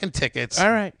the fucking tickets.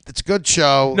 All right. It's a good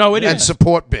show. No, it and is.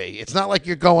 support B. It's not like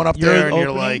you're going up there and you're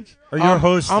opening? like, or you're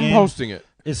hosting. I'm hosting it.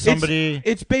 Is somebody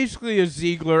It's basically a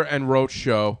Ziegler and Roach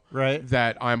show right?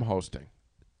 that I'm hosting.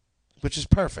 which is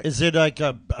perfect. Is it like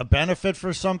a benefit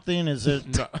for something? Is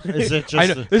it? No. Is it I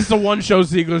just? know, this is the one show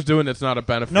Ziegler's doing that's not a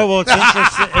benefit. No, well, it's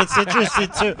interesting. It's interesting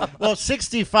too. Well,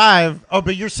 65. Oh,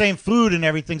 but you're saying food and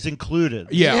everything's included.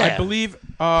 Yeah, Yeah. I believe.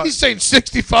 He's saying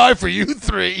 65 for you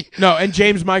three. No, and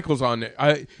James Michael's on it.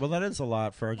 Well, that is a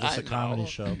lot for just I a comedy know.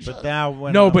 show. But now,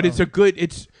 when No, but it's a good.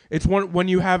 It's one when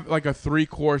you have like a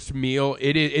 3-course meal.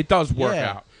 It does work Yeah.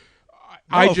 out.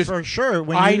 no, I just for sure.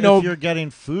 When I you, know- if you're getting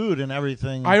food and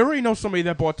everything. I already know somebody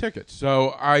that bought tickets,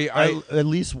 so at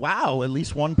least at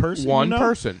least one person. one you know?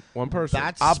 person.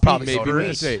 That's I'll probably speaks go to maybe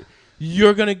this. say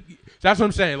you're gonna. That's what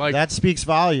I'm saying. Like that speaks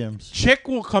volumes. Chick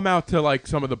will come out to like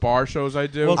some of the bar shows I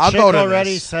do. Well, I'll Chick go to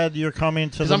already this. said you're coming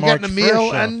to Because the I'm March getting a meal,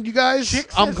 1st show. and you guys,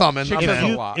 I'm coming. Chick I'm says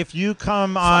in. a lot. If you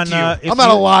come on, You. if I'm at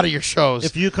a you- lot of your shows.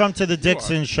 If you come to the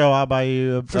Dixon show, I'll buy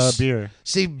you a s- beer.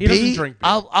 See, He doesn't B, drink beer.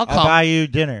 I'll I'll come. buy you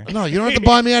dinner. No, you don't have to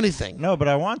buy me anything. No, but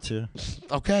I want to.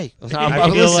 Okay. I feel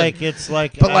Listen, like it's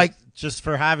like, But, like- just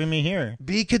for having me here.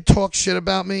 B could talk shit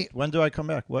about me. When do I come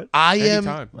back? What? I am.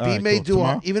 Anytime. B All right, may cool. do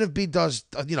Tomorrow? even if B does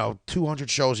 200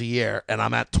 shows a year, and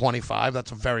I'm at 25.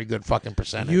 That's a very good fucking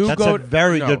percentage. You That's go a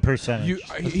very no, good percentage.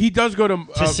 He does go to.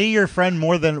 To see your friend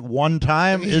more than one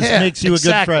time Yeah, makes you a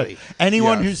exactly. good friend.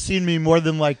 Anyone Yes. who's seen me more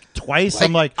than like twice,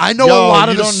 I'm like, I know Yo, a lot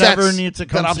of you the don't sets never need to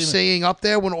come that I'm see me. seeing up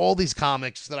there when all these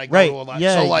comics that I go Right? to a lot.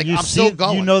 Yeah. So like you I'm see, still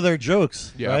going. You know their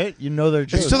jokes, Yeah. right? You know their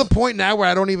jokes. It's to the point now where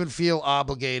I don't even feel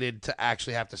obligated to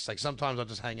actually have to. Like sometimes I'll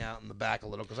just hang out in the back a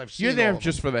little because I've seen. You're there all of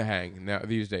just them. for the hang now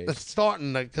these days. It's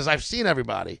starting because I've seen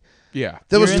everybody. Yeah.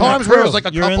 There You're was in the times where it was crew. like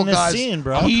a You're couple in the guys. scene,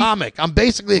 bro. I'm a He- comic. I'm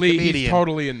basically a Lee, comedian. he's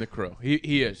totally in the crew. He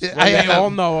is. Yeah, Well, they I- all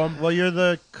know him. Well, you're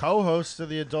the co-host of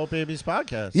the Adult Babies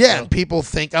podcast. Yeah, so- and people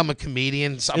think I'm a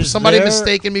comedian. Is Somebody there-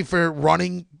 mistaken me for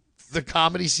running the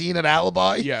comedy scene at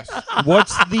Alibi. Yes.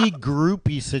 What's the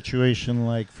groupie situation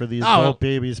like for the Adult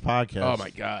Babies podcast? Oh my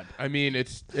God. I mean,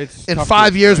 it's In tough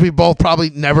 5 to years, explain. we both probably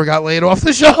never got laid off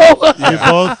the show. You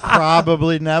both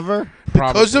probably never.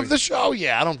 Because Probably. of the show,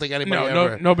 yeah. I don't think anybody no,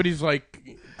 ever. nobody's like.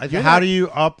 You're How that- do you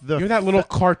up the? You're that little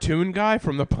cartoon guy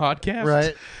from the podcast,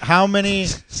 right. How many?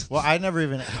 Well, I never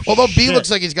even. Although B Shit. looks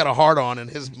like he's got a heart on in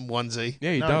his onesie,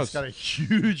 Yeah, he No, does. He's got a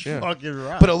huge Yeah. fucking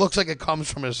rock. but it looks like it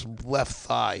comes from his left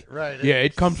thigh. right. Yeah,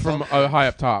 it comes from high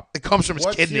up top. It comes from his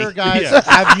What's kidney. your guys?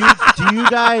 Yeah. Do you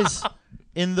guys,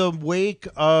 in the wake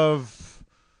of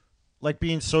like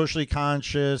being socially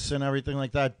conscious and everything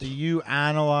like that, do you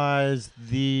analyze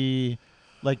the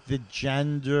like the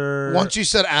gender Once you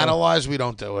said analyze, we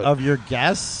don't do it. of your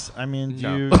guests? I mean, do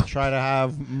No. you try to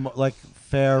have like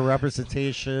fair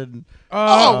representation?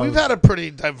 We've had a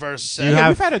pretty diverse set. You Yeah, have-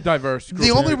 we've had a diverse group.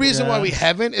 The only here. reason why Yeah. we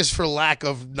haven't is for lack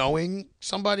of knowing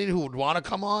somebody who would want to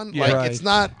come on. Yeah. Like Right. it's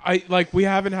not. we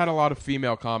haven't had a lot of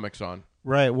female comics on.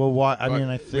 Right. Well, why? I But mean,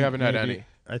 I we think haven't had maybe- any.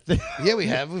 I think. Yeah, we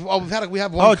have. We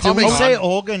have one Oh, did coming we say on.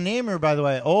 Olga Namer? By the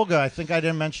way, Olga. I think I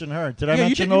didn't mention her. Did I Yeah, you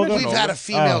mention did- you Olga? mentioned We've had a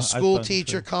female Oh, I school thought-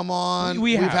 teacher come on.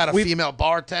 We We've have. had a We've- female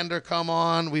bartender come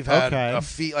on. We've had Okay. I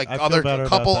feel other better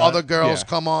couple about that. other girls Yeah.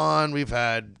 come on. We've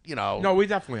had No, we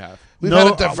definitely have. we've No, had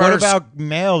a diverse. What about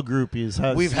male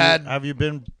groupies? We've had- Have you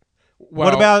been? Well,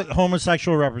 What about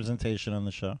homosexual representation on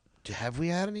the show? Have we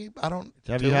had any? I don't.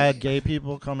 Have do you we? had gay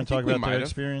people come and I think talk we about might their have.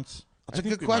 experience? That's a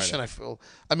think good we might question. have. I feel.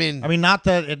 I mean, not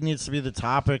that it needs to be the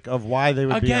topic of why they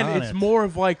would Again, be on it's it. more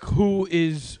of like who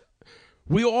is.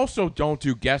 We also don't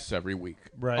do guests every week.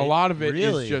 Right. A lot of it is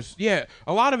Really? just A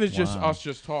lot of it's just Wow. us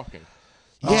just talking.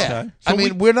 yeah. Okay. I So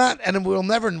mean, we're not, and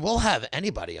we'll have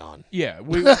anybody on. Yeah,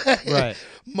 we. Right.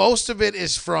 Most of it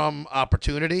is from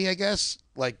opportunity, I guess.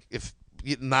 Like if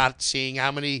you're not seeing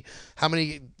how many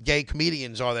gay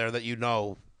comedians are there that you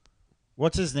know.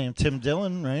 What's his name? Tim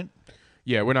Dillon, right?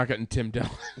 Yeah, we're not getting Tim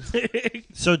Dillon.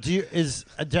 So do you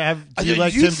Do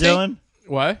like you Tim think- Dillon?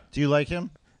 What? Do you like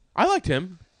him? I liked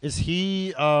him. Is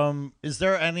he? Is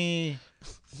there any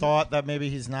thought that maybe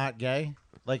he's not gay?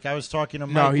 Like I was talking to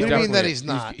Mike. No, What he's do you mean definitely that he's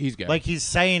not? He's gay. like he's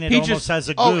saying it He almost just- as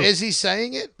a goof. Oh, is he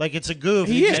saying it? like it's a goof.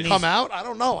 He is. and Come he's- out? I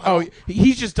don't know.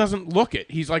 he just doesn't look it.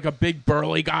 He's like a big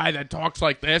burly guy that talks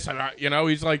like this, and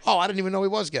he's like, I didn't even know he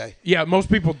was gay. yeah.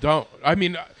 Most people don't. I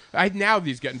mean, now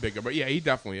he's getting bigger, but yeah, he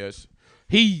definitely is.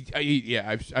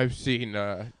 I've seen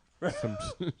some.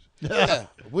 Yeah.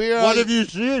 What have you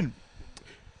seen?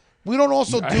 We don't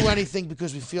also do anything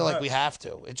because we feel like we have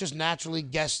to. It just naturally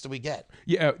guests that we get.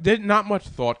 Yeah, not much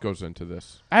thought goes into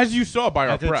this, as you saw by I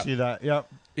our did prep. see that.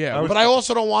 Yep. Yeah, But I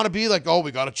also don't want to be like,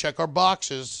 we got to check our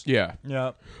boxes. yeah.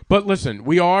 Yep. But listen,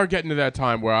 we are getting to that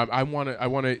time where I want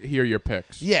to hear your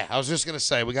picks. Yeah, I was just gonna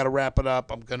say we got to wrap it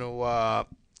up. I'm gonna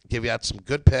give you out some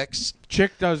good picks.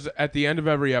 Chick does at the end of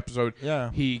every episode.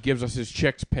 Yeah. He gives us his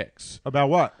Chick's picks About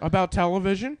what? about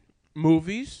television,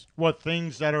 movies. What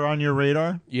things that are on your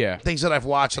radar? Yeah. Things that I've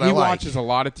watched and He I like watches a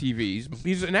lot of TVs.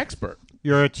 He's an expert.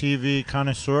 You're a TV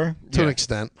connoisseur. to an Yeah.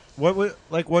 extent.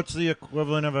 What's the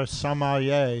equivalent of a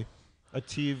sommelier? A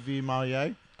TV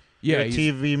sommelier? Yeah, a he's-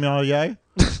 TV sommelier?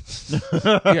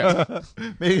 yeah.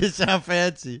 Make it sound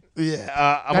fancy.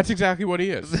 Yeah, That's exactly what he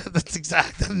is. that's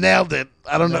exactly nailed it.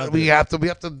 I don't know. Nailed We it. have to.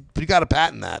 We got to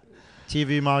patent that.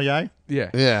 TV sommelier? Yeah.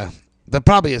 Yeah, there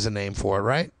probably is a name for it,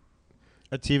 right?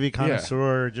 A TV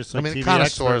connoisseur, or just like I mean, TV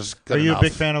connoisseur expert. is good Are you enough. a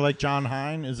big fan of like John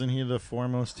Hine? Isn't he the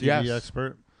foremost TV Yes.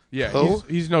 expert? Yeah. Who?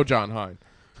 He's no John Hine.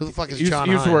 Who the fuck is He used, John?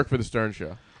 he used to Hine? work for the Stern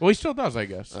Show. Well, he still does, I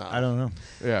guess. I don't know.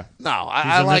 Yeah. No, He's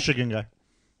I a like. Michigan guy.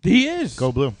 He is.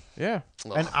 Go Blue. Yeah.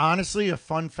 And honestly, a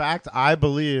fun fact, I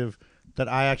believe that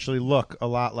I actually look a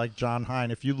lot like John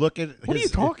Hine. If you look at What are you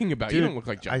talking about? You Dude, don't look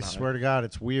like John I Hine. swear to God,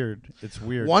 it's weird. It's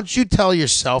weird. Once you tell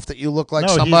yourself that you look like No,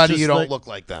 he's somebody, just you don't like- look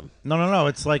like them. No.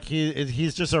 It's like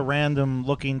he's just a random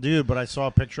looking dude, but I saw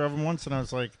a picture of him once and I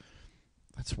was like,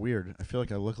 that's weird. I feel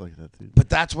like I look like that dude. But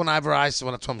that's whenever that's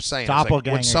what I'm saying. It's like,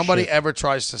 Doppelganger when somebody shit. ever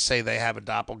tries to say they have a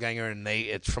doppelganger and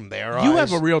it's from their eyes. You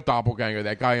have a real doppelganger,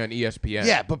 that guy on ESPN.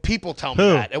 Yeah, but people tell me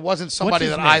Who? that. It wasn't somebody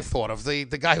his that name? I thought of. The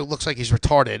guy who looks like he's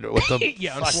retarded with the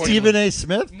Yeah, fucking- Stephen A.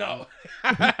 Smith? No.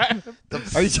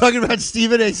 Are you talking about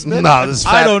Stephen A. Smith? No, this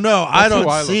I fat- don't know. I That's who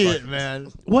don't I look see like. it, man.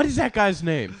 What is that guy's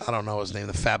name? I don't know his name.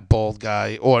 The fat bald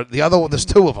guy, or the other one. There's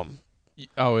two of them.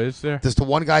 Oh, is there? There's the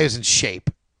one guy who's in shape,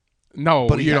 No,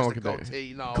 but he you has don't look the at that.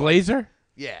 goatee. No, Glazer?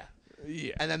 yeah.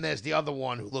 Yeah. And then there's the other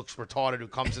one who looks retarded who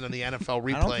comes in the NFL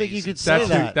replays. I don't think you could say That's who-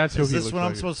 that. that's who Is he this looks when I'm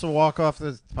like. supposed to walk off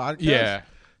this podcast? Yeah.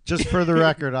 Just for the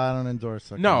record, I don't endorse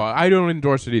that. No, I don't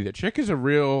endorse it either. Chick is a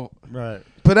real. Right.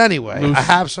 But anyway, Loose. I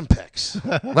have some picks.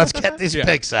 Let's get these Yeah.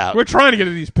 picks out. We're trying to get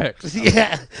to these picks.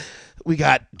 Yeah. We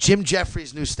got Jim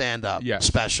Jeffries' new stand-up Yes.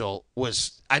 special.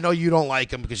 I know you don't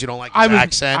like him because you don't like his I was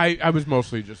accent. I was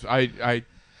mostly just I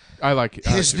like it.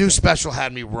 His new special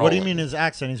had me rolling. What do you mean his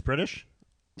accent? He's British?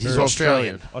 He's Or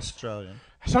Australian. Australian.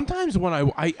 Sometimes when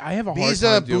I have a hard He's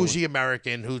time a dealing bougie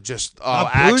American who just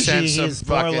Not bougie, accents of he's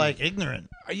more fucking. like ignorant.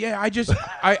 Yeah,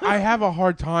 I have a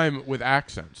hard time with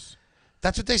accents.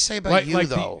 That's what they say about you, Like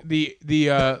though. the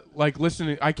like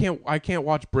listening. I can't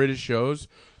watch British shows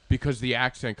because the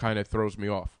accent kind of throws me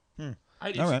off.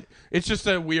 It's, All right. It's just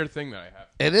a weird thing that I have.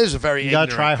 It is a very You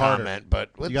gotta ignorant try harder. comment, but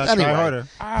You gotta anyway, try harder.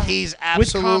 He's With comedy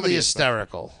absolutely it's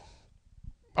hysterical.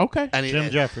 Okay. And he- Jim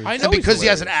Jeffries. I know And he's because he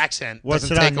has an hilarious. accent, What's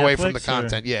doesn't it on take away from the Netflix, or-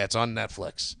 content. Yeah, it's on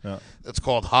Netflix. Yeah. It's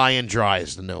called High and Dry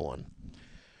is the new one,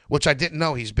 which I didn't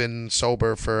know. He's been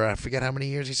sober for I forget how many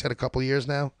years. He said a couple years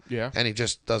now. Yeah. And he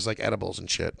just does like edibles and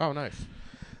shit. Oh, nice.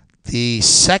 The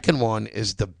second one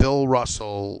is the Bill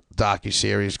Russell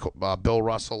docuseries, Bill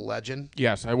Russell Legend.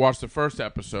 Yes, I watched the first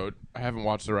episode. I haven't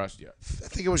watched the rest yet. I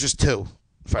think it was just two,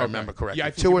 if I Okay. remember correctly. Yeah,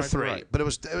 I think two you or might be three, right. but it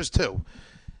was two.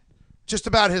 Just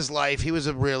about his life. He was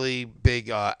a really big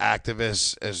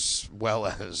activist as well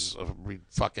as a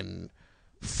fucking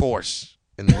force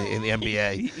in the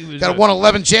NBA. He was Got a- won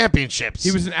 11 championships.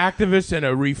 He was an activist and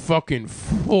a re-fucking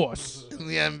force. in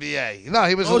the NBA. No,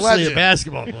 he was a Mostly legend. a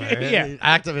basketball player. Yeah.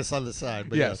 Activist on the side.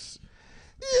 But Yes.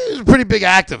 He was a pretty big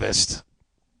activist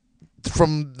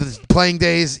from the playing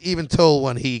days even till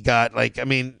when he got like. I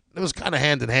mean, it was kind of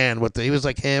hand in hand with he was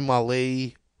like him,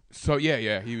 Ali. So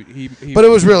yeah. He But it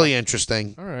was really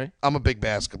interesting. all right. I'm a big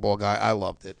basketball guy. I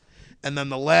loved it. And then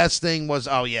the last thing was,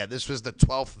 this was the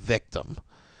 12th victim.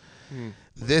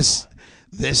 This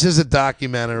is a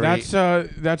documentary.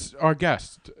 That's our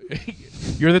guest.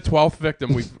 You're the 12th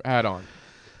victim we've had on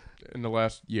in the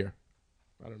last year.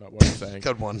 I don't know what I'm saying.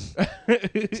 Good one.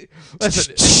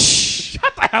 Listen,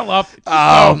 shut the hell up.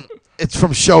 It's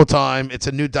from Showtime. It's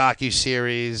a new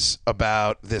docu-series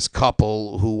about this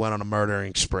couple who went on a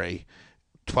murdering spree.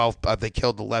 12. They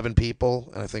killed 11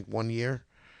 people in I think 1 year.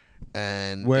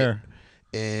 And Where?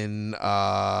 in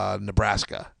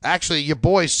Nebraska. Actually, your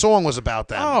boy's song was about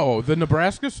that. Oh, the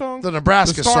Nebraska song? The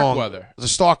Nebraska The song. Starkweather. The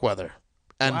Starkweather.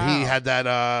 And Wow. he had that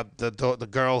the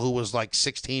girl who was like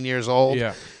 16 years old.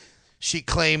 Yeah. She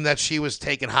claimed that she was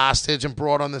taken hostage and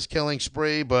brought on this killing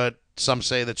spree, but some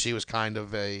say that she was kind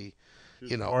of a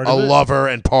part a of it? lover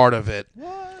and part of it.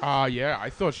 Yeah, I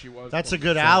thought she was. That's a from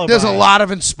good the alibi. There's a lot of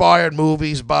inspired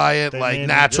movies by it, They like made him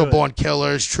Natural do it. Born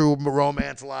Killers, True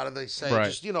Romance. A lot of they say Right.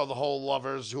 just the whole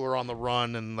lovers who are on the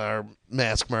run and they're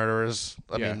mass murderers.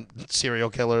 I Yeah. mean serial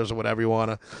killers or whatever you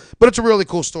wanna. But it's a really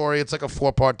cool story. It's like a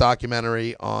 4-part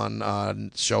documentary on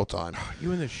Showtime.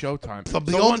 You in the Showtime. The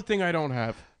The only- one thing I don't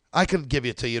have. I could give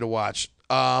it to you to watch.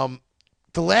 The I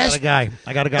got last a guy.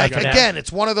 I got a guy. like for that. again,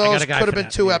 it's one of I got those a guy could have for been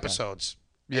that. 2 Yeah, episodes.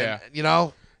 Yeah.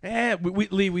 And,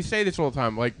 Lee, we say this all the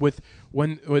time. Like with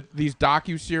these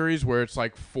docu-series where it's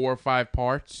like 4 or 5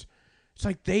 parts, it's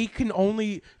like they could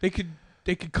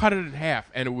cut it in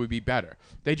half and it would be better.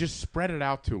 They just spread it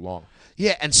out too long.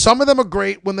 yeah, and some of them are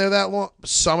great when they're that long.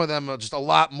 Some of them are just a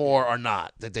lot more are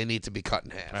not that they need to be cut in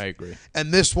half. I agree.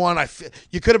 And this one,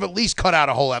 you could have at least cut out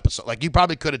a whole episode. Like you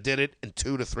probably could have did it in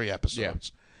 2 to 3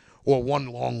 episodes, or one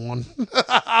long one.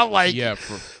 Like Yeah.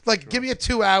 give me a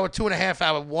 2-hour,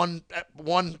 2.5-hour,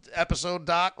 one episode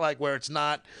doc, like where it's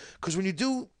not because when you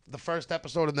do the first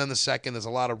episode and then the second, there's a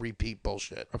lot of repeat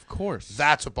bullshit. Of course.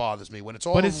 That's what bothers me when it's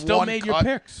all. But in it still one made cut,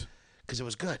 your picks. because it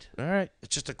was good. All right.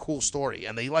 It's just a cool story,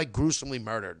 and they like gruesomely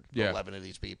murdered Yeah. 11 of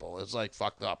these people. It's like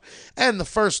fucked up. And the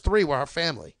first 3 were her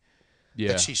family Yeah.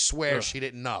 that she swears she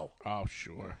didn't know. Oh,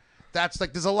 sure. That's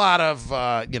like there's a lot of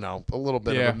a little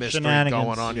bit Yeah. of a mystery Shenanigans.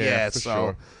 going on. Yeah, Yeah, for so.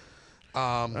 sure.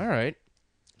 All right.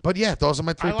 But yeah, those are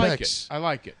my 3 I like picks. it. I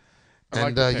like it. I And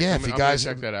like the pick. yeah, I'm if you gonna guys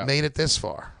check that out. made it this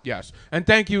far, Yes. And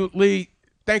thank you, Lee.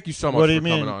 Thank you so much What do for you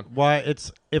mean? coming on. Why?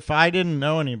 It's if I didn't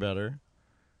know any better,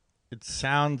 it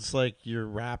sounds like you're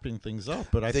wrapping things up.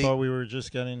 But I They- thought we were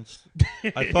just getting.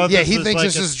 I thought yeah, this he was thinks like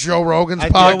this a- is Joe Rogan's I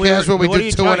thought podcast where we what are do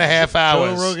you 2.5 talking-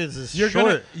 hours. Joe Rogan's is You're short.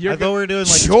 gonna- you're I thought we were doing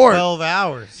like Short. 12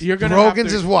 hours. You're gonna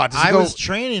Rogan's have is to, what? Does he I go- was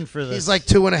training for this. He's like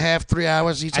 2.5, 3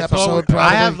 hours each I thought episode. we- Probably.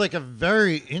 I have like a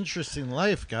very interesting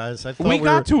life, guys. I thought We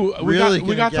got to- we got- really we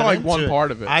gonna got to, get like, into one it.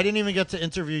 part of it. I didn't even get to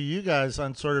interview you guys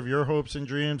on sort of your hopes and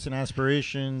dreams and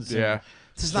aspirations. and- Yeah.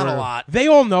 This is not a Sure. lot. They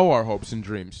all know our hopes and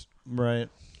dreams. right.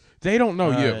 They don't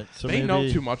know All you. right, so they know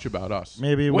maybe- too much about us.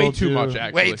 maybe way we'll too do- much.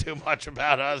 Actually, Way too much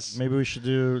about us. Maybe we should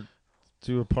do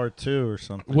a part 2 or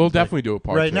something. We'll Like, definitely do a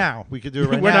part right 2. now. We could do it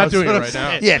right We're now. not That's doing what it I'm right now.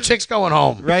 saying. Yeah, chick's going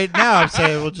home. Right now, I'm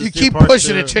saying we'll just You do keep part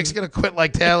pushing 2. it. Chick's gonna quit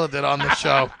like Taylor did on the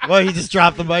show. Well, he just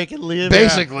dropped the mic and leave.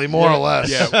 Basically, more or less.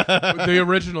 Yeah, the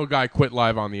original guy quit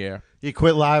live on the air. He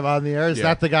quit live on the air. Is Yeah.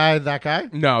 that the guy? That guy?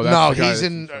 No, that's No, the guy he's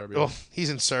that's in. Serbia. Well, he's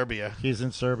in Serbia. He's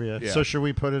in Serbia. Yeah. So should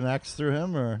we put an X through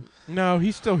him or? No,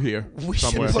 he's still here. We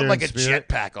somewhere. should put Here like in a spirit.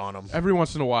 jetpack on him. Every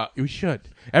once in a while, we should.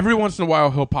 Every once in a while,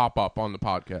 he'll pop up on the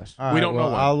podcast. All we right, don't well,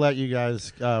 know when. I'll let you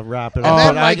guys wrap it And up.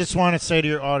 then, But I like- just want to say to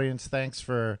your audience, thanks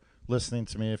for listening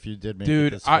to me. If you did make it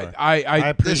Dude, this far. I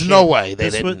appreciate There's no it. way they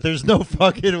This was- didn't. There's no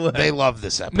fucking way. They love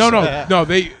this episode. no.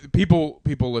 They people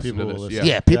listen People to will this. listen.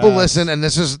 Yeah. Yeah, people Yes. listen, and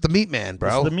this is the Meat Man, This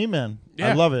bro. is the Me Man. I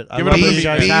Yeah. love it. I Give it love up that for you the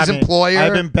guys Bee's have me. employer.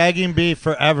 I've been begging B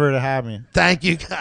forever to have me. Thank you, guys.